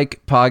don't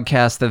like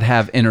podcasts that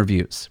have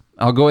interviews.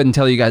 I'll go ahead and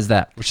tell you guys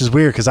that. Which is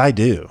weird because I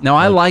do. Now,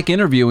 I like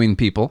interviewing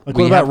people. Like,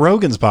 what about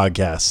Rogan's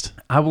podcast?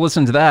 I will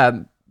listen to that,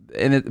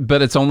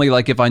 but it's only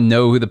like if I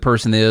know who the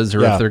person is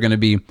or if they're going to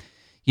be,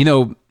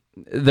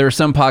 there are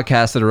some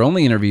podcasts that are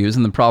only interviews,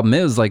 and the problem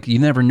is like you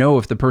never know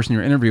if the person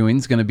you're interviewing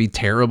is going to be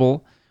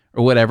terrible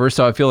or whatever.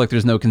 So I feel like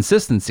there's no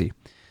consistency.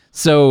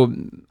 So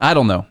I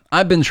don't know.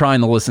 I've been trying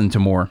to listen to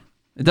more.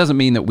 It doesn't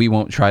mean that we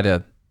won't try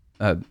to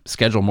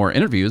schedule more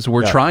interviews.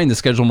 We're trying to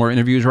schedule more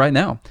interviews right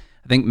now.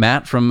 I think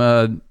Matt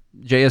from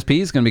JSP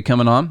is going to be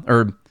coming on,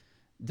 or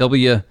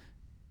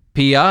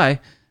WPI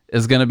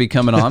is going to be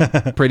coming on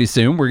pretty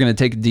soon. We're going to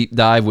take a deep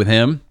dive with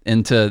him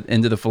into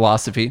the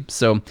philosophy.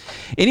 So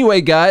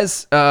anyway,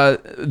 guys,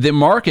 the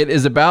market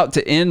is about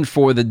to end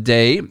for the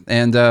day.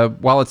 And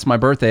while it's my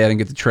birthday, I didn't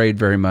get to trade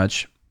very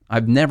much.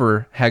 I've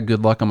never had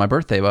good luck on my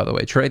birthday, by the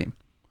way, trading.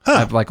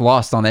 I've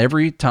lost on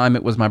every time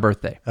it was my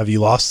birthday. Have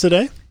you lost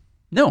today?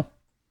 No,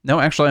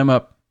 actually I'm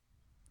up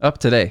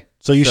today.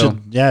 So you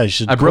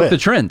should. I broke the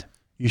trend.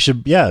 You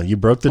should. Yeah, you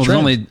broke the trend. There's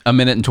only a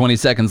minute and 20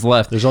 seconds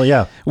left.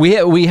 We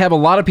have a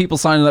lot of people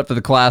signing up for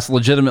the class.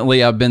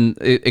 Legitimately, I've been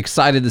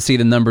excited to see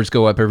the numbers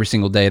go up every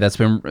single day. It's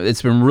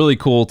been really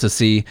cool to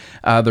see.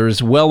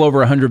 There's well over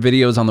 100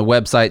 videos on the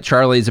website.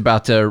 Charlie's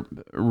about to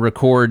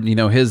record,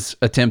 his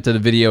attempt at a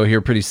video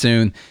here pretty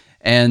soon.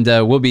 And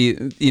we'll be,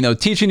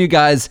 teaching you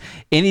guys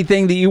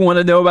anything that you want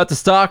to know about the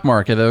stock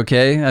market,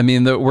 okay? I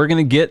mean, we're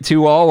going to get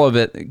to all of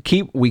it.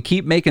 We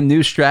keep making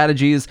new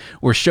strategies.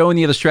 We're showing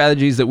you the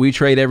strategies that we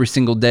trade every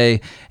single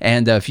day.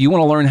 And if you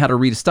want to learn how to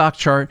read a stock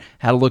chart,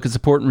 how to look at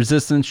support and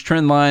resistance,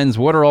 trend lines,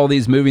 what are all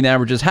these moving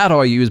averages, how do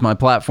I use my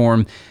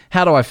platform,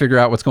 how do I figure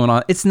out what's going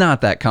on? It's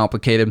not that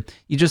complicated.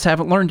 You just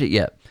haven't learned it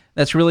yet.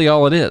 That's really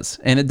all it is.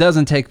 And it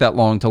doesn't take that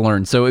long to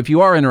learn. So if you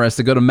are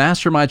interested, go to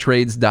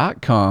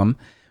mastermytrades.com.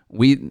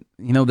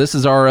 This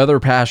is our other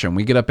passion.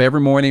 We get up every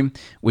morning.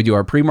 We do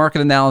our pre-market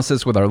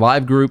analysis with our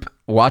live group,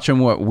 watching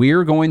what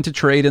we're going to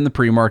trade in the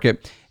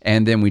pre-market.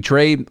 And then we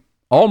trade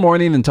all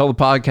morning until the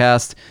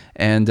podcast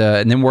and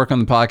then work on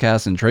the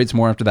podcast and trade some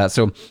more after that.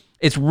 So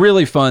it's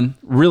really fun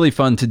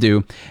to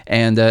do.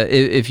 And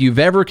if you've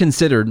ever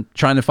considered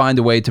trying to find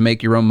a way to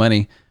make your own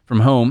money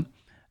from home,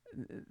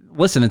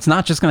 listen, it's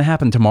not just going to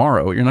happen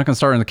tomorrow. You're not going to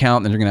start an account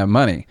and then you're going to have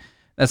money.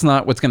 That's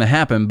not what's going to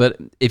happen. But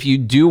if you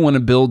do want to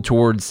build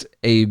towards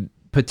a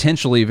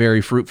potentially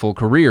very fruitful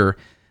career,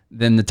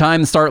 then the time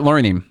to start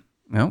learning,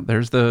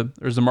 there's the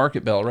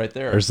market bell right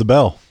there. There's the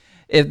bell.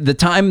 The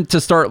time to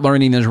start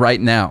learning is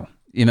right now.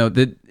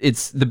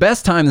 It's the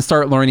best time to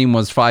start learning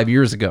was 5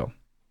 years ago.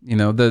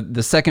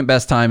 The second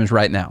best time is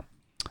right now.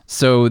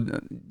 So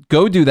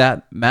go do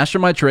that,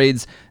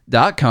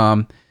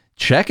 mastermytrades.com.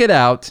 Check it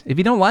out. If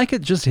you don't like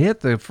it, just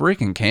hit the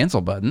freaking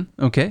cancel button.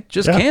 Okay,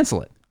 just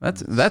cancel it.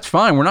 That's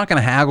fine. We're not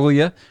going to haggle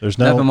you. There's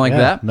nothing like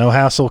that. No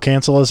hassle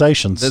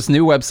cancelizations. This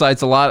new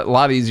website's a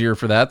lot easier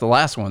for that. The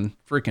last one,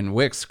 freaking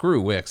Wix. Screw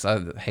Wix.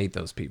 I hate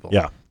those people.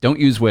 Yeah. Don't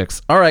use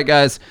Wix. All right,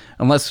 guys.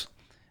 Unless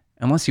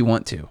you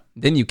want to,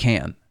 then you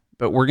can.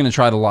 But we're going to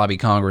try to lobby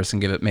Congress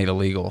and get it made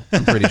illegal,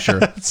 I'm pretty sure.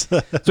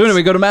 So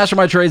anyway, go to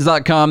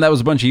mastermytrades.com. That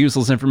was a bunch of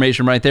useless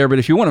information right there. But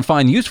if you want to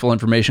find useful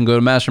information, go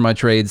to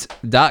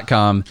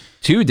mastermytrades.com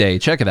today.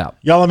 Check it out.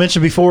 Y'all, I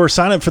mentioned before,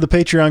 sign up for the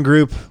Patreon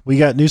group. We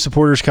got new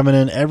supporters coming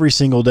in every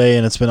single day,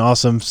 and it's been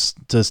awesome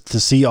to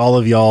see all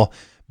of y'all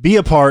be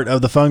a part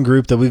of the fun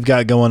group that we've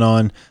got going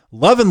on.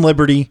 Love and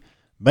liberty,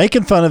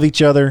 making fun of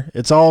each other.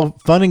 It's all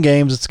fun and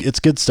games.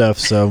 It's good stuff.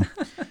 So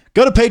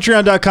go to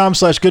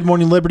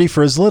patreon.com/goodmorningliberty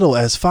for as little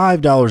as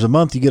 $5 a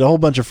month. You get a whole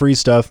bunch of free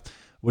stuff,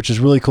 which is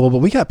really cool. But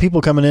we got people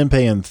coming in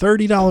paying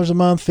 $30 a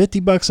month,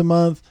 $50 a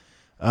month,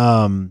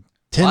 $10,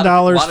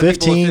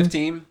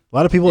 $15. A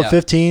lot of people at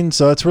 15,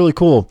 so that's really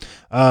cool.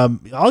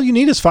 All you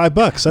need is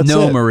 $5. That's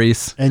it.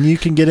 Maurice. And you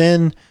can get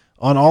in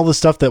on all the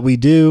stuff that we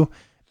do,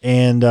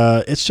 and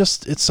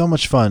it's so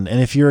much fun. And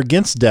if you're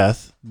against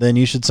death, then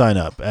you should sign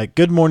up at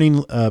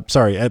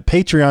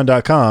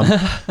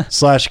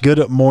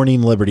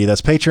patreon.com/goodmorningliberty.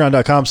 That's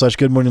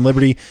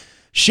patreon.com/goodmorningliberty.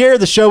 Share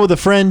the show with a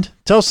friend.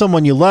 Tell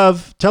someone you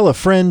love. Tell a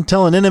friend.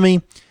 Tell an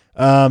enemy.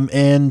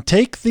 And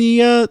take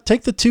the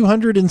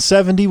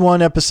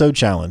 271 episode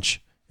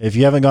challenge. If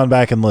you haven't gone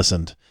back and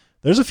listened,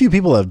 There's a few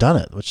people that have done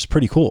it, which is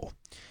pretty cool.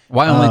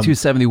 Why only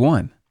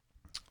 271?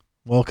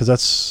 Well, because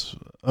that's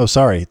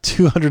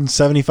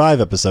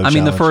 275 episodes. I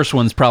mean, the first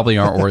ones probably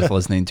aren't worth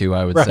listening to,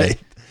 I would say.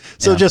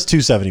 So Yeah. just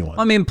 271.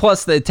 I mean,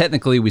 plus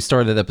technically we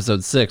started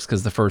episode 6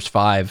 because the first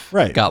 5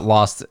 got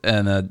lost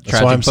in a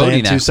tragic why I'm saying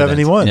boating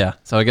 271. accident. Yeah,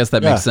 so I guess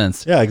that makes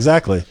sense. Yeah,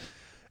 exactly.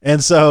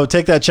 And so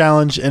take that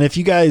challenge. And if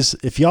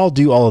y'all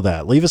do all of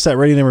that, leave us that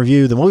rating and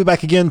review. Then we'll be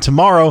back again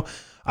tomorrow.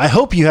 I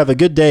hope you have a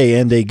good day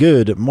and a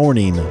good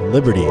morning,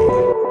 Liberty.